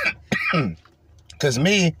 Because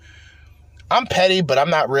me, I'm petty, but I'm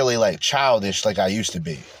not really like childish like I used to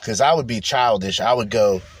be. Because I would be childish. I would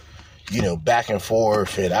go, back and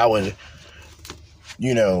forth, and I would,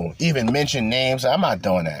 even mention names. I'm not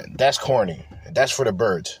doing that. That's corny. That's for the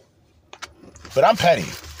birds. But I'm petty.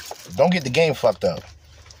 Don't get the game fucked up.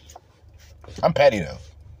 I'm petty, though.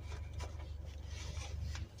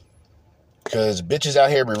 Because bitches out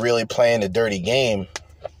here be really playing the dirty game.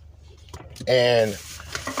 And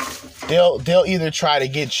they'll either try to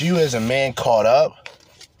get you as a man caught up,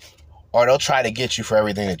 or they'll try to get you for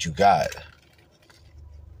everything that you got.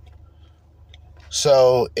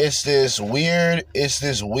 So it's this weird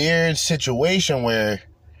situation where,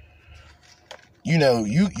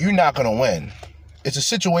 you're not going to win. It's a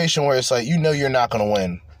situation where it's like, you're not going to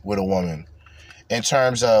win with a woman. In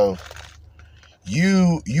terms of,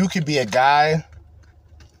 you could be a guy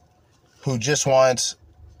who just wants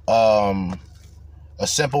a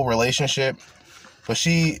simple relationship, but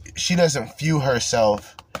she doesn't view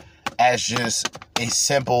herself as just a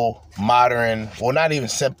simple modern, well, not even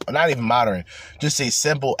modern, just a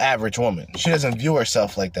simple average woman. She doesn't view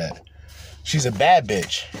herself like that. She's a bad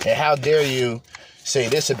bitch. And how dare you say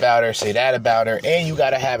this about her, say that about her, and you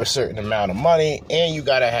gotta have a certain amount of money, and you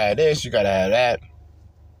gotta have this, you gotta have that.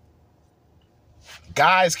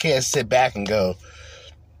 Guys can't sit back and go,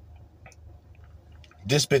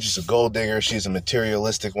 this bitch is a gold digger, she's a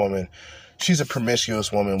materialistic woman, she's a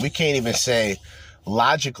promiscuous woman. We can't even say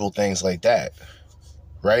logical things like that,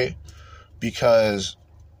 right? Because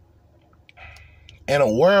in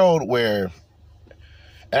a world where,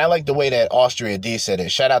 and I like the way that Austria D said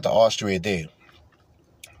it, shout out to Austria D.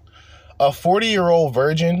 A 40-year-old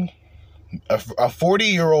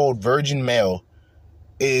virgin male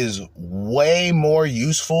is way more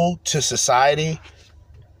useful to society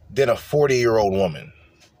than a 40-year-old woman.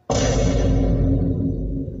 I'm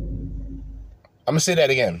going to say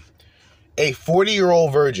that again. A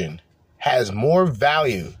 40-year-old virgin has more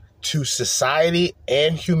value to society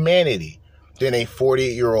and humanity than a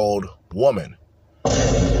 40-year-old woman.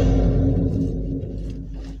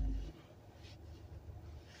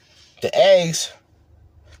 The eggs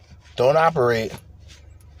don't operate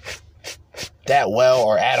that well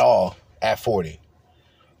or at all at 40.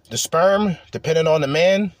 The sperm, depending on the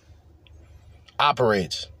man,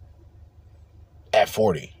 operates at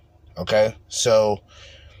 40. Okay? So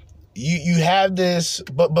you have this,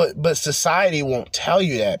 but society won't tell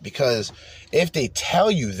you that, because if they tell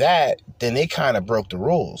you that, then they kind of broke the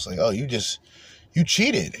rules. Like, oh, you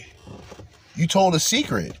cheated. You told a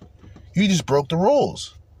secret. You just broke the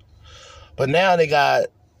rules. But now they got,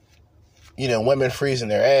 women freezing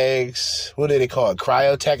their eggs. What do they call it?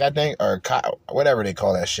 Cryotech, I think, or whatever they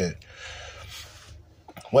call that shit.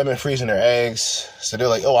 Women freezing their eggs. So they're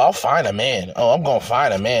like, oh, I'll find a man. Oh, I'm going to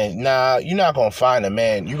find a man. Nah, you're not going to find a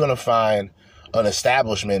man. You're going to find an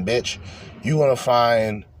establishment, bitch. You're going to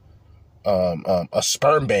find a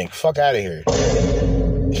sperm bank. Fuck out of here.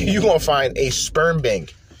 You're going to find a sperm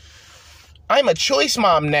bank. I'm a choice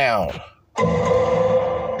mom now.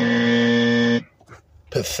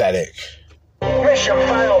 Pathetic. Mission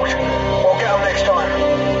failed. We'll get them next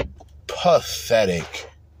time. Pathetic.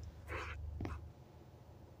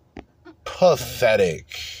 Pathetic.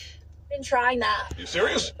 Been trying that. You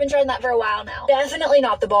serious? Been trying that for a while now. Definitely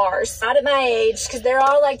not the bars. Not at my age, because they're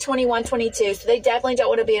all like 21, 22, so they definitely don't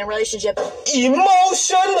want to be in a relationship.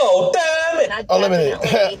 Emotional, damn it! And I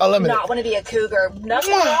definitely not want to be a cougar.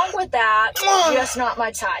 Nothing wrong with that. Just not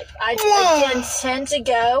my type. I tend to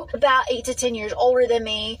go about 8 to 10 years older than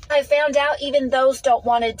me. I found out even those don't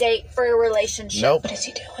want to date for a relationship. Nope. What is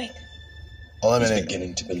he doing? Eliminate. He's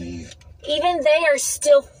beginning to believe. Even they are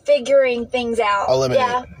still figuring things out. Eliminate.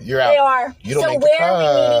 Yeah, You're out. They are. You don't so make where are we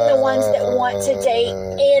meeting the ones that want to date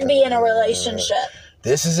and be in a relationship?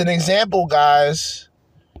 This is an example, guys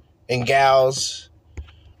and gals,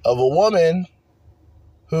 of a woman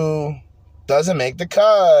who doesn't make the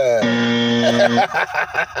cut.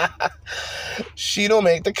 She don't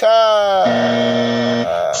make the cut.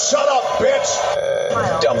 Shut up,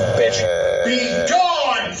 bitch! Dumb bitch. Be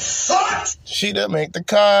gone, slut! She don't make the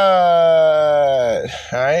cut.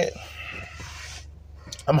 Alright?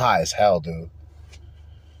 I'm high as hell, dude.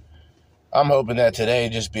 I'm hoping that today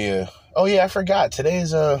just be a... Oh, yeah, I forgot.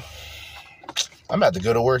 Today's I'm about to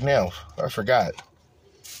go to work now. I forgot.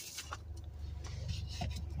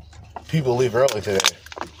 People leave early today.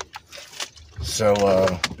 So,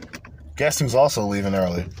 guess who's also leaving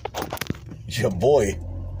early? Your boy.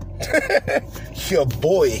 Your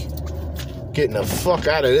boy. Getting the fuck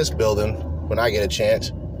out of this building when I get a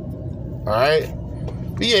chance. Alright?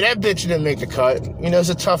 But yeah, that bitch didn't make the cut. You know, it's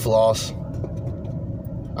a tough loss.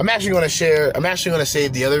 I'm actually going to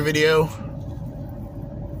save the other video.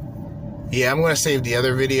 Yeah, I'm going to save the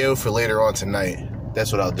other video for later on tonight.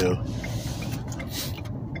 That's what I'll do.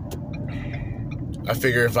 I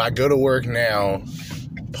figure if I go to work now,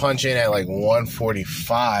 punch in at like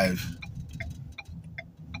 1:45,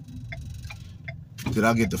 then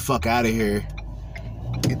I'll get the fuck out of here.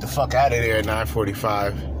 Get the fuck out of there at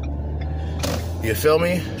 9:45. You feel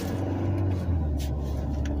me?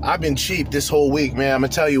 I've been cheap this whole week, man. I'm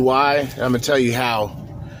gonna tell you why, and I'm gonna tell you how.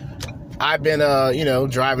 I've been,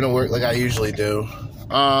 driving to work like I usually do.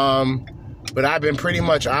 But I've been pretty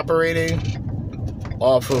much operating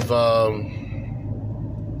off of,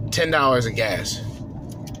 $10 of gas.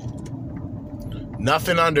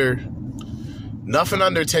 Nothing under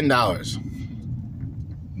 $10.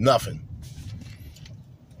 Nothing.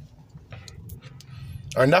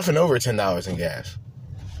 Or nothing over $10 in gas.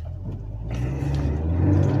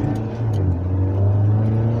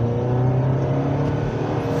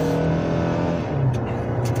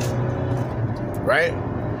 Right?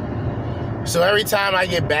 So every time I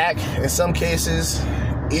get back, in some cases,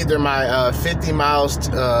 either my 50 miles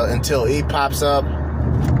until E pops up,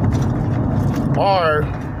 or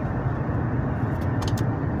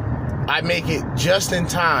I make it just in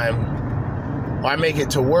time, or I make it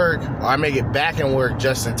to work, or I make it back in work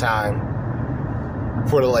just in time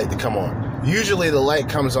for the light to come on. Usually the light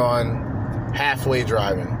comes on halfway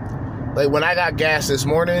driving. Like when I got gas this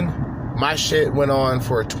morning, my shit went on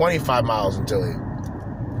for 25 miles until E.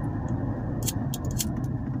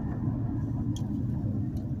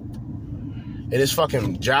 And this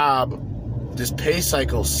fucking job, this pay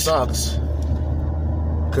cycle sucks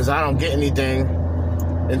because I don't get anything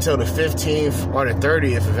until the 15th or the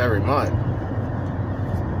 30th of every month.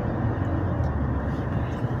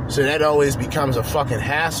 So that always becomes a fucking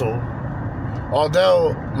hassle.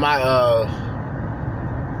 Although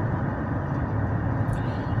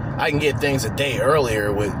I can get things a day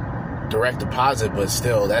earlier with direct deposit, but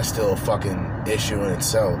still, that's still a fucking issue in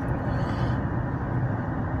itself.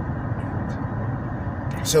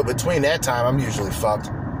 So between that time, I'm usually fucked.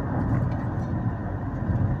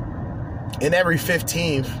 And every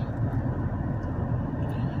 15th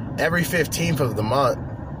of the month,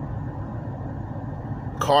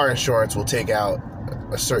 car insurance will take out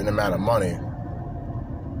a certain amount of money.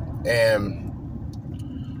 And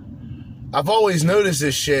I've always noticed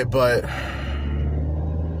this shit, but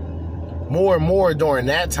more and more during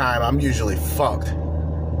that time, I'm usually fucked.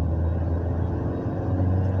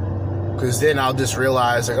 Because then I'll just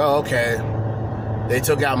realize, like, oh, okay, they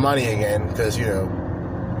took out money again. Because,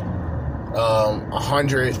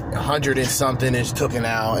 100 and something is taken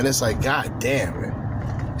out. And it's like, god damn, man.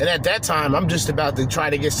 And at that time, I'm just about to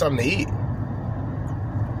try to get something to eat.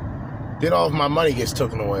 Then all of my money gets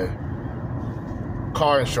taken away.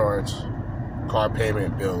 Car insurance, car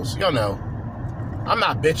payment, bills. Y'all know. I'm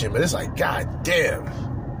not bitching, but it's like, god damn.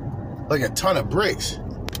 Like a ton of bricks.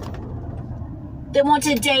 That want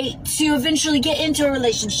to date to eventually get into a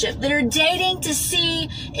relationship. That are dating to see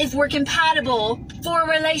if we're compatible for a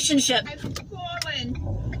relationship. I've fallen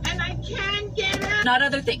and I can't get up. Not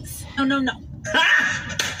other things. No.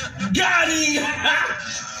 Got him!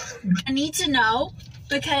 I need to know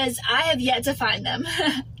because I have yet to find them.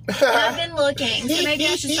 I've been looking, so maybe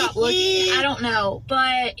I should stop looking. I don't know.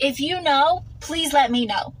 But if you know, please let me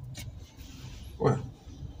know. What?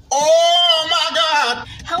 Oh, my God!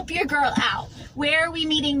 Help your girl out. Where are we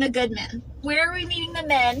meeting the good men? Where are we meeting the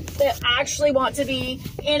men that actually want to be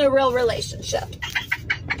in a real relationship?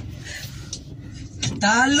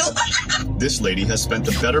 This lady has spent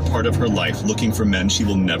the better part of her life looking for men she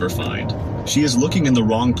will never find. She is looking in the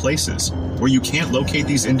wrong places, where you can't locate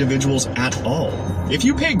these individuals at all. If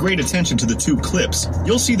you pay great attention to the two clips,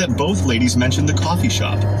 you'll see that both ladies mention the coffee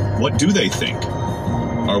shop. What do they think?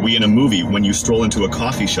 Are we in a movie when you stroll into a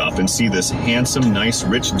coffee shop and see this handsome, nice,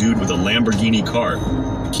 rich dude with a Lamborghini car,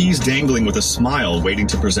 keys dangling with a smile waiting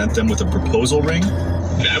to present them with a proposal ring?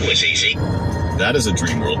 That was easy. That is a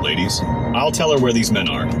dream world, ladies. I'll tell her where these men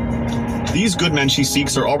are. These good men she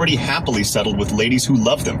seeks are already happily settled with ladies who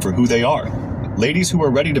love them for who they are. Ladies who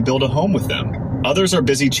are ready to build a home with them. Others are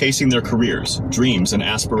busy chasing their careers, dreams, and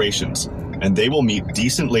aspirations, and they will meet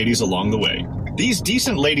decent ladies along the way. These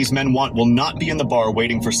decent ladies men want will not be in the bar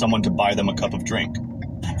waiting for someone to buy them a cup of drink.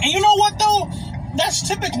 And you know what, though? That's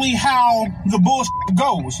typically how the bullshit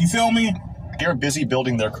goes, you feel me? They are busy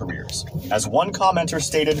building their careers. As one commenter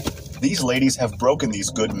stated, these ladies have broken these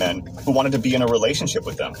good men who wanted to be in a relationship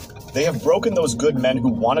with them. They have broken those good men who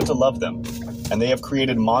wanted to love them, and they have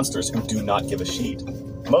created monsters who do not give a shit.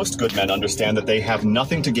 Most good men understand that they have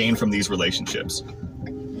nothing to gain from these relationships.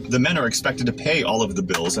 The men are expected to pay all of the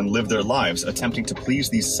bills and live their lives attempting to please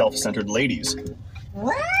these self-centered ladies.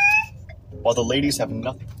 What? While the ladies have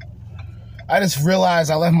nothing. I just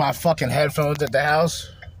realized I left my fucking headphones at the house.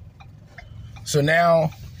 So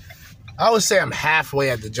now, I would say I'm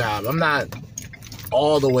halfway at the job. I'm not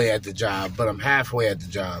all the way at the job, but I'm halfway at the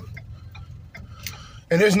job.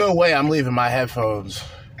 And there's no way I'm leaving my headphones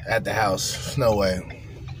at the house. There's no way.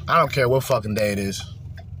 I don't care what fucking day it is.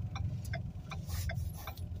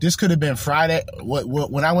 This could have been Friday.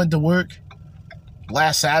 When I went to work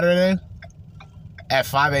last Saturday at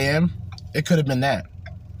 5 a.m., it could have been that.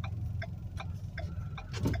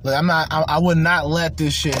 Look, I would not let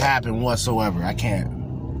this shit happen whatsoever. I can't.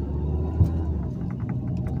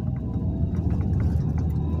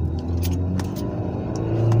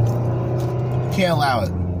 Can't allow it.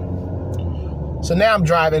 So now I'm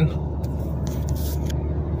driving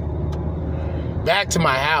back to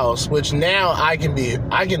my house, which now I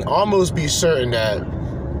can almost be certain that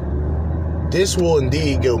this will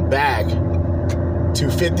indeed go back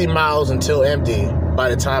to 50 miles until empty by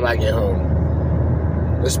the time I get home.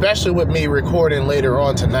 Especially with me recording later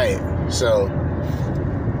on tonight. So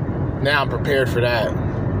now I'm prepared for that.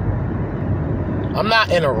 I'm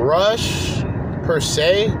not in a rush per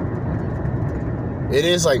se. It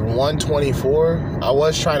is like 1:24. I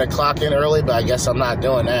was trying to clock in early, but I guess I'm not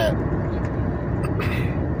doing that.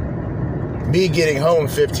 Me getting home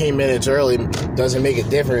 15 minutes early doesn't make a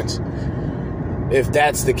difference if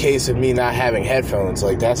that's the case of me not having headphones.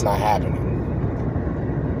 Like, that's not happening.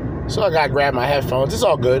 So I gotta grab my headphones. It's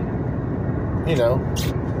all good. You know.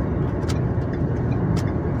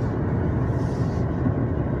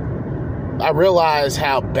 I realize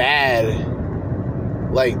how bad,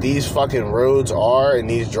 like, these fucking roads are and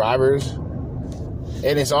these drivers.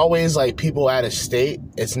 And it's always, like, people out of state.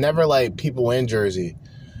 It's never, like, people in Jersey.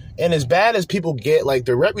 And as bad as people get, like,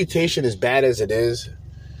 their reputation as bad as it is,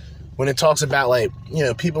 when it talks about, like, you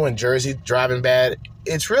know, people in Jersey driving bad,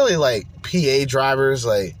 it's really, like, PA drivers,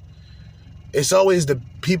 like, it's always the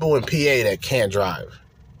people in PA that can't drive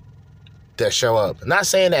that show up. I'm not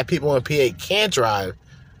saying that people in PA can't drive.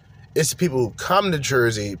 It's the people who come to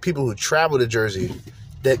Jersey, people who travel to Jersey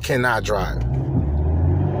that cannot drive.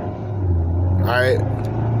 Alright?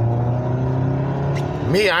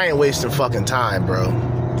 Me, I ain't wasting fucking time, bro.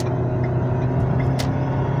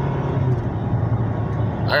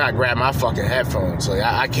 I gotta grab my fucking headphones. Like,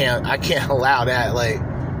 I can't allow that. Like,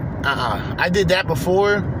 I did that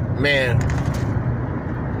before. Man,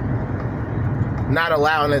 not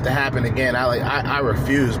allowing it to happen again. I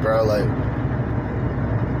refuse, bro. Like,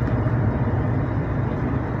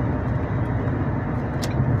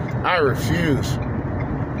 I refuse.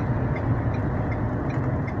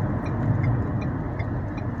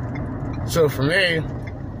 So for me,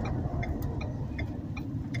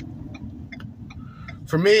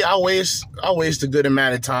 I waste a good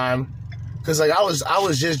amount of time, because like I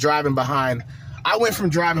was just driving behind. I went from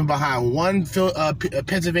driving behind one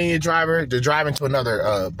Pennsylvania driver to driving to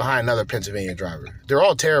another behind another Pennsylvania driver. They're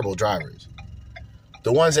all terrible drivers.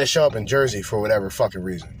 The ones that show up in Jersey for whatever fucking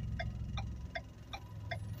reason.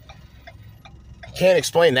 Can't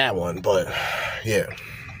explain that one, but yeah.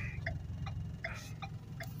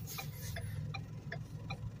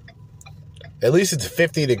 At least it's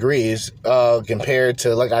 50 degrees compared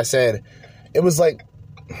to, like I said, it was like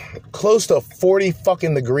close to 40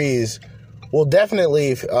 fucking degrees. Well,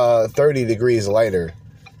 definitely 30 degrees lighter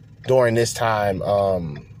during this time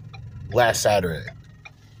last Saturday.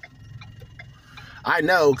 I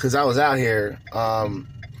know because I was out here, 5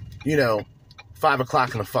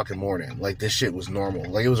 o'clock in the fucking morning. Like, this shit was normal.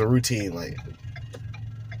 Like, it was a routine. Like,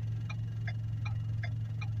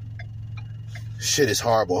 shit is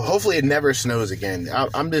horrible. Hopefully it never snows again.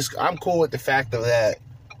 I'm cool with the fact of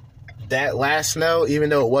that last snow, even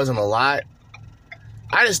though it wasn't a lot.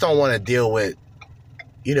 I just don't want to deal with,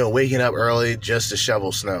 waking up early just to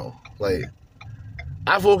shovel snow. Like,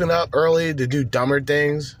 I've woken up early to do dumber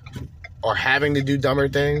things, or having to do dumber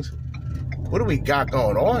things. What do we got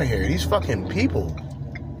going on here? These fucking people.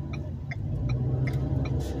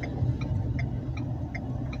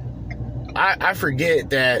 I forget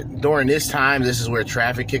that during this time, this is where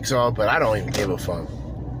traffic kicks off, but I don't even give a fuck.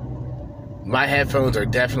 My headphones are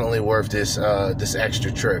definitely worth this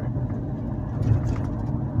extra trip.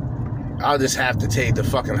 I'll just have to take the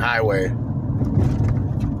fucking highway.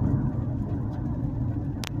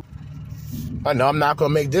 I know I'm not going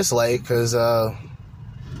to make this late because, oh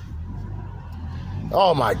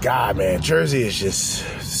my God, man. Jersey is just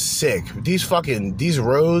sick. These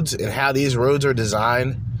roads and how these roads are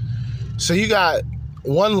designed. So you got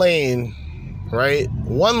one lane, right?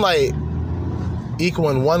 One light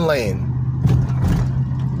equaling one lane.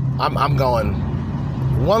 I'm going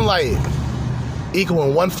one light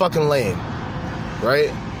equaling one fucking lane,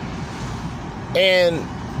 right? And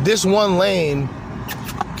this one lane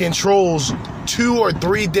controls 2 or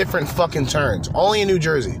 3 different fucking turns, only in New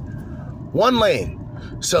Jersey. One lane.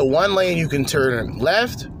 So one lane you can turn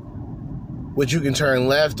left, which you can turn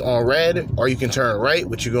left on red, or you can turn right,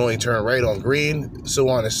 which you can only turn right on green, so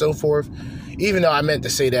on and so forth. Even though I meant to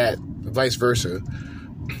say that, vice versa.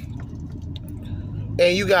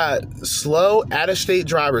 And you got slow, out-of-state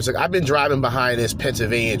drivers. Like, I've been driving behind this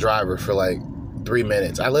Pennsylvania driver for like 3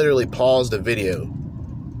 minutes. I literally paused the video,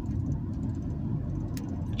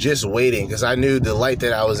 just waiting, because I knew the light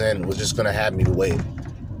that I was in was just going to have me to wait.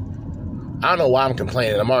 I don't know why I'm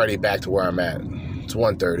complaining. I'm already back to where I'm at. It's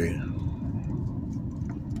 1:30.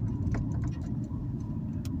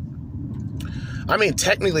 I mean,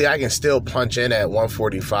 technically, I can still punch in at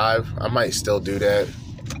 1:45. I might still do that.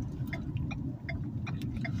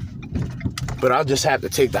 But I'll just have to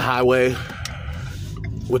take the highway,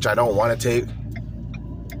 which I don't want to take.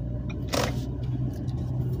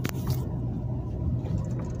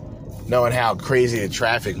 Knowing how crazy the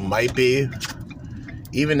traffic might be,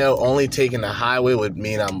 even though only taking the highway would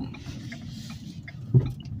mean I'm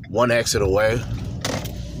one exit away.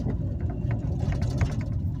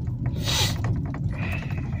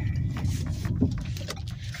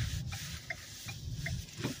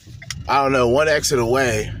 I don't know, one exit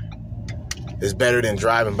away is better than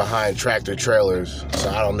driving behind tractor trailers, so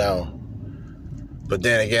I don't know. But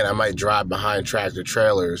then again, I might drive behind tractor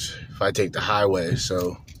trailers if I take the highway,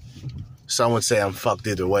 so some would say I'm fucked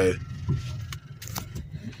either way.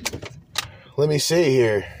 Let me see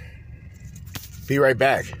here. Be right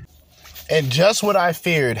back. And just what I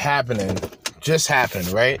feared happening just happened,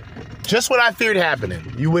 right? Just what I feared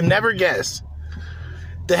happening. You would never guess.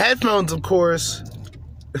 The headphones, of course,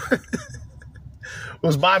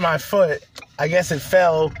 was by my foot. I guess it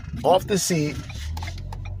fell off the seat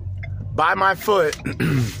by my foot.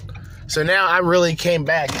 So now I really came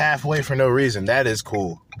back halfway for no reason. That is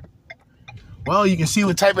cool. Well, you can see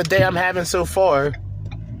what type of day I'm having so far.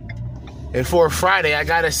 And for a Friday, I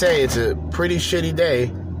gotta say, it's a pretty shitty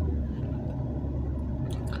day.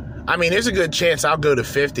 I mean, there's a good chance I'll go to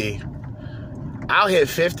 50. I'll hit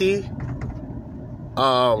 50.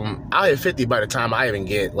 I'll hit 50 by the time I even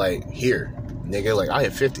get, like, here. Nigga, like, I'll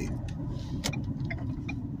hit 50.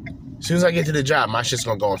 As soon as I get to the job, my shit's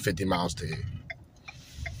gonna go on 50 miles to here.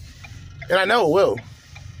 And I know it will.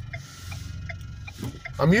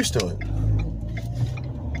 I'm used to it.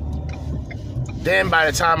 Then by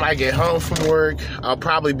the time I get home from work, I'll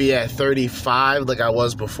probably be at 35 like I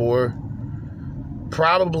was before.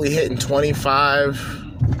 Probably hitting 25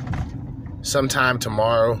 sometime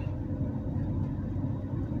tomorrow.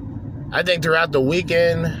 I think throughout the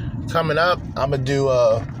weekend coming up, I'm going to do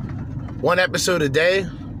one episode a day,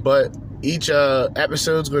 but each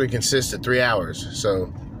episode's going to consist of 3 hours.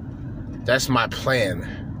 So that's my plan.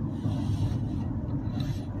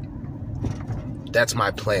 That's my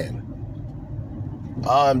plan.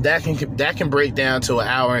 That can break down to 1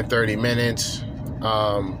 hour and 30 minutes.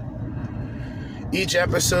 Each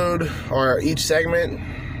episode or each segment,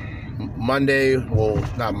 morning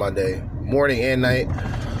and night,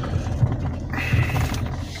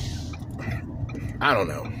 I don't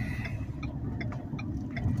know.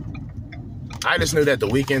 I just knew that the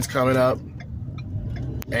weekend's coming up,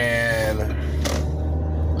 and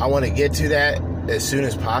I want to get to that as soon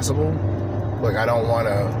as possible. Like, I don't want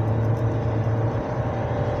to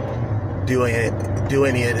do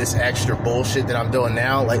any of this extra bullshit that I'm doing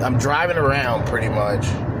now. Like, I'm driving around pretty much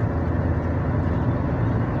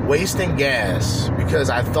wasting gas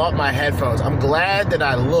because I thought my headphones, I'm glad that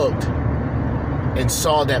I looked and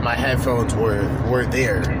saw that my headphones were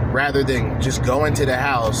there, rather than just go into the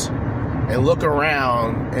house and look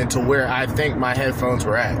around into where I think my headphones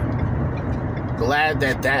were at. Glad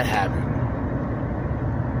that happened.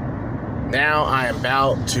 Now I am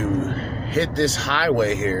about to hit this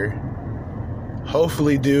highway here.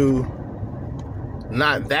 Hopefully do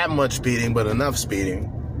not that much speeding, but enough speeding.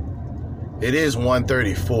 It is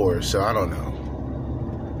 134, so I don't know.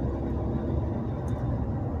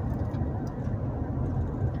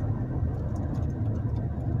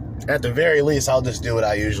 At the very least, I'll just do what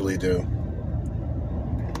I usually do.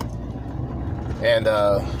 And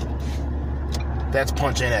that's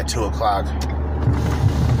punch in at 2 o'clock.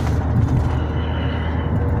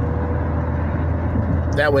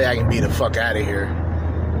 That way I can be the fuck out of here.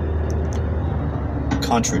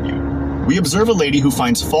 Contribute. We observe a lady who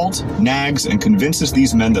finds fault, nags, and convinces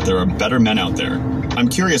these men that there are better men out there. I'm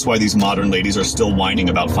curious why these modern ladies are still whining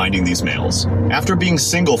about finding these males. After being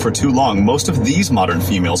single for too long, most of these modern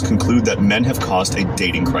females conclude that men have caused a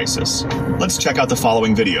dating crisis. Let's check out the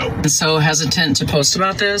following video. I'm so hesitant to post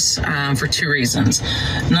about this for 2 reasons.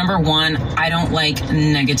 Number 1, I don't like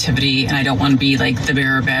negativity, and I don't want to be like the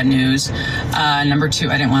bearer of bad news. Number 2,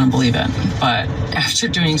 I didn't want to believe it. But after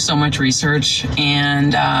doing so much research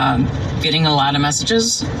and getting a lot of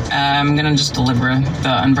messages, I'm going to just deliver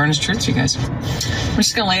the unvarnished truth to you guys. I'm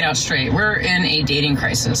just going to lay it out straight. We're in a dating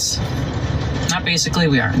crisis. Not basically,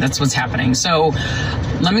 we are. That's what's happening. So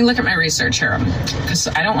let me look at my research here, because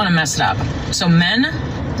I don't want to mess it up. So men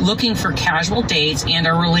looking for casual dates and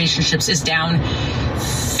our relationships is down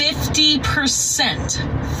 50%.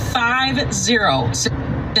 50.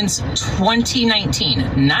 Since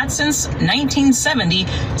 2019, not since 1970,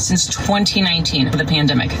 since 2019, the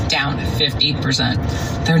pandemic, down 50%.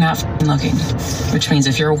 They're not looking, which means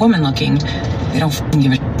if you're a woman looking, they don't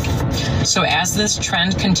give a shit. So as this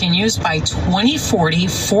trend continues, by 2040,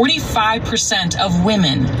 45% of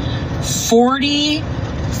women,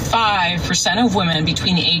 45% of women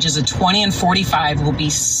between the ages of 20 and 45 will be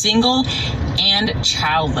single and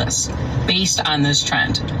childless based on this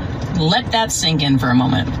trend. Let that sink in for a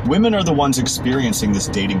moment. Women are the ones experiencing this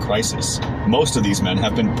dating crisis. Most of these men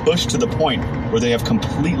have been pushed to the point where they have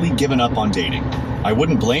completely given up on dating. I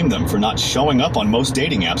wouldn't blame them for not showing up on most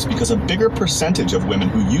dating apps, because a bigger percentage of women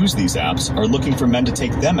who use these apps are looking for men to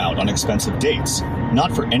take them out on expensive dates,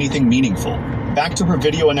 not for anything meaningful. Back to her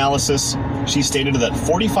video analysis, she stated that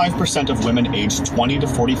 45% of women aged 20 to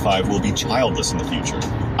 45 will be childless in the future.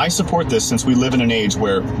 I support this, since we live in an age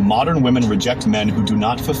where modern women reject men who do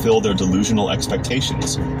not fulfill their delusional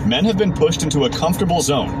expectations. Men have been pushed into a comfortable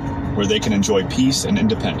zone where they can enjoy peace and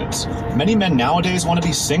independence. Many men nowadays want to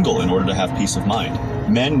be single in order to have peace of mind.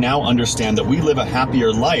 Men now understand that we live a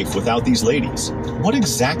happier life without these ladies. What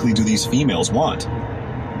exactly do these females want?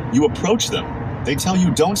 You approach them. They tell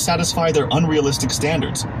you don't satisfy their unrealistic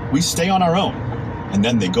standards. We stay on our own. And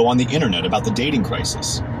then they go on the internet about the dating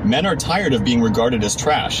crisis. Men are tired of being regarded as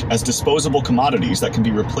trash, as disposable commodities that can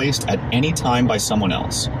be replaced at any time by someone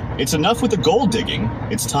else. It's enough with the gold digging.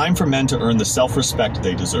 It's time for men to earn the self-respect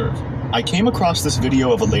they deserve. I came across this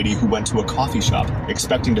video of a lady who went to a coffee shop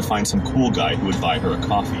expecting to find some cool guy who would buy her a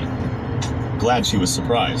coffee. Glad she was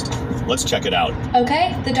surprised. Let's check it out.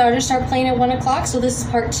 Okay, the Dodgers start playing at 1 o'clock, so this is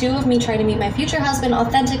part 2 of me trying to meet my future husband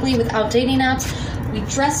authentically without dating apps. We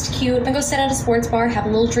dressed cute. I'm gonna go sit at a sports bar, have a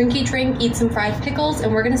little drinky drink, eat some fried pickles,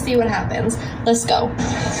 and we're gonna see what happens. Let's go.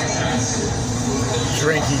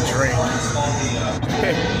 Drinky drink.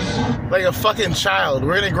 Like a fucking child.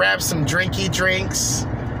 We're gonna grab some drinky drinks.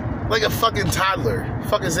 Like a fucking toddler.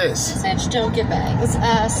 Fuck is this? Message, don't get bangs.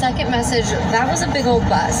 Second message, that was a big old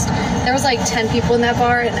bust. There was like 10 people in that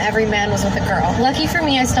bar and every man was with a girl. Lucky for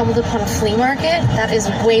me, I stumbled upon a flea market. That is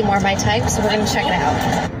way more my type, so we're gonna check it out.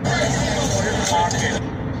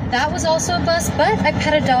 That was also a bust, but I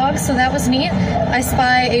pet a dog, so that was neat. I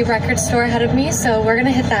spy a record store ahead of me, so we're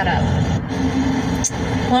gonna hit that up.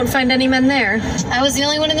 Won't find any men there. I was the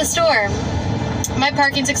only one in the store. My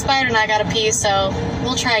parking's expired and I gotta pee, so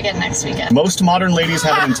we'll try again next weekend. Most modern ladies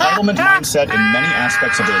have an entitlement mindset in many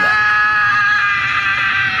aspects of their life.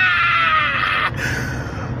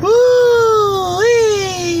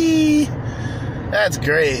 Woo-wee. That's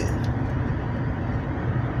great.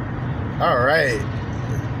 All right.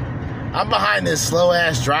 I'm behind this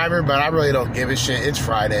slow-ass driver, but I really don't give a shit. It's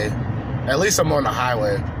Friday. At least I'm on the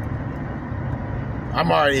highway.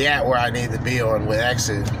 I'm already at where I need to be on with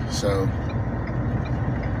exit, so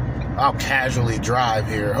I'll casually drive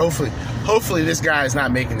here. Hopefully this guy is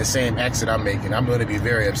not making the same exit I'm making. I'm going to be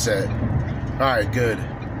very upset. All right, good.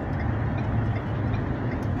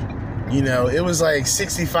 You know, it was like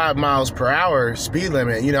 65 miles per hour speed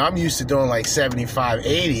limit. You know, I'm used to doing like 75,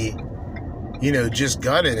 80, you know, just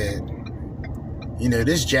gunning it. You know,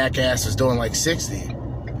 this jackass is doing like 60.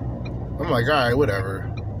 I'm like, all right, whatever.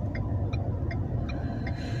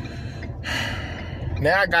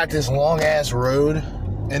 Now I got this long-ass road,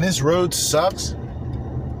 and this road sucks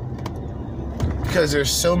because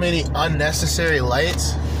there's so many unnecessary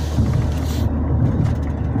lights.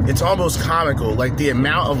 It's almost comical, like the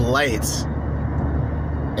amount of lights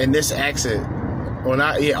in this exit,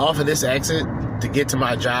 off of this exit to get to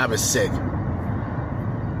my job is sick.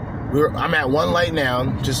 I'm at one light now,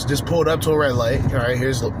 just pulled up to a red light. All right,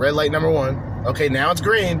 here's red light number 1. Okay, now it's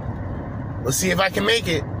green. Let's see if I can make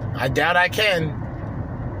it. I doubt I can.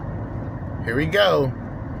 Here we go.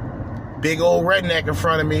 Big old redneck in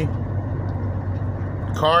front of me.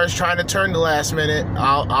 Car's trying to turn the last minute.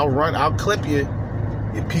 I'll clip you,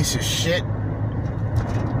 you piece of shit.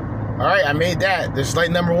 All right, I made that. There's light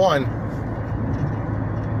number 1.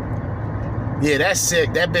 Yeah, that's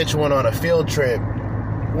sick. That bitch went on a field trip.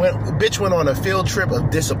 Bitch went on a field trip of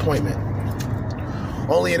disappointment.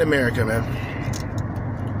 Only in America, man.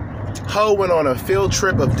 Ho went on a field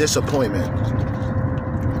trip of disappointment.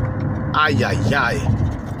 Ay, ay, ay.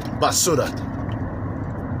 Basura.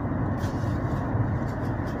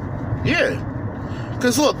 Yeah.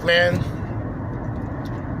 Because look, man.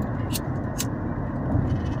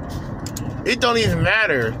 It don't even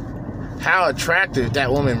matter how attractive that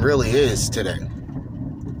woman really is today.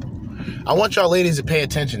 I want y'all ladies to pay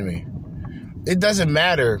attention to me. It doesn't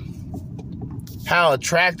matter how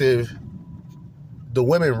attractive the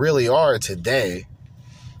women really are today,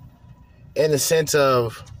 in the sense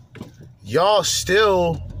of y'all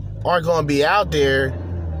still aren't going to be out there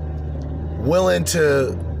willing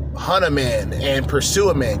to hunt a man and pursue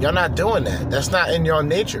a man. Y'all not doing that. That's not in your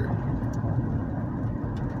nature.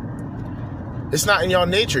 It's not in your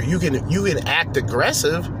nature. You can act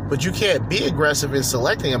aggressive, but you can't be aggressive in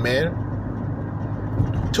selecting a man.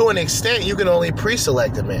 To an extent, you can only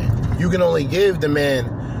pre-select a man. You can only give the man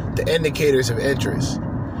the indicators of interest,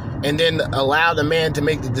 and then allow the man to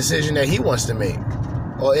make the decision that he wants to make,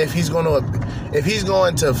 or if he's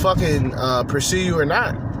going to fucking pursue you or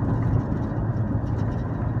not.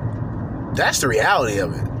 That's the reality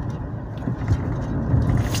of it.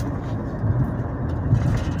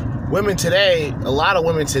 Women today, a lot of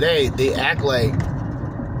women today, they act like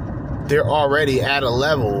they're already at a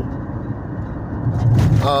level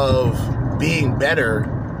of being better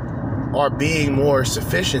or being more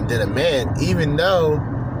sufficient than a man, even though,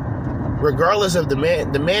 regardless of the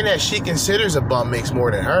man that she considers a bum makes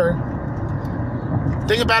more than her.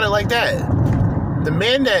 Think about it like that. The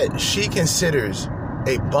man that she considers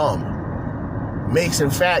a bum makes,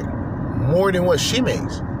 in fact, more than what she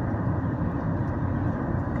makes.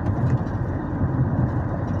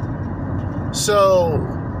 So,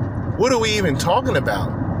 what are we even talking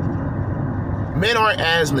about? Men aren't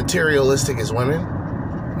as materialistic as women.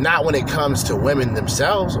 Not when it comes to women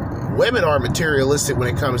themselves. Women are materialistic when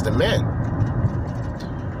it comes to men.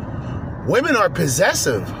 Women are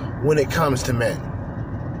possessive when it comes to men.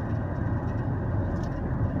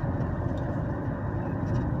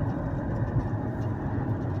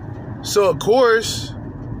 So, of course,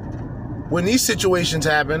 when these situations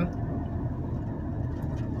happen,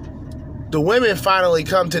 the women finally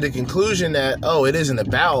come to the conclusion that, oh, it isn't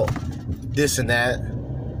about this and that.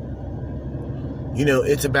 You know,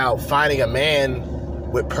 it's about finding a man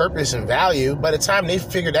with purpose and value. By the time they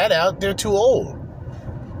figure that out, they're too old.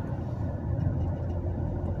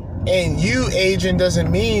 And you aging doesn't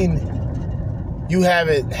mean you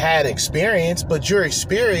haven't had experience, but your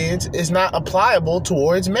experience is not applicable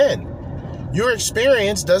towards men. Your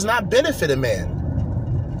experience does not benefit a man.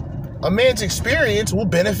 A man's experience will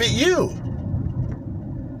benefit you.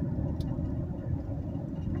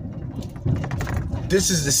 This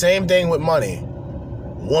is the same thing with money.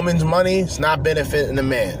 Woman's money is not benefiting a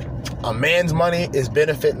man. A man's money is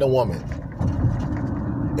benefiting a woman.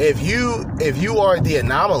 If you are the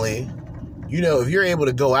anomaly, you know, if you're able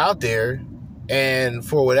to go out there and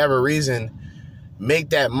for whatever reason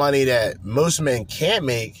make that money that most men can't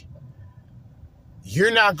make,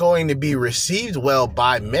 you're not going to be received well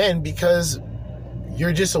by men because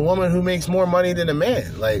you're just a woman who makes more money than a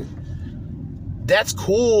man. Like, that's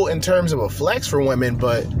cool in terms of a flex for women,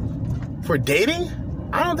 but for dating,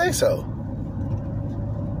 I don't think so.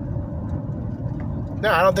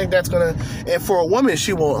 No, I don't think that's gonna. And for a woman,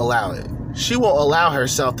 she won't allow it. She won't allow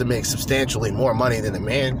herself to make substantially more money than a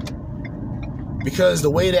man. Because the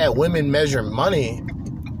way that women measure money,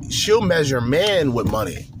 she'll measure man with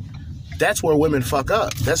money. That's where women fuck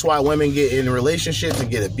up. That's why women get in relationships and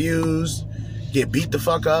get abused, get beat the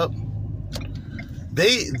fuck up.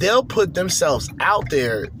 They'll put themselves out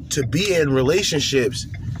there to be in relationships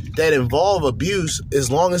that involve abuse as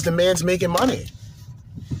long as the man's making money.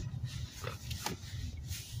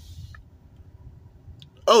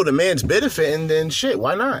 Oh, the man's benefiting, then shit,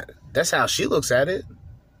 why not? That's how she looks at it.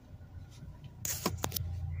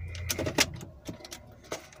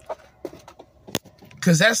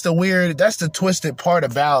 Because that's the twisted part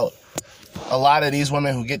about a lot of these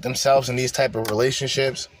women who get themselves in these type of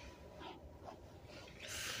relationships.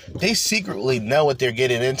 They secretly know what they're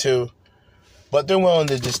getting into, but they're willing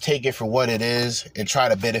to just take it for what it is and try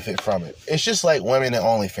to benefit from it. It's just like women in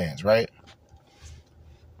OnlyFans, right?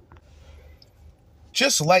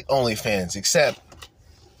 Just like OnlyFans, except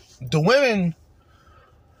the women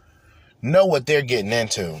know what they're getting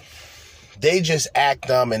into. They just act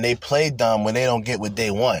dumb and they play dumb when they don't get what they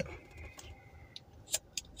want.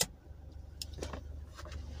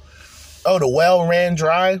 Oh, the well ran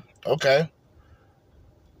dry? Okay.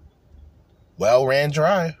 Well ran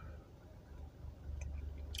dry.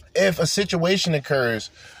 If a situation occurs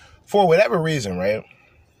for whatever reason, right?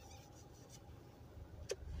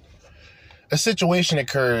 A situation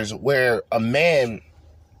occurs where a man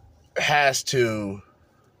has to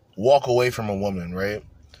walk away from a woman, right?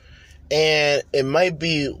 And it might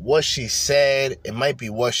be what she said, it might be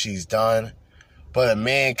what she's done, but a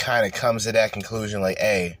man kind of comes to that conclusion like,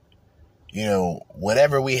 hey, you know,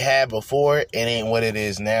 whatever we had before, it ain't what it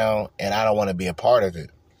is now, and I don't want to be a part of it.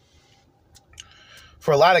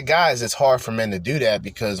 For a lot of guys, it's hard for men to do that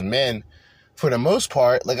because men, for the most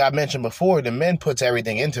part, like I mentioned before, the men puts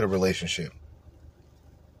everything into the relationship.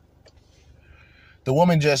 The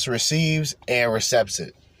woman just receives and recepts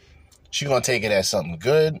it. She's going to take it as something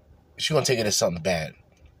good. She's going to take it as something bad.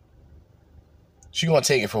 She's going to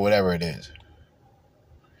take it for whatever it is.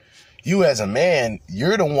 You as a man,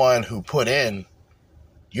 you're the one who put in.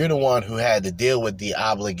 You're the one who had to deal with the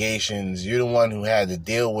obligations. You're the one who had to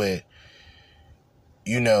deal with,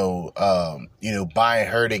 buying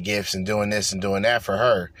her the gifts and doing this and doing that for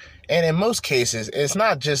her. And in most cases, it's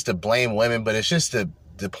not just to blame women, but it's just to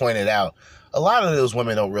point it out. A lot of those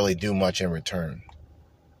women don't really do much in return.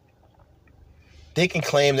 They can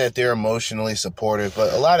claim that they're emotionally supportive,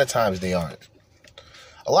 but a lot of times they aren't.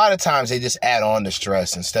 A lot of times they just add on to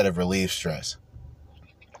stress instead of relieve stress.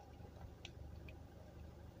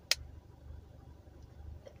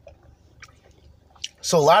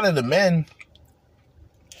 So a lot of the men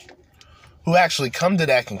who actually come to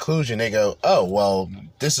that conclusion, they go, oh, well,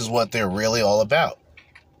 this is what they're really all about.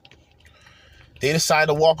 They decide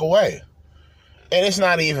to walk away. And it's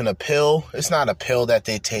not even a pill. It's not a pill that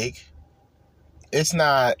they take. It's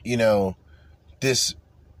not, this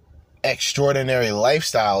extraordinary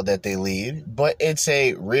lifestyle that they lead, but it's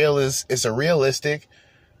a realistic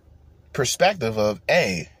perspective of,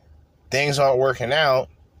 hey, things aren't working out.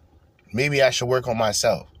 Maybe I should work on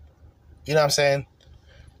myself. You know what I'm saying?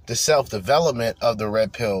 The self-development of the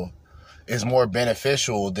red pill is more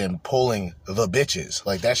beneficial than pulling the bitches.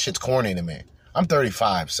 Like, that shit's corny to me. I'm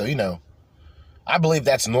 35, so, I believe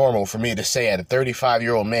that's normal for me to say at a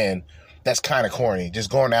 35-year-old man. That's kind of corny. Just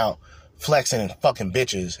going out, flexing and fucking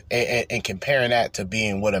bitches and comparing that to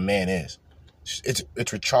being what a man is. It's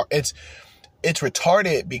retarded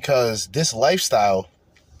because this lifestyle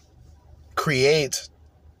creates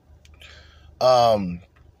the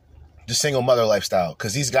single mother lifestyle.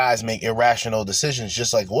 Because these guys make irrational decisions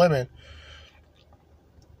just like women.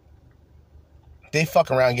 They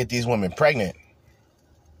fuck around and get these women pregnant.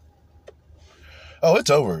 Oh,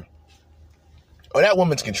 it's over. Oh, that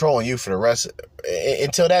woman's controlling you for the rest.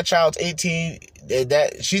 Until that child's 18,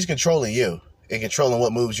 she's controlling you and controlling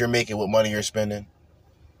what moves you're making, what money you're spending.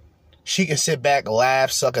 She can sit back,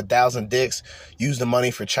 laugh, suck 1,000 dicks, use the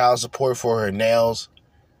money for child support for her nails.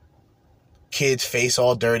 Kids' face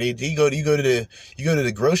all dirty. You go to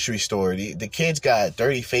the grocery store. The kids got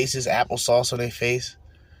dirty faces, applesauce on their face.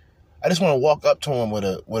 I just want to walk up to them with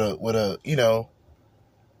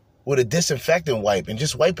a disinfectant wipe and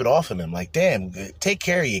just wipe it off of them. Like, damn, take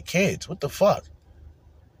care of your kids. What the fuck?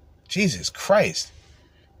 Jesus Christ.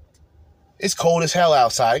 It's cold as hell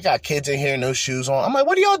outside. I got kids in here, no shoes on. I'm like,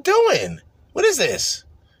 what are y'all doing? What is this?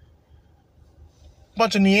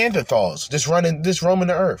 Bunch of Neanderthals just roaming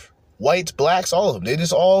the earth. Whites, blacks, all of them. They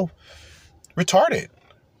just all retarded.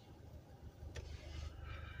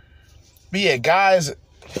 But yeah, guys,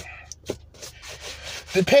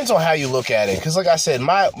 depends on how you look at it. Because like I said,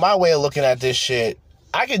 my way of looking at this shit,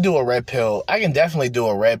 I can do a red pill. I can definitely do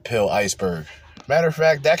a red pill iceberg. Matter of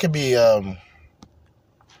fact, that can be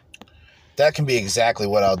exactly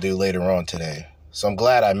what I'll do later on today. So I'm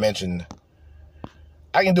glad I mentioned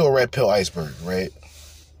I can do a red pill iceberg, right?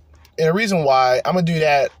 And the reason why, I'm going to do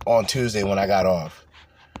that on Tuesday when I got off.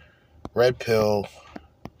 Red pill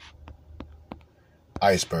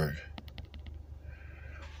iceberg.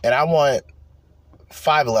 And I want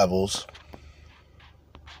 5 levels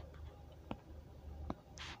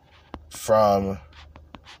from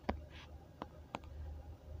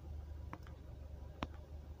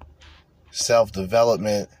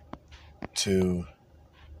self-development to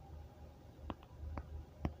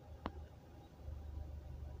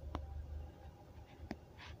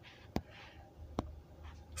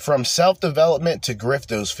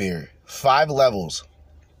griftosphere. 5 levels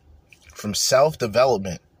from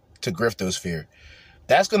self-development to griftosphere.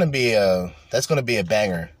 That's gonna be a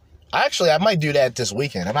banger. I might do that this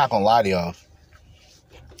weekend. I'm not gonna lie to y'all.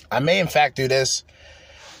 I may in fact do this.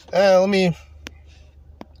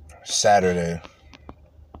 Saturday.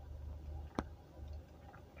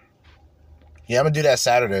 Yeah, I'm gonna do that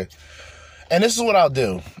Saturday. And this is what I'll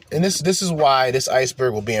do. And this is why this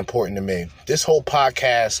iceberg will be important to me. This whole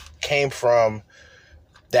podcast came from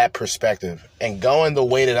that perspective. And going the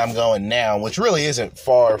way that I'm going now, which really isn't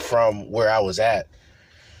far from where I was at,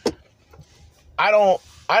 I don't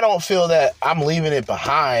feel that I'm leaving it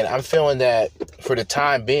behind. I'm feeling that for the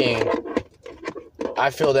time being, I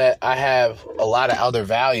feel that I have a lot of other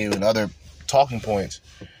value and other talking points.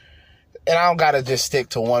 And I don't gotta just stick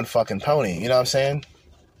to one fucking pony. You know what I'm saying?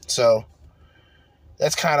 So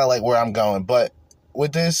that's kind of like where I'm going. But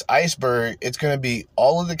with this iceberg, it's going to be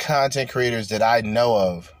all of the content creators that I know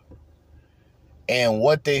of and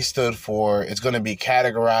what they stood for. It's going to be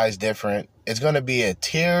categorized different. It's going to be a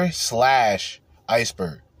tier/iceberg.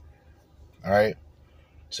 All right?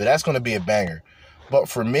 So that's going to be a banger. But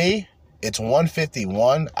for me, it's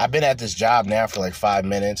 151. I've been at this job now for like 5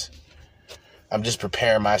 minutes. I'm just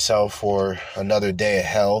preparing myself for another day of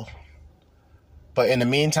hell. But in the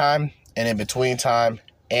meantime, and in between time,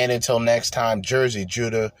 and until next time, Jersey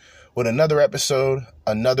Judah with another episode,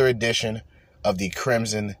 another edition of the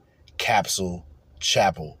Crimson Capsule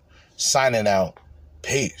Chapel. Signing out.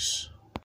 Peace.